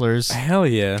Tyler's wrestlers. Hell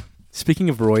yeah. Speaking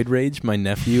of roid rage, my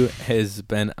nephew has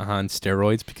been on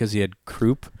steroids because he had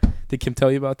croup. Did Kim tell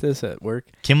you about this at work?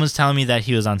 Kim was telling me that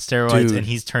he was on steroids Dude. and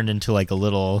he's turned into like a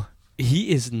little.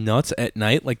 He is nuts at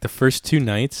night. Like the first 2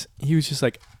 nights, he was just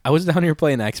like, I was down here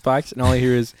playing Xbox and all I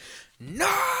hear is, no!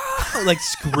 Like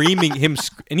screaming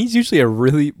and he's usually a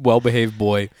really well-behaved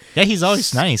boy. Yeah, he's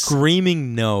always nice.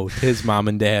 Screaming no to his mom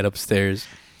and dad upstairs.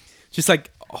 Just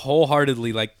like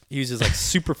wholeheartedly, like he was just like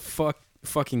super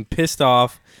fucking pissed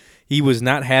off. He was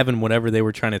not having whatever they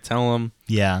were trying to tell him.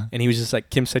 Yeah. And he was just like,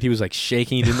 Kim said he was like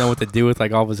shaking. He didn't know what to do with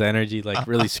like all of his energy, like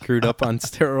really screwed up on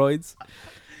steroids.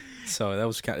 So that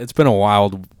was it's been a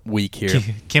wild week here.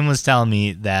 Kim was telling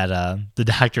me that the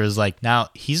doctor was like, now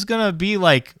he's going to be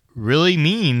like really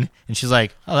mean. And she's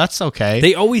like, oh, that's okay.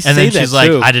 They always and say then that she's like,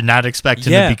 too. I did not expect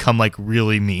him Yeah. to become like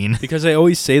really mean. Because they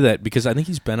always say that because I think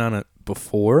he's been on it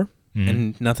before Mm-hmm.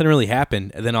 and nothing really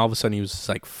happened. And then all of a sudden he was just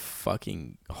like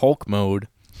fucking Hulk mode,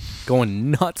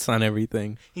 going nuts on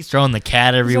everything. He's throwing the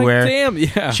cat It's like, everywhere. damn,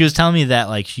 yeah. She was telling me that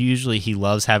like usually he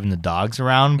loves having the dogs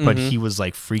around, but he was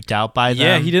like freaked out by them.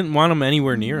 Yeah, he didn't want him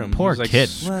anywhere near him. Poor he was like, kid.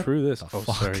 Screw this. Oh,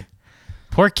 fuck? sorry.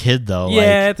 Poor kid though. Yeah, like,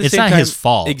 at the it's same not time- his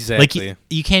fault. Exactly. Like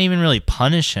you can't even really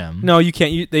punish him. No, you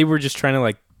can't. They were just trying to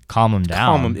like Calm him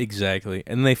down. calm him. Exactly.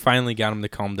 And they finally got him to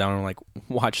calm down and like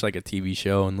watch like a TV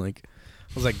show. And like,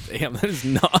 I was like, damn, that is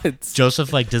nuts.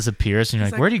 Joseph like disappears and you're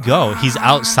like, where'd he go? He's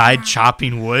outside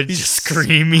chopping wood, just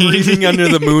screaming. Breathing under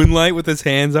the moonlight with his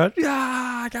hands out.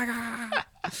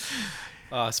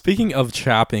 Speaking of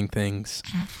chopping things,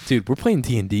 dude, we're playing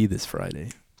D&D this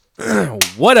Friday.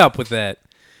 What up with that?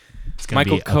 It's gonna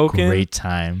Michael be Koken. a great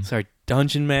time. He's our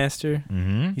dungeon master.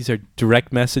 Mm-hmm. He's our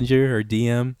direct messenger or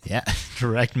DM. Yeah,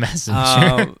 direct messenger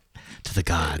Um, to the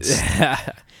gods.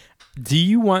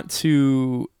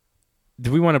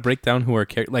 Do we want to break down who our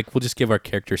character? Like, we'll just give our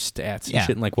character stats and Yeah,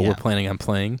 shit, and like what yeah. we're planning on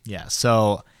playing. Yeah,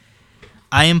 so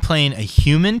I am playing a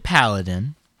human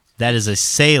paladin that is a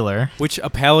sailor. Which a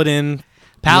paladin.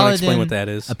 You wanna explain what that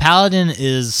is? A paladin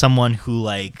is someone who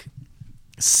like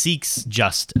seeks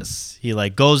justice. He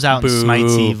like goes out and Boo.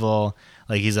 smites evil.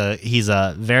 Like he's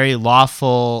a very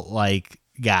lawful like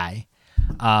guy.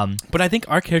 But I think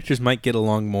our characters might get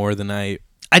along more than I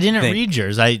didn't think. read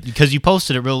yours. Because you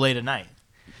posted it real late at night.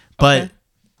 But Okay.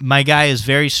 my guy is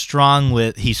very strong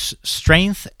with he's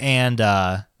strength and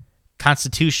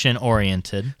constitution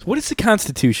oriented. What is the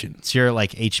Constitution? It's your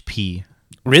like HP.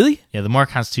 Really? Yeah, the more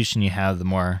constitution you have, the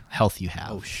more health you have.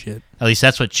 Oh shit! At least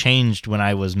that's what changed when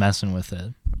I was messing with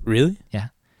it. Really? Yeah.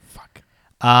 Fuck.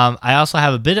 I also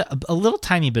have a little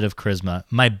tiny bit of charisma.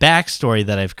 My backstory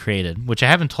that I've created, which I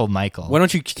haven't told Michael. Why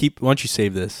don't you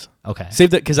save this? Okay.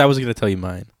 Save that because I was going to tell you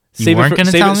mine. You Save weren't it for,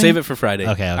 gonna save tell it, me? Save it for Friday.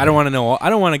 Okay, I don't want to know. I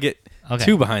don't want to get Okay.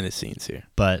 too behind the scenes here.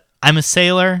 But I'm a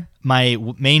sailor. My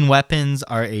main weapons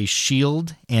are a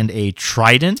shield and a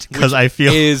trident because I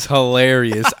feel. Is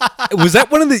hilarious. Was that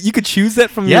one of the? You could choose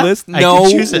that from Yeah, your list. I No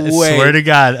can choose it. I way. swear to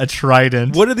God, a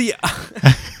trident. What are the?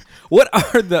 What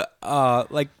are the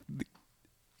like?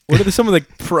 What are some of the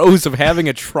pros of having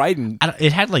a trident?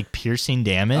 It had like piercing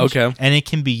damage. Okay. And it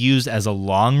can be used as a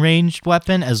long-ranged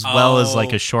weapon as well as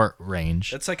like a short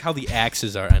range. That's like how the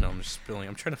axes are. I know, I'm just spilling.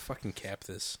 I'm trying to fucking cap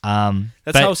this. That's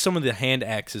But- how some of the hand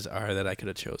axes are that I could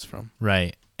have chose from.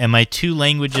 Right. And my 2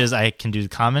 languages, I can do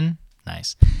common.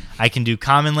 Nice. I can do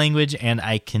common language and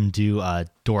I can do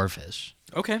Dwarfish.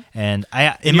 Okay. And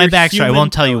in my backstory, I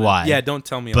won't tell you why. Yeah, don't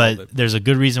tell me all of But it. there's a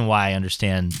good reason why I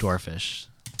understand Dwarfish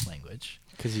language.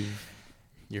 Because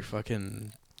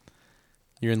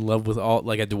you're in love with all,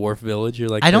 like a dwarf village. You're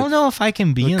like, I don't know if I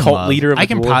can be the in cult love. leader of I a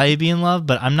can dwarf? probably be in love,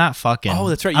 but I'm not fucking. Oh,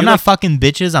 that's right. I'm You're not like- fucking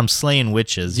bitches. I'm slaying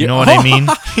witches. You Yeah. know what I mean?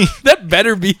 That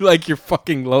better be like your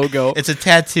fucking logo. It's a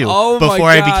tattoo. Oh my before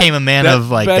I God. became a man That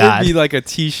of like better God. be like a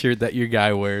T-shirt that your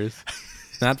guy wears.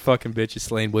 Not fucking bitches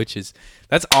slaying witches.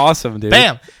 That's awesome, dude.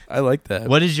 Bam. I like that.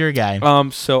 What is your guy?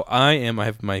 So I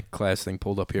have my class thing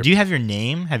pulled up here. Do you have your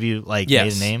name? Have you like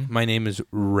yes. made a name? My name is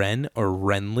Ren or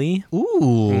Renly.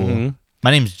 Ooh. Mhm. My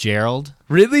name's Gerald.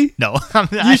 Really? No.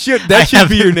 You should. That should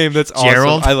be your name. That's awesome.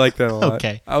 Gerald? I like that a lot.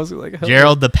 Okay. I was like, hell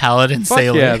Gerald the Paladin Fuck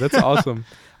Sailor. yeah, that's awesome.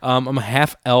 I'm a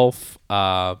half elf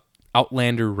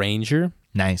Outlander Ranger.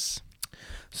 Nice.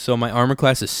 So my armor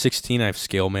class is 16. I have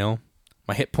scale mail.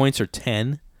 My hit points are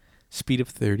 10. Speed of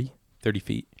 30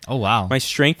 feet. Oh wow. My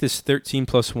strength is 13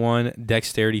 plus 1.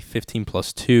 Dexterity 15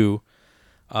 plus 2.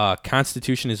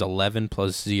 Constitution is 11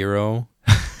 plus 0.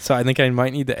 So I think I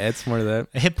might need to add some more to that.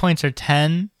 Hit points are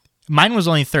 10. Mine was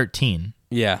only 13.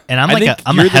 Yeah. And I'm I like think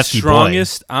I'm a you're the hefty boy.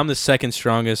 strongest. I'm the second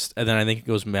strongest. And then I think it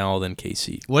goes Mel, then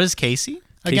Casey. What is Casey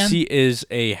again? Casey is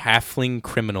a halfling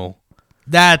criminal.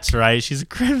 That's right. She's a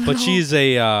criminal. But she's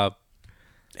a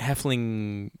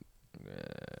halfling.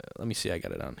 Let me see. I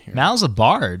got it on here. Mal's a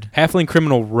bard. Halfling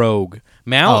criminal rogue.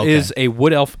 Mal Oh, okay. is a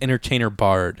wood elf entertainer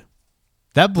bard,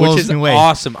 That blows which is me away.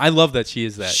 awesome. I love that she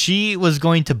is that. She was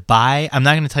going to buy. I'm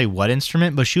not going to tell you what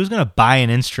instrument, but she was going to buy an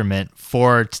instrument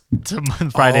for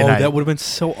Friday night. That would have been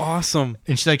so awesome.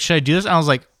 And she's like, "Should I do this?" And I was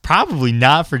like, "Probably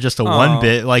not for just a Aw. one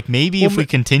bit. Like maybe if Well, we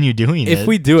continue doing it. If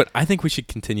we do it, I think we should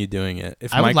continue doing it.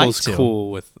 If I would Michael's like to. cool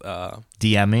with,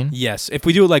 DMing. yes, if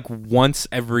we do it like once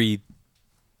every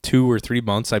 2 or 3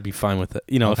 months, I'd be fine with it.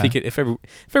 You know, Okay. if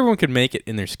everyone could make it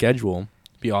in their schedule,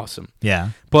 it'd be awesome. Yeah.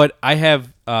 But I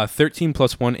have 13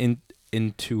 plus 1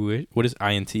 into it. What is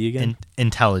INT again?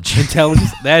 Intelligent. Intelligence.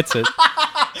 That's it.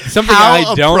 Something How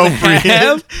I don't appropriate.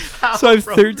 have. How So I have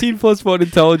 13 plus 1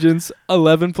 intelligence,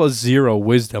 11 plus 0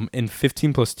 wisdom, and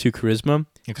 15 plus 2 charisma.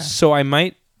 Okay. So I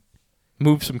might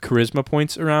move some charisma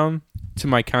points around to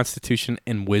my constitution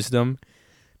and wisdom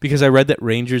because I read that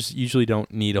rangers usually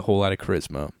don't need a whole lot of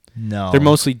charisma. No. They're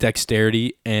mostly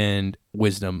dexterity and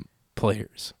wisdom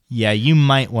players Yeah, you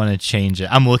might want to change it.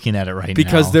 I'm looking at it right now.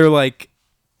 because they're like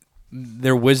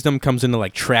their wisdom comes into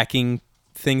like tracking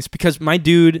things because my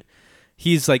dude,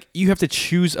 he's like you have to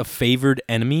choose a favored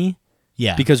enemy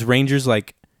yeah. because rangers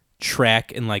like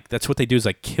track and like that's what they do is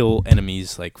like kill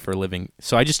enemies like for a living.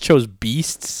 So I just chose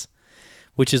beasts,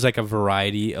 which is like a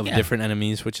variety of Yeah. different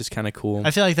enemies, which is kind of cool.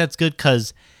 I feel like that's good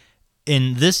because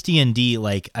in this D&D,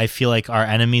 like I feel like our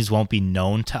enemies won't be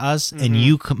known to us, and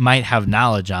you might have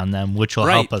knowledge on them, which will Mm-hmm.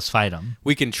 Right. help us fight them.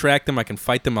 We can track them. I can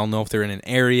fight them. I'll know if they're in an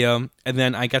area. And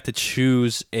then I got to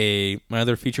choose my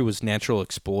other feature was Natural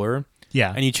Explorer.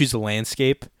 Yeah. And you choose a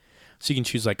landscape. So you can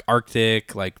choose like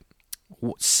Arctic, like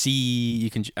sea. You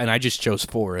can, and I just chose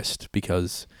forest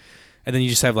because, and then you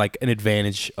just have like an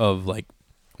advantage of like,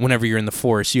 whenever you're in the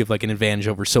forest, you have like an advantage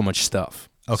over so much stuff.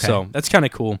 Okay. So that's kind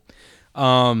of cool.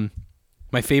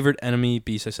 My favorite enemy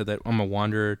beast, I said that I'm a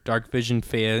wanderer, dark vision,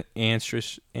 fey,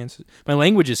 ancestors. My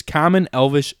language is common,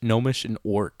 elvish, gnomish, and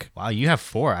orc. Wow, you have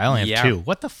 4. I only have Yeah. 2.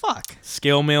 What the fuck?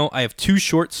 Scale mail. I have 2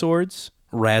 short swords,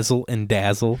 razzle and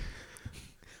dazzle.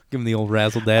 Give him the old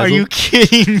razzle dazzle. Are you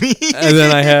kidding me? And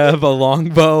then I have a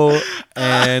longbow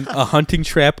and a hunting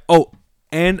trap. Oh,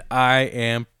 and I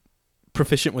am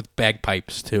proficient with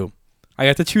bagpipes too. I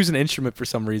got to choose an instrument for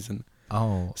some reason.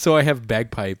 Oh, So I have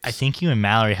bagpipes. I think you and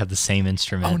Mallory have the same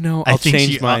instrument. Oh, no, I I'll think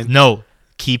change mine. No,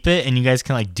 keep it, and you guys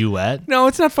can like duet. No,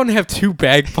 it's not fun to have 2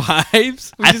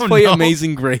 bagpipes. We I just don't play know.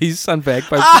 Amazing Grace on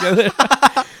bagpipes together.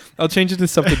 I'll change it to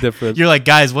something different. You're like,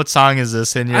 guys, what song is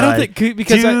this? And you're I don't like, think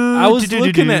because I was do,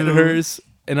 looking at do. hers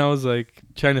and I was like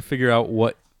trying to figure out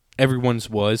what everyone's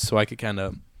was so I could kind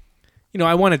of,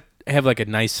 I want to have like a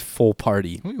nice full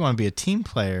party. We want to be a team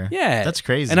player. Yeah, that's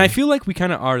crazy. And I feel like we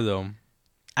kind of are though.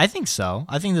 I think so.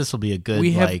 I think this will be a good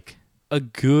We have- like A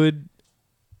good,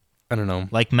 I don't know.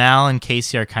 like Mal and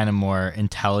Casey are kind of more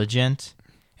intelligent,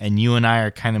 and you and I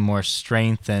are kind of more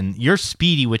strength, and you're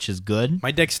speedy, which is good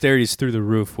My dexterity is through the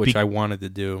roof, which Be- I wanted to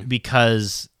do.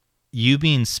 because you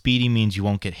being speedy means you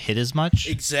won't get hit as much.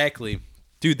 Exactly.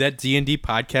 Dude, that D&D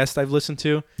podcast I've listened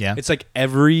to, Yeah. it's like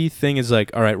everything is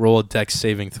like, all right, roll a dex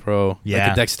saving throw. Yeah.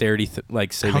 Like a dexterity I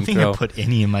saving don't think throw. I put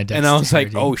any in my dexterity. And I was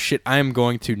like, oh shit, I am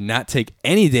going to not take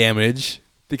any damage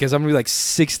because I'm going to be like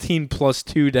 16 plus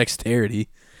 2 dexterity.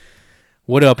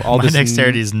 What up? All my this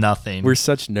dexterity is nothing. We're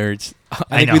such nerds. I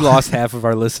I think know. we lost half of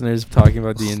our listeners talking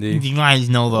about D&D. You guys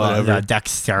know the Whatever.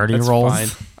 dexterity That's rolls.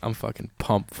 fine. I'm fucking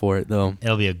pumped for it though.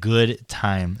 It'll be a good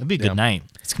time. It'll be a good Yeah. night.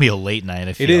 It's gonna be a late night.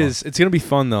 I feel. It is. It's going to be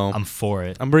fun though. I'm for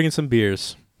it. I'm bringing some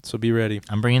beers, so be ready.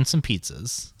 I'm bringing some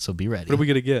pizzas, so be ready. What are we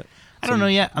going to get? I don't know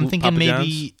yet. I'm thinking Papa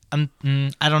maybe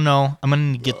I don't know. I'm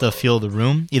gonna get the feel of the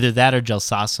room. Either that or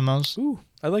Gelsassimos. Ooh,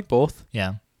 I like both.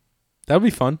 Yeah. That would be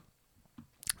fun.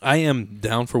 I am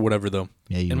down for whatever though.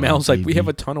 Yeah. You And are, Mal's like, we baby. have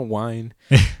a ton of wine.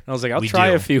 And I was like, I'll We try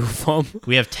do. a few of them.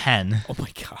 We have 10. Oh my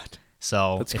god,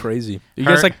 So that's crazy. Are you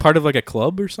Her- guys like part of like a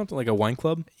club or something, like a wine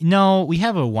club? No, we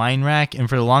have a wine rack, and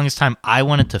for the longest time, I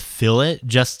wanted to fill it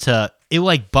just to. It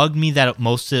like bugged me that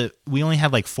we only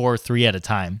have like 4 or 3 at a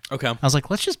time. Okay. I was like,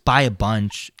 let's just buy a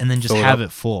bunch and then just Fill it have up.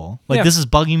 it full. Like Yeah. this is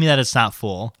bugging me that it's not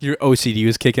full. Your OCD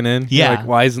was kicking in. You're Yeah. like,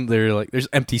 why isn't there like there's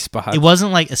empty spots? It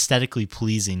wasn't like aesthetically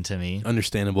pleasing to me.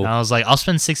 Understandable. And I was like, I'll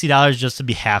spend $60 just to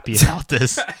be happy about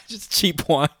this. Just cheap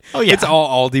wine. Oh, yeah. It's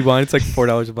all Aldi wine. It's like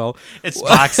 $4 a bottle. It's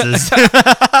boxes.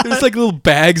 There's like little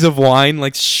bags of wine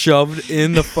like shoved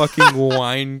in the fucking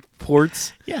wine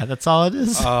ports. Yeah, that's all it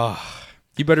is.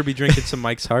 You better be drinking some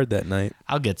Mike's Hard that night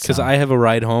I'll get some. because I have a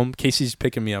ride home. Casey's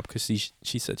picking me up because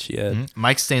she said she had. Mhm.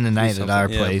 Mike's staying the night at our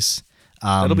something, yeah. place.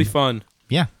 That'll be fun.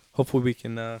 Yeah. Hopefully we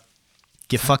can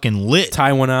Get fucking lit.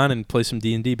 tie one on and play some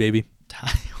D&D, baby.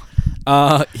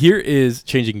 Here is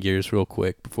changing gears real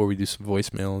quick before we do some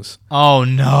voicemails. Oh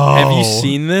no. Have you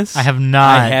seen this? I have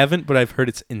not. I haven't, but I've heard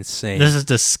it's insane. This is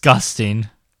disgusting.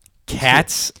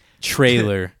 Cats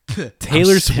trailer.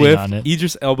 Taylor spitting Swift, on it.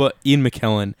 Idris Elba, Ian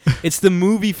McKellen. It's the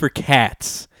movie for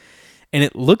cats, and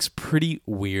it looks pretty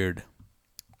weird.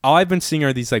 All I've been seeing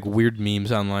are these like weird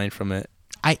memes online from it.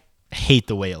 I hate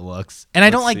the way it looks. And I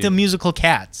don't like see. the musical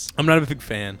Cats. I'm not a big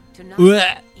fan.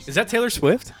 Blech. Is that Taylor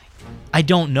Swift? I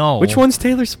don't know. Which one's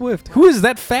Taylor Swift? Who is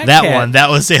that fat That cat? one. That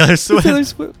was Taylor Who's Swift. Taylor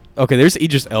Swift. Okay, there's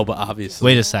Idris Elba, obviously.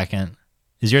 Wait a second.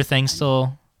 Is your thing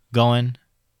still going?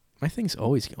 My thing's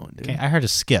always going, dude. Okay, I heard a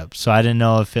skip, so I didn't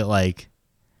know if it like.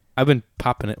 I've been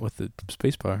popping it with the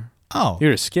space bar. Oh,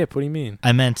 You're a skip. What do you mean?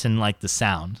 I meant in like the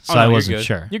sound, so Oh, no, I you're wasn't good.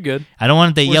 sure. You're good. I don't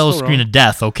want the We're yellow still screen wrong. of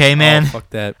death, okay, man? Oh, fuck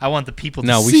that. I want the people to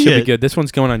No, see we should it. be good. This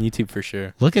one's going on YouTube for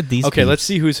sure. Look at these. Okay, peeps. let's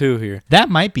see who's who here. That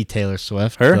might be Taylor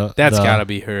Swift. Her? That's the, gotta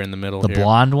be her in the middle the here.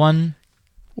 blonde one.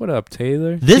 What up,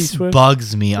 Taylor? This T-Swift?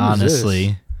 bugs me, Who is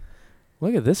honestly.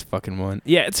 Look at this fucking one.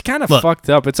 Yeah, it's kind of Look. fucked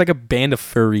up. It's like a band of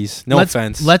furries. No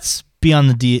offense. Let's be on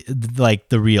the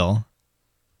real.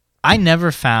 I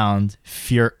never found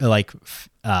furries?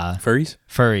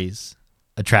 furries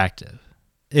attractive.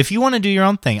 If you want to do your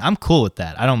own thing, I'm cool with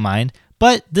that. I don't mind.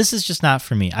 But this is just not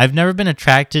for me. I've never been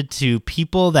attracted to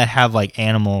people that have like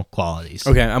animal qualities.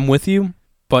 Okay, I'm with you,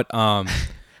 but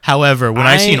However, when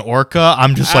I see an orca,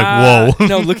 I'm just like, whoa.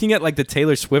 No, looking at like the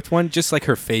Taylor Swift one, just like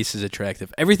her face is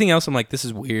attractive. Everything else, I'm like, this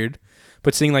is weird.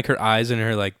 But seeing like her eyes and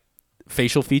her like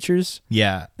facial features,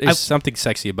 Yeah. there's something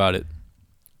sexy about it.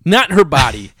 Not her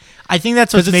body. I think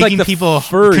that's what's Because it's making like the people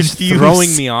fur is confused.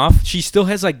 throwing me off. She still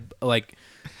has like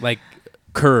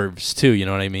curves too. You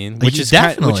know what I mean? Which is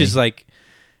Definitely. which is like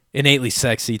innately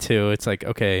sexy too. It's like,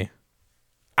 okay,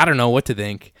 I don't know what to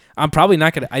think. I'm probably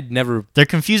not gonna. I'd never. They're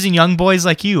confusing young boys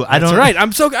like you. I That's don't. right. I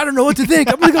don't know what to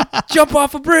think. I'm gonna go jump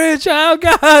off a bridge. Oh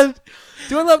God.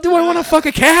 Do I want to fuck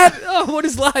a cat? Oh, what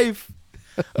is life?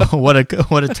 what a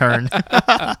turn.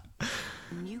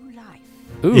 New life.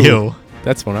 Ooh, Ew.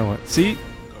 that's what I want. See,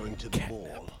 Going to the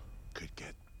mall could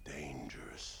get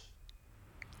dangerous.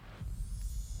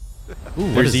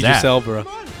 What there's is Idris that? Elba.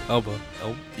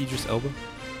 Idris Elba.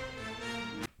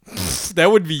 That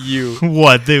would be you.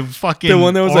 What, the fucking The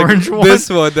one that was orange like one? this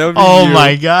one. That would be Oh you.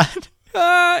 my god.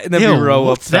 And then Ew, we row up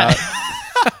what's that?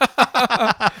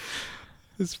 top.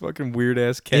 This fucking weird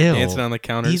ass cat Ew. dancing on the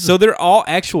counter. He's So they're all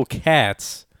actual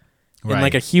cats in Right.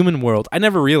 like a human world. I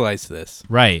never realized this.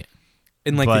 Right.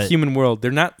 In like the But- human world, they're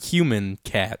not human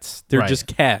cats. They're Right. just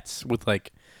cats with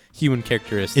like human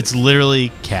characteristics. It's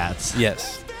literally cats.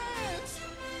 yes.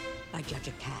 I judge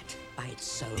a cat by its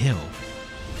soul. Ew.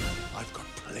 I've got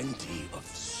plenty of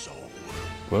soul.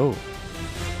 Whoa.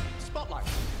 Spotlight.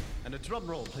 And a drum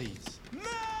roll, please.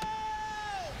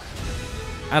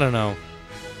 I don't know.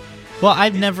 Well,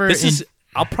 I've never. This is.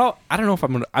 I don't know if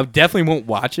I'm gonna. I definitely won't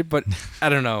watch it, but I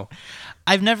don't know.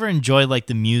 I've never enjoyed like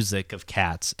the music of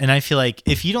Cats, and I feel like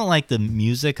if you don't like the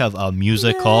music of a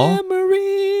musical,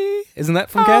 Memory. Isn't that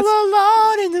from Cats? All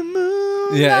alone in the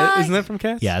moonlight. Yeah, isn't that from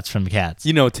Cats? Yeah, it's from Cats.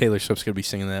 You know Taylor Swift's gonna be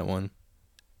singing that one.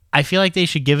 I feel like they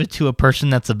should give it to a person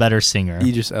that's a better singer.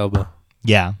 Idris Elba.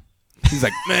 Yeah. He's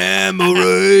like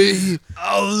memory.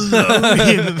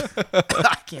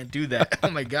 I can't do that. Oh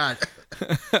my god.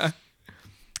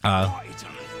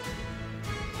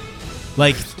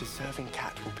 Like Deserving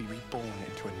cat will be reborn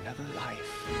into another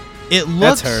life. it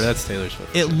looks. That's her. That's Taylor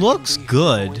Swift. It looks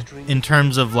good in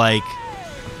terms of like,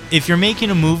 if you're making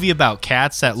a movie about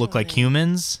cats that look like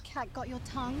humans, Cat got your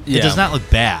tongue? it does not look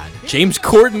bad. James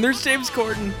Corden. There's James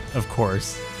Corden. Of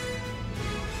course.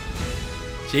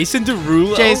 Jason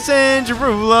Derulo. Jason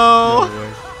Derulo. No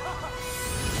way.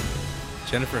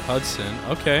 Jennifer Hudson.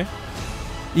 Okay.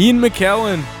 Ian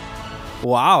McKellen.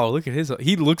 Wow, look at his.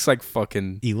 He looks like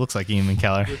fucking. He looks like Ian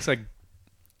McKellen. Looks like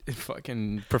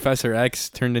fucking Professor X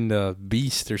turned into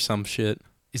Beast or some shit.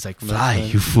 He's like, fly,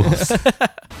 you fools.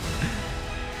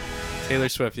 Taylor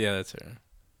Swift. Yeah, that's her.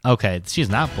 Okay, she's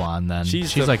not blonde then.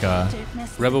 She's She's the- like a.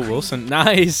 Rebel Wilson.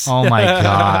 Nice. Oh my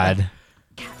god.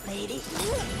 Cat lady.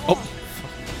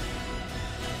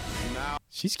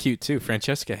 She's cute too.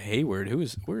 Francesca Hayward.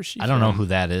 Where is she? I don't know from? who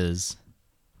that is.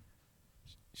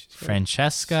 She's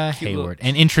Francesca cute little- Hayward.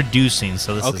 And introducing,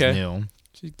 so this Okay. is new.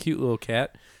 She's a cute little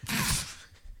cat.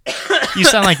 You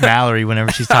sound like Mallory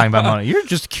whenever she's talking about Mona. You're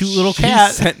just a cute little She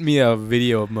cat. sent me a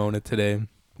video of Mona today.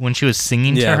 When she was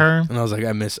singing to her, and I was like,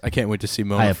 I can't wait to see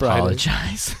Mona. I Friday.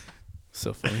 apologize.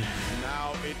 So funny.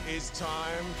 Now it is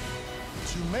time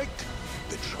to make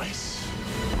the choice.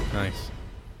 Nice.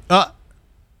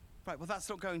 Right, well, that's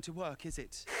not going to work, is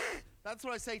it? That's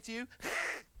what I say to you.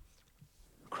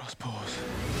 Cross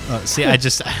pause. See, I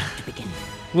just, A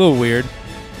little weird.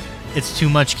 it's too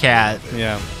much cat.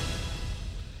 Yeah.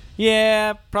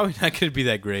 Yeah, probably not going to be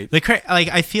that great. Like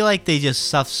I feel like they just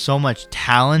stuff so much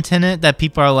talent in it that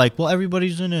people are like, well,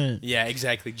 everybody's in it. Yeah,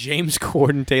 exactly. James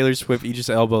Corden, Taylor Swift, Idris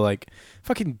Elba, like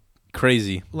fucking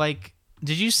crazy. Like,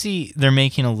 did you see they're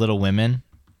making a Little Women?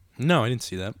 No, I didn't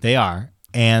see that. They are,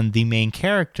 and the main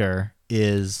character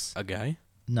is A guy?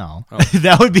 no.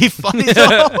 That would be funny.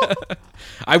 Though.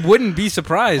 I wouldn't be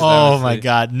surprised. Oh honestly. my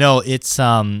god, no! It's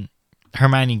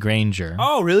Hermione Granger.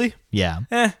 Oh, really? Yeah,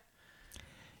 Eh.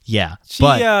 yeah. She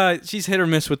But she's hit or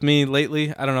miss with me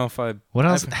lately. I don't know if I what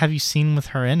else have you seen with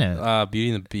her in it?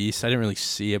 Beauty and the Beast. I didn't really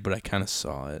see it, but I kind of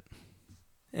saw it.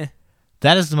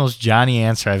 That is the most Johnny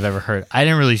answer I've ever heard. I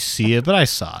didn't really see it, but I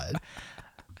saw it.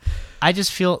 I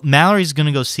just feel Mallory's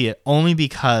gonna go see it only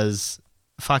because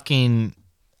fucking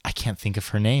I can't think of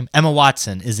her name. Emma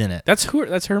Watson is in it. That's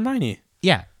Hermione.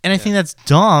 Yeah, and I think that's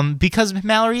dumb because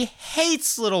Mallory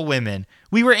hates Little Women.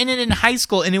 We were in it in high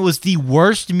school, and it was the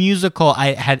worst musical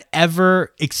I had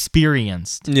ever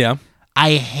experienced. Yeah.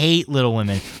 I hate Little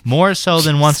Women more so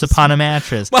than Once Upon a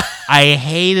Mattress. I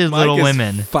hated Little Mike is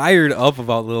Women fired up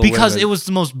about Little because Women. it was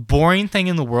the most boring thing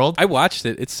in the world. I watched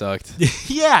it. It sucked.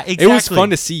 Yeah, exactly. It was fun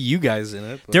to see you guys in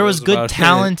it. but There that was about good it.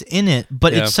 talent in it,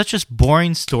 but Yeah. it's such a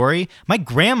boring story. My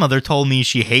grandmother told me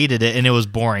she hated it and it was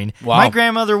boring. Wow. My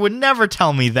grandmother would never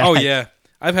tell me that. Oh yeah,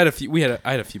 I've had a few. I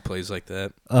had a few plays like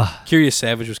that. Curious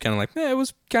Savage was kind of like, it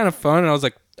was kind of fun, and I was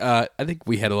like, I think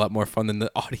we had a lot more fun than the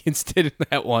audience did in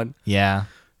that one. Yeah.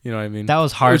 You know what I mean? That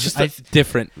was It hard. was just a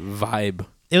different vibe.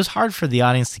 It was hard for the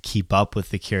audience to keep up with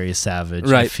the Curious Savage,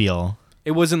 I Right. feel.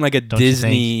 It wasn't like a you think?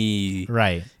 Disney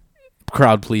Right,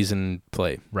 crowd pleasing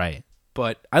play, right.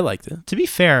 but I liked it. To be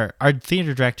fair, our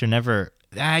theater director never...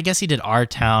 I guess he did Our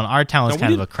Town. Our Town was No, we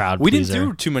kind of a didn't- crowd We pleaser. didn't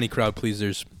do too many crowd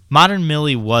pleasers. Modern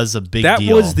Millie was a big That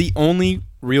deal. was the only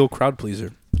real crowd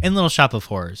pleaser. And Little Shop of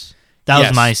Horrors. That Yes,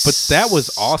 was my but that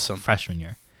was awesome. freshman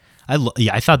year.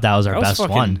 I thought that was our That was best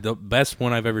fucking one. the best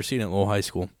one I've ever seen at Lowell High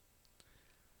School.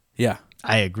 Yeah,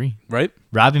 I agree. right?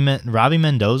 Robbie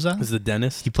Mendoza? As the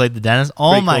dentist. He played the dentist.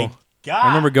 Oh Pretty my cool. god. I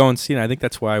remember going seeing it. I think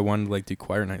that's why I wanted to do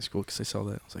choir in high school because I saw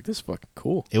that. I was like, this is fucking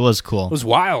cool. It was cool. It was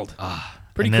wild.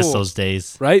 Pretty I miss cool. those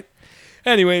days. Right?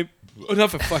 Anyway,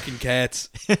 enough of fucking cats.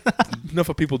 Enough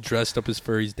of people dressed up as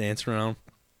furries dancing around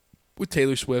with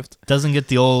Taylor Swift. Doesn't get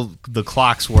the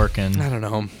clocks working. I don't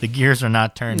know. The gears are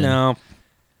not turning. No.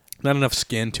 Not enough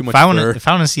skin. Too much If I want fur.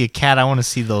 to see a cat, I want to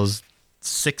see those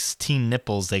 16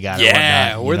 nipples they got. or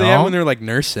Yeah. whatnot, Where you they at know? when they're like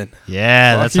nursing?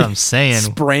 Yeah, that's what I'm saying.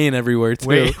 Spraying everywhere too.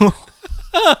 Wait,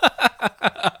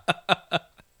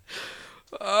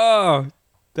 Oh,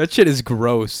 that shit is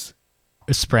gross.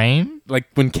 spraying? Like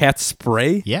when cats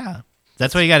spray. Yeah,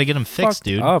 that's why you got to get them fixed, Fuck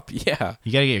dude. up. Yeah.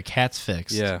 You got to get your cats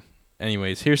fixed. Yeah.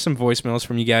 Anyways, here's some voicemails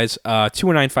from you guys.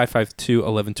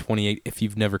 219-552-1128. If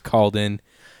you've never called in,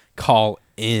 call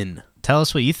in. Tell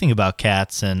us what you think about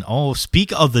cats. And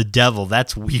speak of the devil.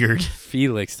 That's weird.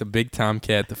 Felix, the big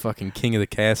tomcat, the fucking king of the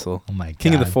castle. Oh my god.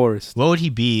 King of the forest. What would he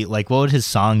be? Like, what would his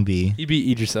song be? He'd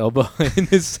be Idris Elba in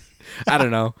his. I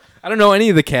don't know. I don't know any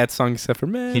of the cat songs except for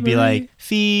Memory. He'd be like,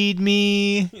 feed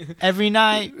me every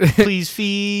night. Please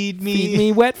feed me. Feed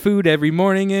me wet food every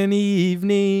morning and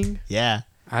evening. Yeah.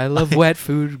 I love wet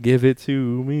food. Give it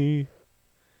to me.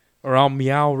 Or I'll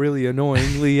meow really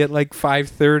annoyingly at like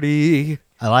 5:30.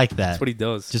 I like that. That's what he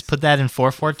does. Just put that in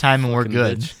 4/4 time and we're Fucking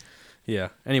good. bitch. Yeah.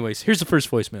 Anyways, here's the first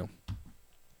voicemail.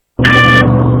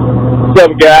 What's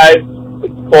up, guys?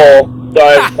 It's Cole.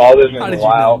 Sorry I haven't called in How a did you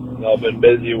while. I've been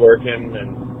busy working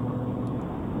and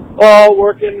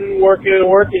working.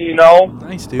 You know.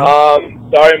 Nice, dude.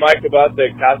 Sorry, Mike, about the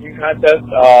costume contest.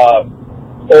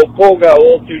 Old Cole got a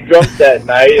little too drunk that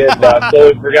night and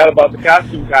so we forgot about the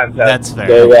costume contest. That's fair.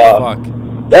 So, Fuck.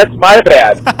 that's my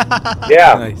bad.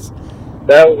 Yeah, Nice.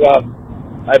 that was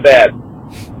my bad.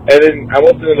 And then I'm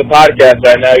listening to the podcast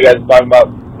right now. You guys are talking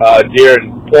about deer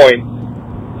and points.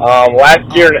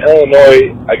 Last year in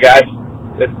Illinois, a guy,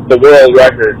 it's the world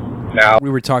record now. We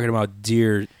were talking about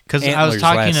deer. Because I was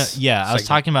talking, I was segment.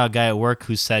 talking about a guy at work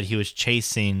who said he was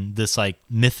chasing this like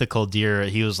mythical deer.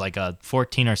 He was like a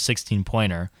 14 or 16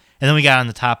 pointer, and then we got on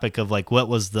the topic of like what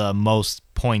was the most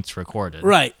points recorded.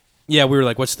 Right. Yeah, we were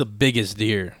like, what's the biggest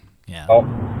deer? Yeah. It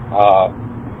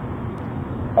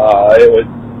was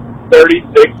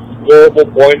 36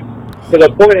 scoreable points. So the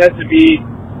point has to be,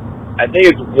 I think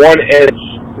it's 1 inch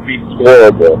to be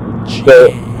scoreable. So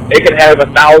it can have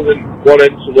 1,000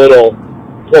 1-inch little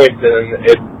points,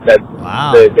 and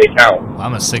Wow. they count. Well,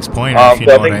 I'm a 6-pointer. So if you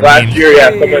know I what think I last mean. year,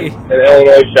 someone in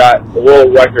Illinois shot the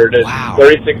world record. It's Wow.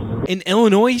 36. In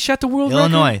Illinois, he shot the world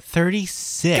Illinois, record?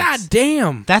 36. God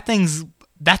damn. That thing's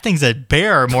a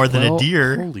bear more than a 12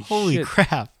 deer. holy shit.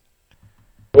 crap.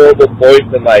 Scoreable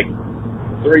points in like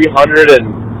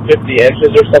 350 inches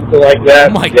or something like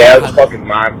that. Oh my Yeah, it was God. a fucking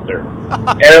monster.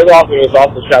 And it was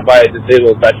also shot by a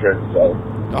disabled veteran, so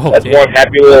that's damn. one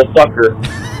happy little sucker.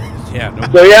 Yeah. No.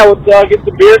 So yeah, let's get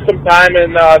some beer sometime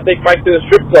and take Mike to the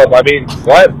strip club. I mean,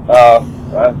 what?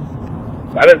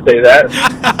 I didn't say that.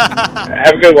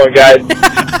 Have a good one, guys.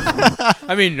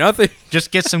 I mean, nothing. Just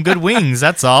get some good wings.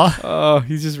 That's all. Oh,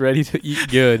 he's just ready to eat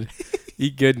good.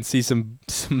 Eat good and see some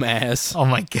ass. Oh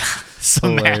my god,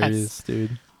 so mad. Hilarious,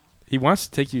 dude. He wants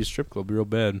to take you to a strip club real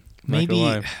bad. I'm not gonna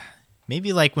lie.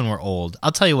 Maybe like when we're old.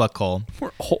 I'll tell you what, Cole.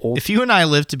 We're old. If you and I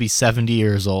live to be 70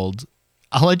 years old,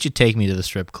 I'll let you take me to the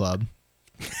strip club,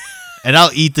 and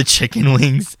I'll eat the chicken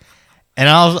wings, and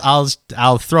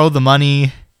I'll throw the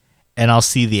money, and I'll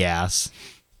see the ass,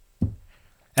 and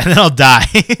then I'll die.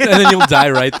 And then you'll die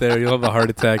right there. You'll have a heart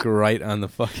attack right on the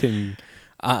fucking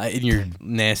in your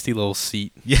nasty little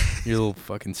seat. Yeah. Your little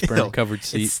fucking sperm covered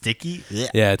seat. It's sticky. Ugh.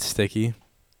 Yeah, it's sticky.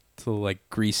 It's a little like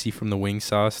greasy from the wing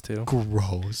sauce too.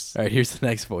 Gross. All right, here's the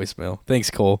next voicemail. Thanks,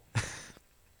 Cole.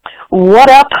 What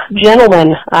up,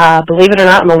 gentlemen? Believe it or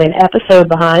not, I'm only an episode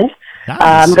behind.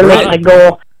 I'm going to make my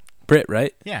goal Britt,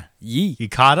 right? Yeah. Yee. You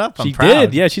caught up? I'm She proud.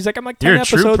 did. Yeah, she's like, I'm like 10 You're a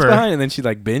episodes trooper. behind. And then she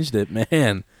like binged it.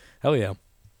 Man. Hell yeah.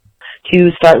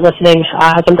 to start listening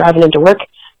as I'm driving into work.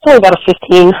 It's only about a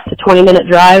 15 to 20-minute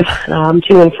drive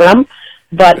to and from.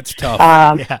 But It's tough.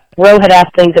 Yeah. Ro had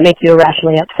asked things that make you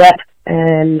irrationally upset.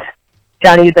 And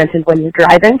Johnny, you mentioned when you're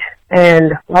driving.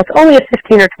 And while it's only a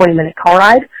 15 or 20-minute car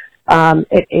ride,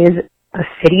 it is a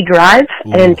city drive,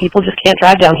 and people just can't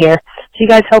drive down here. So you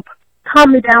guys help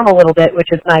calm me down a little bit, which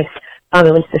is nice. At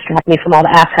least distract me from all the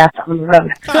asshats on the road.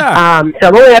 So I'm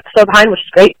only an episode behind, which is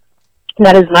great. And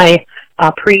that is my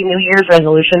pre-New Year's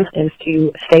resolution, is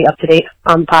to stay up to date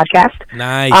on the podcast.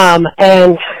 Nice.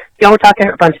 And y'all were talking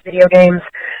a bunch of video games,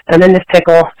 and I'm in this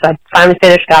pickle, so I finally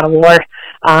finished God of War.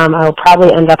 I'll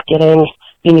probably end up getting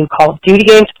the new Call of Duty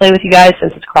game to play with you guys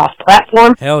since it's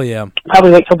cross-platform. Hell yeah.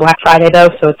 Probably wait till Black Friday, though,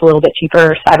 so it's a little bit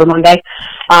cheaper, Cyber Monday.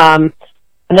 And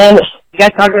then you guys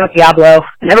talking about Diablo.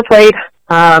 I never played,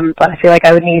 but I feel like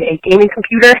I would need a gaming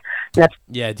computer. And that's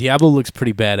Yeah, Diablo looks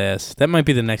pretty badass. That might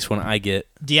be the next one I get.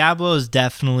 Diablo is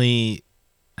definitely...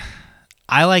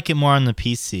 I like it more on the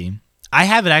PC. I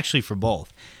have it actually for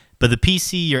both. But the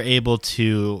PC, you're able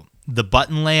to... The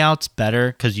button layout's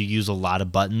better because you use a lot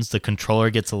of buttons. The controller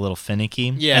gets a little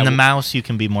finicky. Yeah, And the well- mouse, you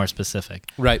can be more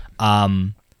specific. Right.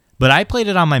 But I played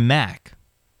it on my Mac.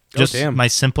 Just damn. my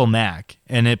simple Mac.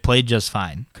 And it played just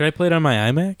fine. Could I play it on my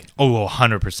iMac? Oh,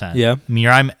 100%. Yeah. I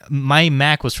mean, my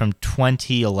Mac was from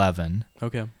 2011.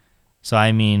 Okay. So,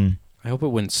 I mean, I hope it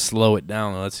wouldn't slow it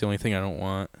down, though. That's the only thing I don't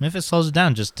want. if it slows it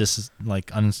down, just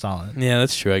uninstall it. Yeah,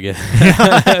 that's true, I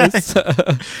guess.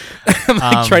 I'm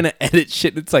like trying to edit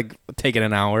shit. It's like taking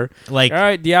an hour. Like, All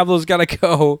right, Diablo's got to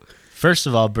go. First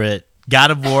of all, Britt, God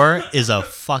of War is a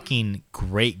fucking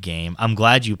great game. I'm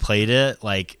glad you played it.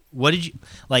 Like, what did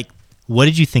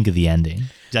you think of the ending?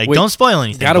 Like, Wait, don't spoil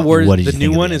anything. God of War, what did the you new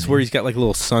think of one the is ending? where he's got like a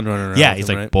little son running around. Yeah, with he's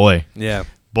him, like, right? boy, Yeah.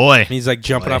 boy. And he's like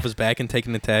jumping Boy. off his back and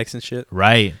taking attacks and shit.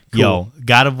 Right. Cool. Yo,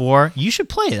 God of War, you should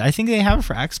play it. I think they have it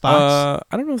for Xbox.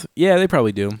 I don't know. Yeah, they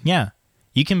probably do. Yeah.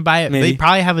 You can buy it. Maybe. They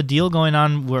probably have a deal going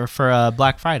on for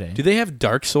Black Friday. Do they have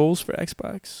Dark Souls for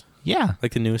Xbox? Yeah.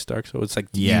 Like the newest Dark Souls? It's like,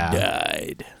 Yeah. you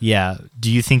died. Yeah.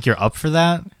 Do you think you're up for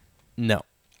that? No.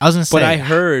 I was going to say, But I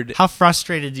heard, how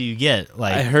frustrated do you get?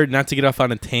 Like, I heard, not to get off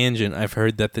on a tangent, I've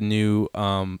heard that the new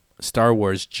Star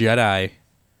Wars Jedi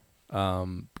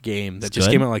game that It's just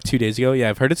good? came out like 2 days ago. Yeah,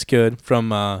 I've heard it's good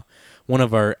from one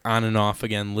of our on and off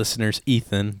again listeners,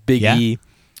 Ethan, Big Yeah? E,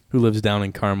 who lives down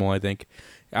in Carmel, I think.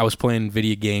 I was playing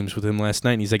video games with him last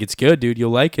night, and he's like, it's good, dude.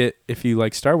 You'll like it if you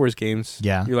like Star Wars games.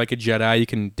 Yeah. You're like a Jedi. You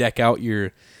can deck out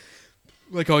your,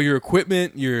 like, all your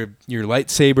equipment, your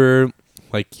lightsaber,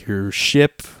 like your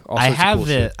ship. All I sorts of have cool it.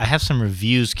 shit. I have some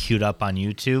reviews queued up on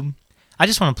YouTube. I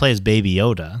just want to play as Baby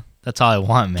Yoda. That's all I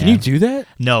want, man. Can you do that?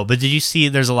 No, but did you see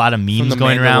there's a lot of From memes the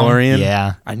going around? Mandalorian?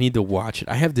 Yeah. I need to watch it.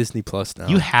 I have Disney Plus now.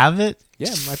 You have it?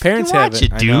 Yeah, my parents You have watch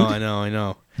it. it, dude. I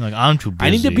know. Like, I'm too busy. I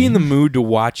need to be in the mood to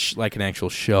watch like an actual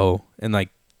show and like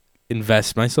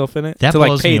invest myself in it. That to like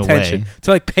blows pay me attention. away.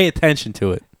 To like pay attention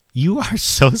to it. You are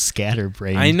so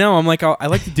scatterbrained. I know. I'm like, I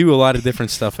like to do a lot of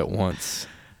different stuff at once.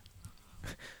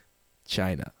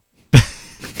 China.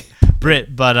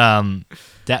 Brit, but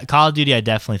that Call of Duty I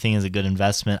definitely think is a good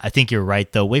investment. I think you're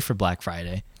right though. Wait for Black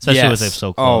Friday, especially with it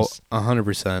so close. Oh,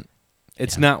 100%.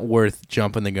 It's not worth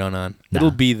jumping the gun on. Nah.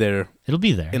 It'll be there It'll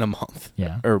be there. in a month.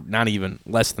 Yeah. Or not even,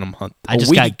 less than a month. I a just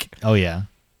week. got. Oh yeah.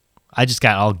 I just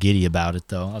got all giddy about it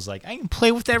though. I was like, I can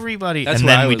play with everybody, That's and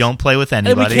what then I we was- don't play with And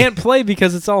anybody. we can't play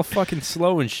because it's all fucking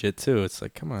slow and shit too. It's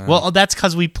like, come on. Well, that's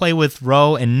because we play with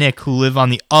Ro and Nick, who live on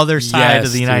the other side of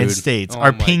Yes, the United dude. States. Oh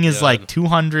Our my ping is God. like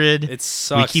 200. It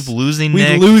sucks. We keep losing We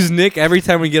Nick. lose Nick every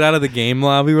time we get out of the game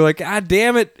lobby. We're like, God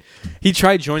damn it. He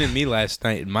tried joining me last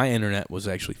night, and my internet was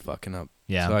actually fucking up.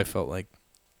 Yeah. So I felt like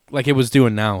it was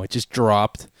doing now. It just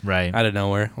dropped Right. out of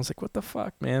nowhere. I was like, what the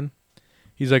fuck, man?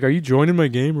 He's like, are you joining my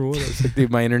game or what? I was like,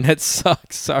 dude, my internet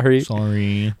sucks. Sorry.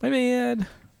 Sorry. My man.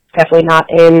 Definitely not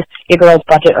in your girl's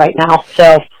budget right now.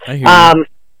 So, I hear you.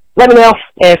 let me know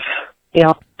if,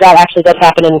 that actually does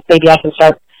happen, and maybe I can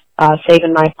start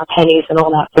saving my pennies and all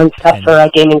that fun stuff for a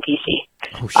gaming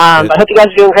PC. Oh, shit. But I hope you guys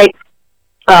are doing great.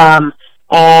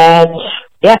 And,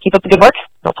 yeah, keep up the good work.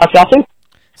 I'll talk to y'all soon.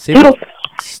 Save Toodles.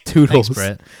 Toodles. Thanks,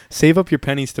 Brett. Save up your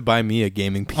pennies to buy me a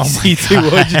gaming Oh PC too,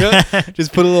 would you?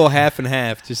 Just put a little half and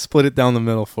half. Just split it down the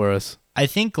middle for us. I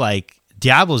think like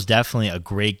Diablo's definitely a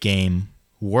great game,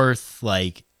 worth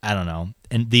like I don't know,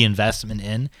 and the investment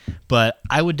in. But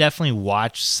I would definitely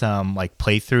watch some like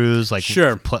playthroughs, like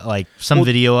Sure. like some Well,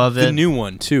 video of it. The new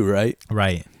one too, right?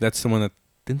 Right. That's the one that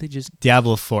didn't they just?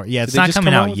 Diablo 4. Yeah, it's Did they not just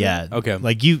coming come out out with yet. it? Okay.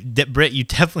 Like Britt, you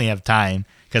definitely have time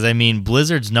because I mean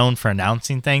Blizzard's known for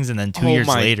announcing things and then 2 years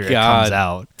my later it God. comes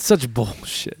out. Such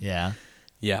bullshit. Yeah.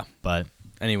 Yeah. But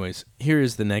Anyways, here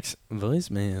is the next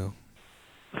voicemail.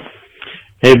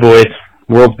 Hey boys,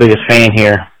 world's biggest fan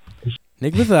here.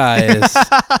 Nick Mathias.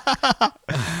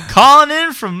 calling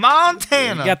in from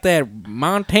Montana. Got that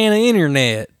Montana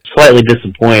internet. Slightly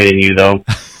disappointed in you though.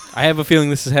 I have a feeling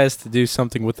this has to do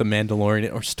something with The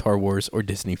Mandalorian or Star Wars or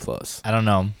Disney Plus. I don't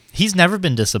know. He's never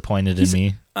been disappointed in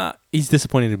me. He's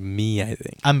disappointed in me, I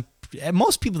think.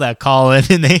 Most people that call in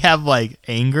and they have like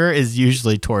anger is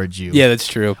usually towards you. Yeah, that's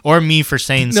true. Or me for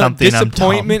saying something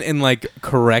disappointment and like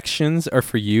corrections are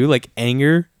for you. Like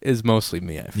anger is mostly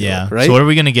me, I feel. Yeah. Like, right? So what are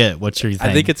we gonna get? What's your thing?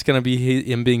 I think it's gonna be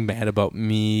him being mad about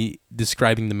me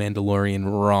describing the Mandalorian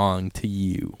wrong to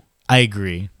you. I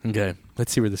agree. Okay,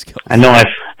 let's see where this goes. I know I've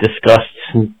discussed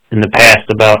in the past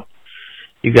about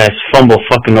you guys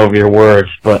fucking over your words,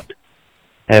 but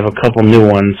I have a couple new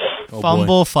ones. Oh,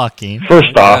 Fumble fucking.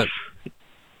 First off,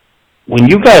 when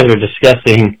you guys are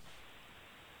discussing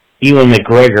Ewan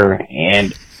McGregor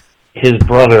and his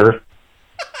brother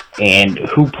and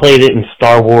who played it in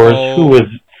Star Wars, who was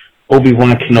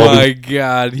Obi-Wan Kenobi. My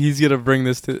God, he's gonna bring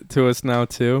this to us now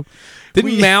too.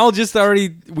 Didn't Mal just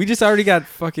already? We just already got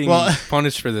fucking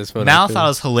punished for this. Mal thought it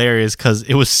was hilarious because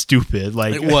it was stupid.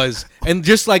 Like it was, and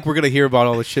just like we're gonna hear about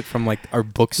all the shit from like our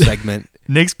book segment.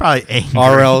 Nick's probably angry.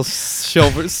 R.L.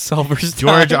 Silverstein.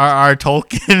 George R.R.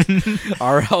 Tolkien.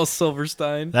 R.L.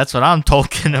 Silverstein. That's what I'm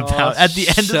talking about at the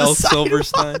end of the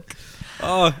Silverstein.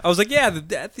 Oh, I was like, yeah,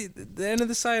 at the end of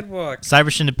the sidewalk.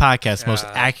 Cyber Shindig Podcast, most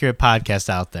accurate podcast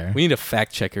out there. We need a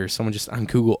fact checker, someone just on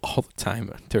Google all the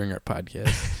time during our podcast,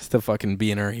 just to fucking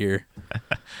be in our ear.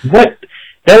 What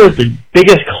That was the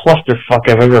biggest clusterfuck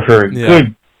I've ever heard. Yeah.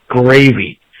 Good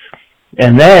gravy.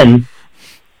 And then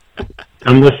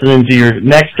I'm listening to your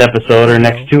next episode or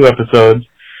next two episodes.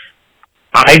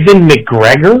 Ivan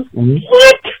McGregor?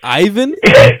 What? Ivan?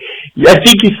 I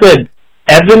think you said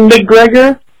Evan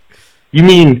McGregor? You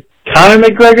mean Conor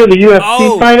McGregor, the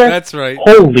UFC fighter? That's right.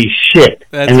 Holy shit.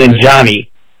 That's and then right.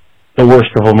 Johnny, the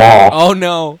worst of them all. Oh,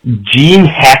 no. Gene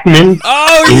Hackman.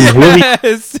 Oh, and Willie-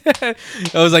 yes.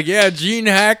 I was like, yeah, Gene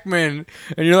Hackman.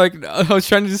 And you're like, I was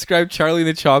trying to describe Charlie and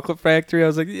the Chocolate Factory. I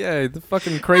was like, yeah, the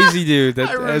fucking crazy dude that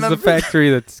has the factory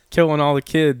that's killing all the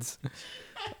kids.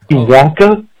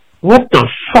 Wonka? What the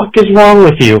fuck is wrong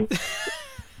with you?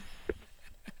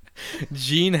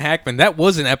 Gene Hackman. That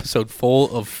was an episode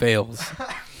full of fails.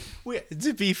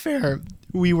 To be fair,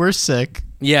 we were sick.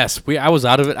 Yes, I was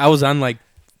out of it. I was on like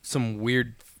some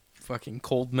weird fucking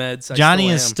cold meds. Johnny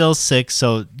is still sick,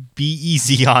 so be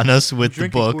easy on us with the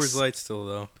drinking books. Coors Light still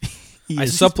though. I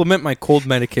supplement my cold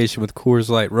medication with Coors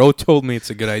Light. Ro told me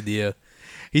it's a good idea.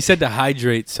 He said to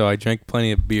hydrate, so I drank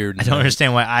plenty of beer. I don't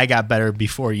understand why I got better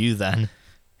before you then.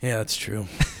 Yeah, that's true.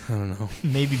 I don't know.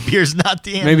 Maybe beer's not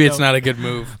the answer. Maybe it's not a good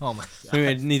move. Oh my god. Maybe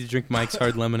I need to drink Mike's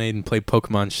Hard Lemonade and play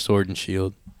Pokemon Sword and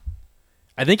Shield.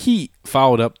 I think he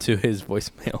followed up to his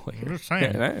voicemail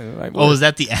later. Oh, is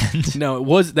that the end?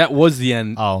 No, that was the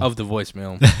end of the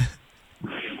voicemail.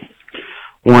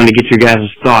 Wanted to get your guys'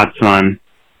 thoughts on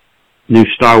new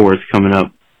Star Wars coming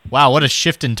up. Wow, what a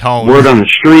shift in tone. Word on the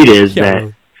street is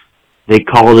that they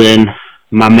called in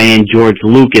my man George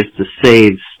Lucas to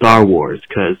save Star Wars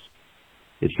because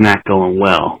it's not going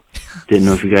well. Didn't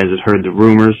know if you guys had heard the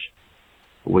rumors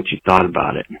or what you thought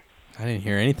about it. I didn't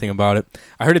hear anything about it.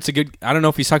 I heard it's a good... I don't know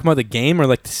if he's talking about the game or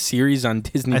like the series on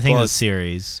Disney+. I think the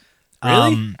series.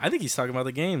 Really? I think he's talking about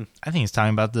the game. I think he's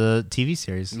talking about the TV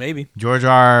series. Maybe. George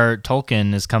R.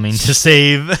 Tolkien is coming to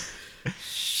save...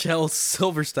 Shel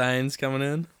Silverstein's coming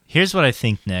in. Here's what I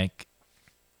think, Nick.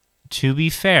 To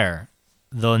be fair,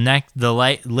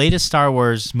 the latest Star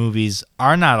Wars movies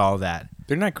are not all that.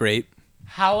 They're not great.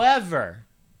 However,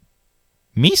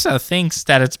 Misa thinks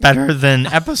that it's better than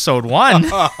Episode 1,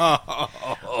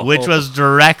 which was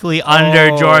directly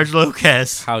under George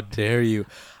Lucas. How dare you?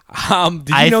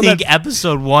 I think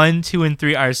Episode 1, 2, and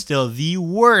 3 are still the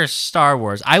worst Star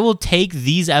Wars. I will take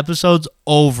these episodes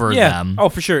over them. Oh,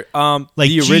 for sure. Like,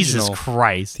 the original, Jesus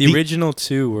Christ. The original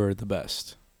two were the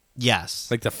best. Yes.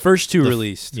 Like the first two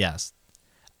released. Yes.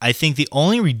 I think the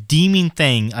only redeeming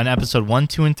thing on Episode 1,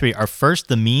 2, and 3 are first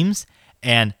the memes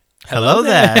and hello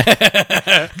there,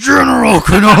 General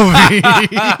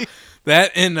Kenobi.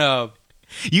 That and...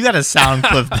 You got to sound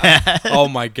clip that. Oh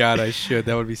my god, I should.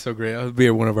 That would be so great. That would be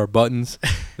one of our buttons.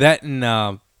 That and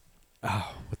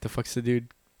what the fuck's the dude?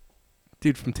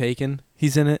 Dude from Taken.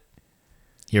 He's in it.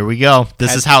 Here we go.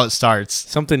 This is how it starts.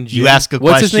 Something. You ask a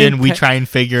question, we try and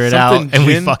figure it out, and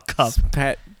we fuck up.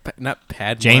 Not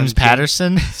Pad. James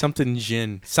Patterson. Something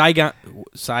Jin. Saigon.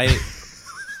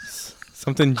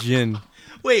 Something Jin.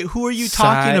 Wait, who are you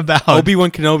talking about?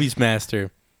 Obi-Wan Kenobi's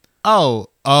master.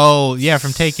 Oh, yeah,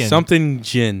 from Taken. Something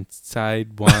Jin.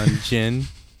 Saigon Jin.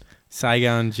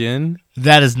 Saigon Jin.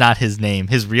 That is not his name.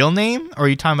 His real name? Or are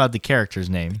you talking about the character's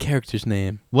name? Character's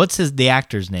name. What's the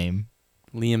actor's name?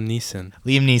 Liam Neeson.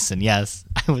 Liam Neeson, yes.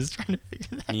 I was trying to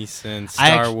figure that out. Neeson,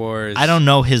 Star Wars. I don't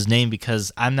know his name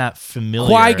because I'm not familiar.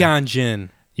 Qui-Gon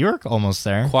Jinn. You were almost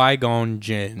there. Qui-Gon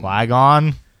Jinn.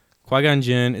 Qui-Gon? Qui-Gon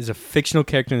Jinn is a fictional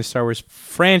character in the Star Wars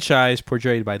franchise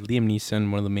portrayed by Liam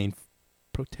Neeson, one of the main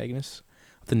protagonists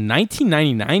of the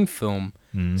 1999 film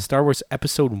Star Wars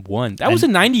Episode 1. That was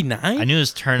in 99? I knew it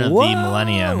was turn of the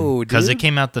millennium because it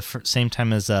came out the same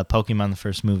time as Pokemon, the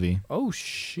first movie. Oh,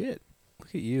 shit.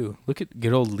 Look at you. Look at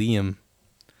good old Liam.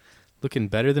 Looking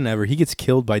better than ever. He gets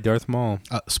killed by Darth Maul.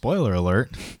 Spoiler alert.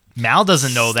 Mal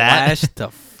doesn't know that. Slash the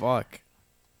fuck.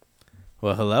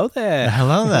 Well, hello there.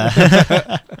 Hello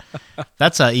there.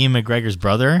 That's Ian McGregor's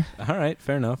brother. All right,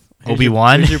 fair enough.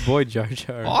 Obi-Wan. Here's your boy Jar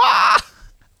Jar.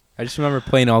 I just remember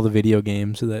playing all the video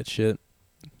games of that shit.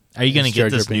 Are you going to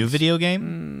get this new video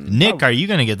game? Nick, are you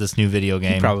going to get this new video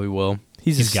game? He probably will.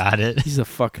 He's got it. He's a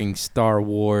fucking Star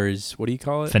Wars. What do you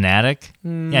call it? Fanatic?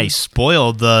 Yeah, he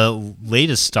spoiled the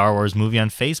latest Star Wars movie on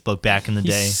Facebook back in the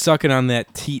day. He's sucking on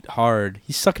that teat hard.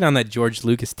 He's sucking on that George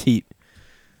Lucas teat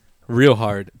real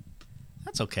hard.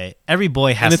 That's okay. Every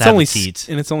boy has to have a teat.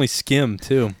 And it's only skim,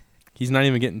 too. He's not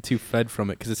even getting too fed from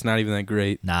it because it's not even that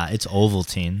great. Nah, it's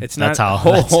Ovaltine. It's that's not.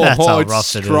 How rough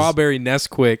it's it is. Strawberry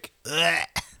Nesquik.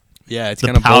 Yeah, it's The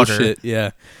kind of powder. bullshit.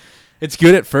 Yeah. It's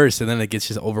good at first, and then it gets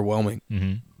just overwhelming.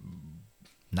 Mm-hmm.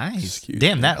 Nice. Excuse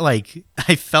Damn, me. that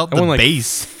I felt That the one,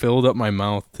 bass. filled up my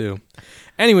mouth, too.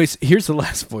 Anyways, here's the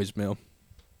last voicemail.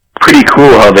 pretty cool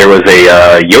how there was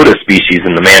a Yoda species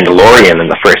in The Mandalorian in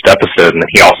the first episode, and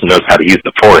he also knows how to use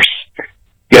the Force.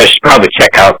 You guys should probably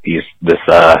check out this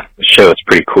show. It's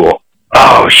pretty cool.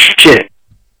 Oh, shit.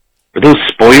 Are those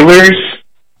spoilers?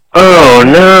 Oh,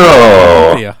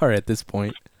 no. Yeah, all right, at this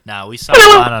point. Nah, we saw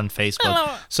a lot on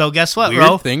Facebook. So guess what, Weird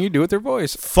Ro? thing you do with their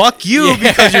voice. Fuck you,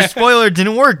 because your spoiler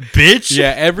didn't work, bitch.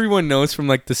 Yeah, everyone knows from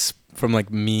like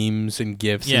memes and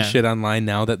gifs Yeah. and shit online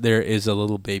now that there is a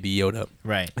little baby Yoda.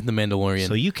 Right. In The Mandalorian.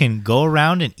 So you can go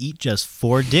around and eat just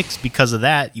 4 dicks because of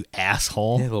that, you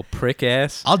asshole. Yeah, little prick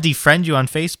ass. I'll defriend you on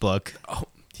Facebook. Oh,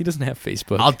 he doesn't have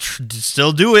Facebook. I'll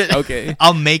still do it. Okay.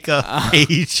 I'll make a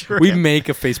page. For We him. make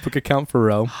a Facebook account for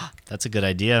Ro. That's a good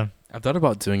idea. I've thought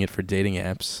about doing it for dating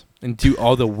apps and do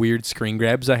all the weird screen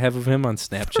grabs I have of him on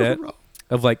Snapchat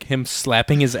of like him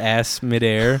slapping his ass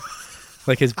midair,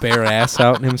 like his bare ass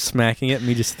out and him smacking it and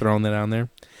me just throwing that on there.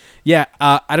 Yeah,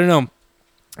 I don't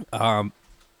know.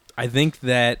 I think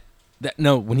that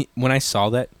when I saw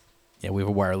that, yeah, we have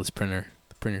a wireless printer.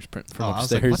 The printer's print from I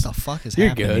was upstairs. like, what the fuck is You're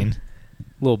happening? good.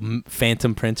 Little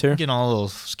phantom printer. I'm getting all a little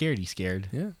scared.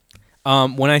 Yeah.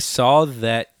 When I saw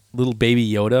that little baby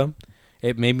Yoda,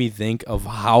 it made me think of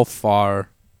how far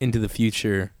into the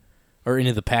future or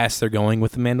into the past they're going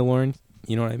with the Mandalorian.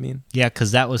 You know what I mean? Yeah,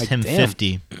 because that was Like, him damn.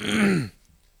 50.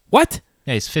 What?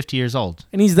 Yeah, he's 50 years old.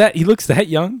 And he looks that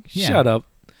young? Yeah. Shut up.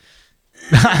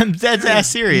 I'm dead ass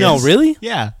serious. No, really?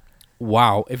 Yeah.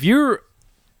 Wow. If you're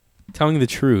telling the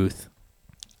truth.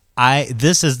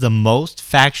 This is the most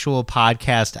factual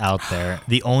podcast out there.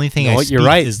 The only thing You know I what? speak You're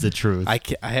right. is the truth. I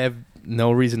have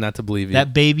no reason not to believe you.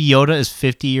 That baby Yoda is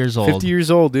 50 years old. 50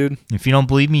 years old, dude. If you don't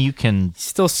believe me, you can... He's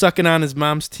still sucking on his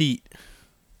mom's teat.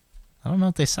 I don't know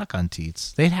if they suck on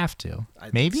teats. They'd have to.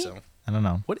 Maybe? So. I don't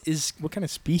know. What kind of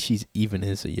species even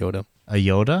is a Yoda? A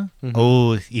Yoda? Mhm.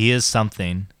 Oh, he is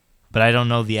something. But I don't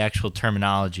know the actual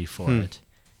terminology for it.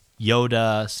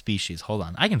 Yoda species. Hold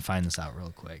on. I can find this out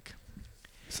real quick.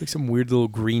 It's like some weird little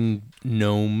green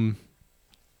gnome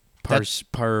par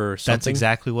something. That's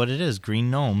exactly what it is. Green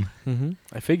gnome. Mm-hmm.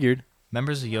 I figured.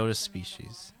 Members of Yoda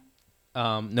species.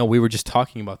 No, we were just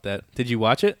talking about that. Did you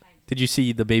watch it? Did you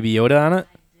see the baby Yoda on it?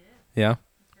 Yeah.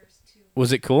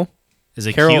 Was it cool? Is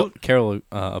it Carol, cute? Carol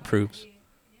approves.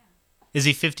 Is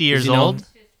he 50 years he know? old?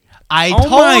 I Oh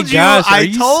told my you. gosh, are I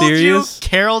you told serious? you.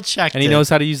 Carol checked And he it. knows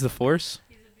how to use the Force?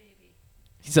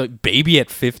 He's a baby at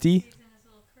 50?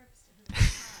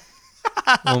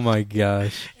 Oh my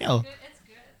gosh. Yo.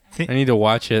 I need to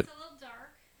watch it.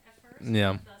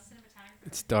 Yeah.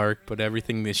 It's dark, but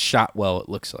everything is shot well, it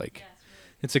looks like.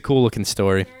 It's a cool looking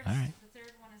story. All right.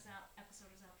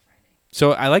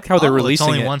 So I like how they're releasing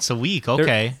it's only it. once a week. They're-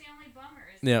 Okay.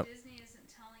 Yeah.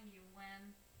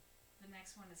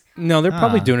 No, they're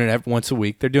probably Ah. doing it once a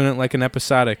week. They're doing it like an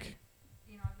episodic.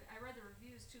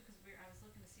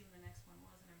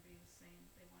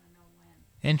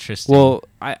 Interesting. Well,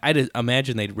 I'd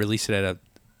imagine they'd release it at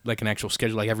an actual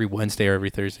schedule, like every Wednesday or every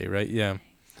Thursday, right? Yeah.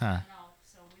 Huh.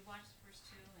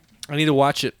 I need to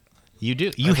watch it. You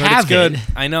do. You I've heard have it's good. it.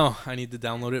 I know. I need to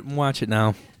download it and watch it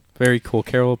now. Very cool.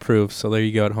 Carol approves. So there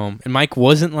you go at home. And Mike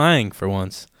wasn't lying for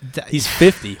once. He's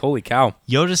 50. Holy cow.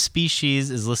 Yoda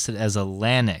species is listed as a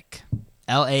Lannik.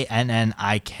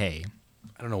 Lannik.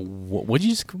 I don't know. What did you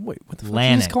just... Wait, what the fuck did you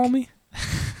Lannik. just call me?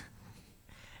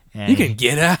 And You can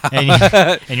get out.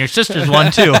 And your sister's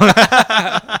one too.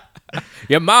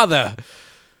 Your mother.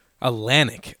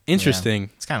 Atlantic. Interesting. Yeah,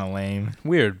 it's kind of lame.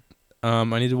 Weird. I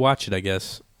need to watch it, I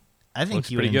guess. I think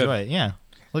Looks you would pretty good. enjoy it. Yeah.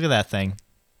 Look at that thing.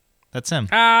 That's him.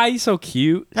 Ah, he's so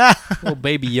cute. Little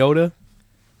baby Yoda.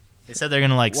 They said they're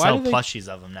gonna Why sell do they- plushies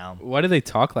of him now. Why do they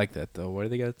talk like that, though? Why do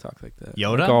they gotta talk like that?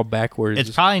 Yoda? Like all backwards. It's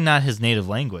probably not his native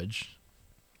language.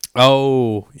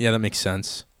 Oh, yeah, that makes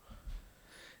sense.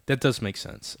 That does make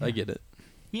sense. I get it.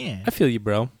 Yeah. I feel you,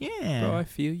 bro. Yeah. Bro, I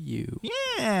feel you.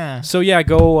 Yeah. So yeah,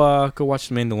 go watch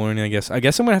The Mandalorian. I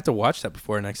guess I'm gonna have to watch that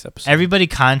before our next episode. Everybody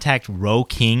contact Ro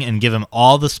King and give him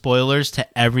all the spoilers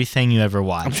to everything you ever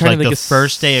watched. trying to Like think the of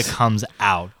first day it comes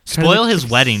out. trying to Spoil think his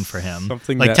of wedding for him.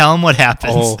 something Like that- tell him what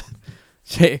happens. Oh,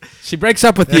 she breaks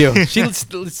up with you.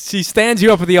 she stands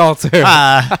you up at the altar.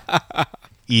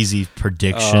 Easy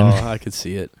prediction. Oh, I could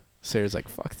see it. Sarah's like,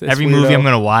 fuck this. Every weirdo. movie I'm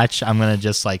gonna watch, I'm gonna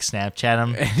just like Snapchat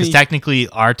him. Because technically,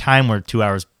 our time we're 2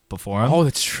 hours before him. Oh,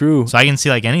 that's true. So I can see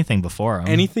like anything before him.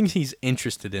 Anything he's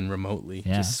interested in remotely,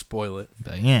 Yeah. just spoil it.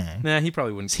 But yeah. Nah, he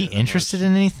probably wouldn't. Is he care that interested much.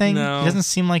 in anything? No. He doesn't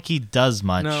seem like he does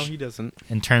much. No, he doesn't.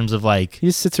 In terms of like He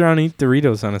just sits around and eats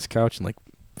Doritos on his couch and like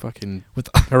fucking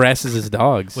harasses his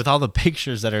dogs. with all the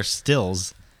pictures that are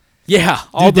stills. Yeah,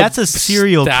 Dude, that's a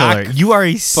serial stock killer. You are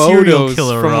a serial photos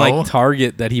killer, from Ro. like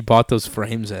Target that he bought those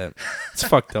frames at. It's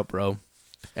fucked up, bro.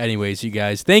 Anyways, you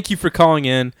guys, thank you for calling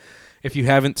in. If you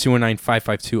haven't,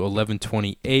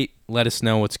 219-552-1128. Let us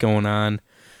know what's going on.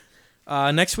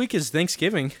 Next week is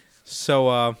Thanksgiving,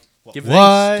 so give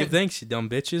thanks, you dumb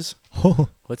bitches.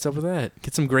 What's up with that?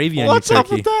 Get some gravy on your turkey. What's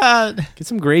up with that? Get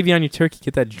some gravy on your turkey.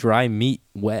 Get that dry meat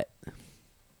wet.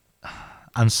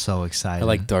 I'm so excited. I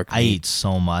like dark meat. I eat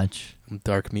so much. I'm a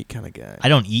dark meat kind of guy. I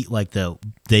don't eat like the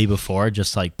day before,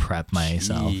 just like prep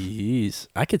myself. Jeez,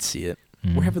 I could see it.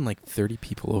 We're having like 30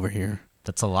 people over here.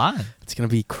 That's a lot. It's gonna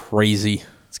be crazy.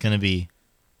 It's gonna be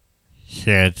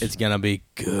shit. It's gonna be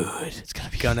good. It's gonna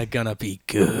be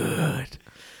good.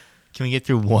 Can we get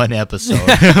through one episode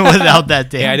without that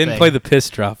damn I didn't thing? play the piss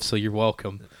drop, so you're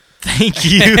welcome. Thank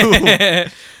you.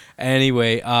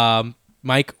 Anyway,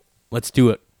 Mike, let's do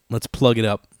it. Let's plug it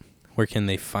up. Where can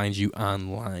they find you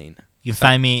online? You can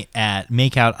find me at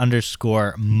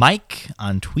makeout_Mike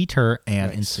on Twitter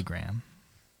and Instagram.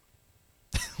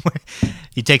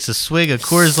 He takes a swig of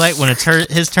Coors Light when it's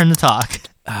his turn to talk.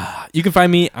 You can find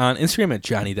me on Instagram at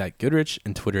Johnny.Goodrich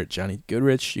and Twitter at Johnny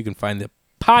Goodrich. You can find the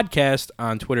podcast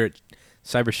on Twitter at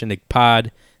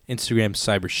CyberShindigPod, Instagram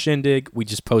CyberShindig. We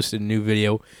just posted a new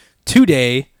video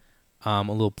today. A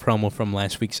little promo from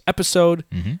last week's episode.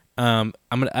 I'm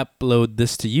going to upload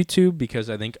this to YouTube because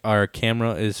I think our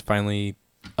camera is finally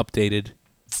updated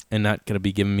and not going to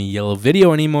be giving me yellow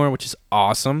video anymore, which is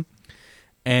awesome.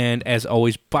 And as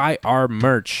always, buy our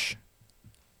merch.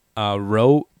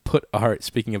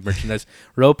 Speaking of merchandise,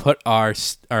 Ro put our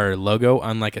logo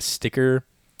on like a sticker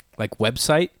like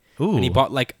website. Ooh. And he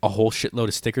bought like a whole shitload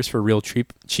of stickers for real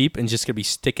cheap and just gonna be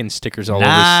sticking stickers all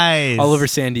over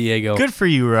San Diego. Good for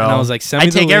you, Ro. And I was like, send me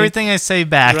I the take link. everything I say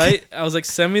back. Right? I was like,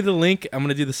 send me the link. I'm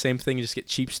gonna do the same thing and just get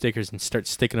cheap stickers and start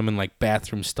sticking them in like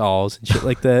bathroom stalls and shit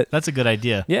like that. That's a good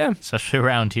idea. Yeah. Especially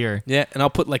around here. Yeah, and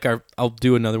I'll put like I'll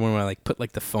do another one where I like put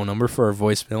like the phone number for our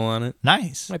voicemail on it.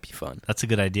 Nice. Might be fun. That's a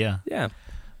good idea. Yeah.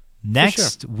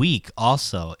 Next week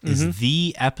also is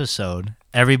the episode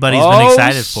everybody's been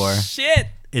excited for. Shit.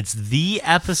 It's the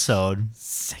episode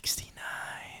 69.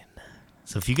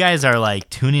 So if you guys are like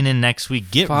tuning in next week,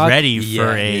 get ready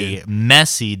for a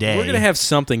messy day. We're going to have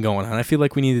something going on. I feel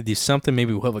like we need to do something.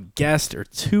 Maybe we'll have a guest or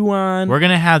two on. We're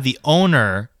going to have the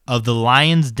owner of the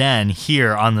Lion's Den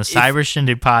here on the Cyber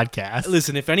Shindig podcast.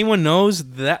 Listen, if anyone knows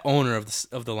that owner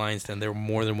of the Lion's Den, they're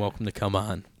more than welcome to come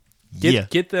on.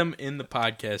 Get them in the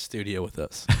podcast studio with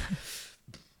us.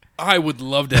 I would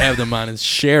love to have them on and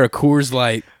share a Coors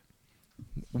Light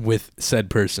with said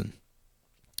person.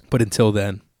 But until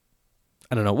then,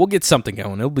 I don't know. We'll get something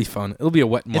going. It'll be fun. It'll be a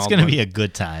wet and wild It's going to one. be a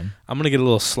good time. I'm going to get a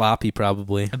little sloppy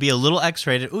probably. It'll be a little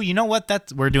X-rated. Ooh, you know what?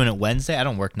 We're doing it Wednesday. I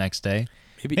don't work next day.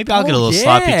 Maybe I'll get a little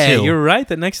sloppy too. You're right.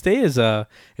 The next day is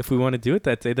if we want to do it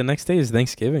that day, the next day is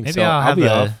Thanksgiving. Maybe so I'll have be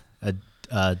off.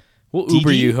 we'll Uber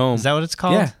DD? you home. Is that what it's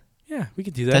called? Yeah, we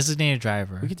could do that. Designated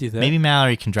driver. We could do that. Maybe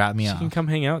Mallory can drop me off. She can come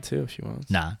hang out too if she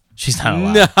wants. Nah, she's not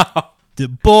allowed. No. The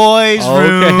boys'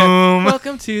 room.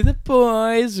 Welcome to the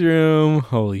boys' room.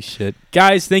 Holy shit.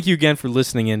 Guys, thank you again for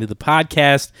listening into the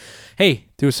podcast. Hey,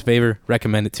 do us a favor.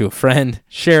 Recommend it to a friend.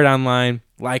 Share it online.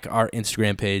 Like our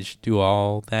Instagram page. Do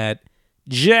all that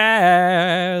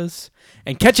jazz.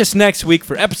 And catch us next week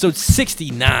for episode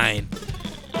 69.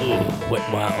 Ooh, what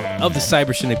wow. Of the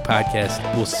Cyber Shindig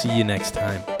podcast. We'll see you next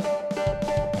time.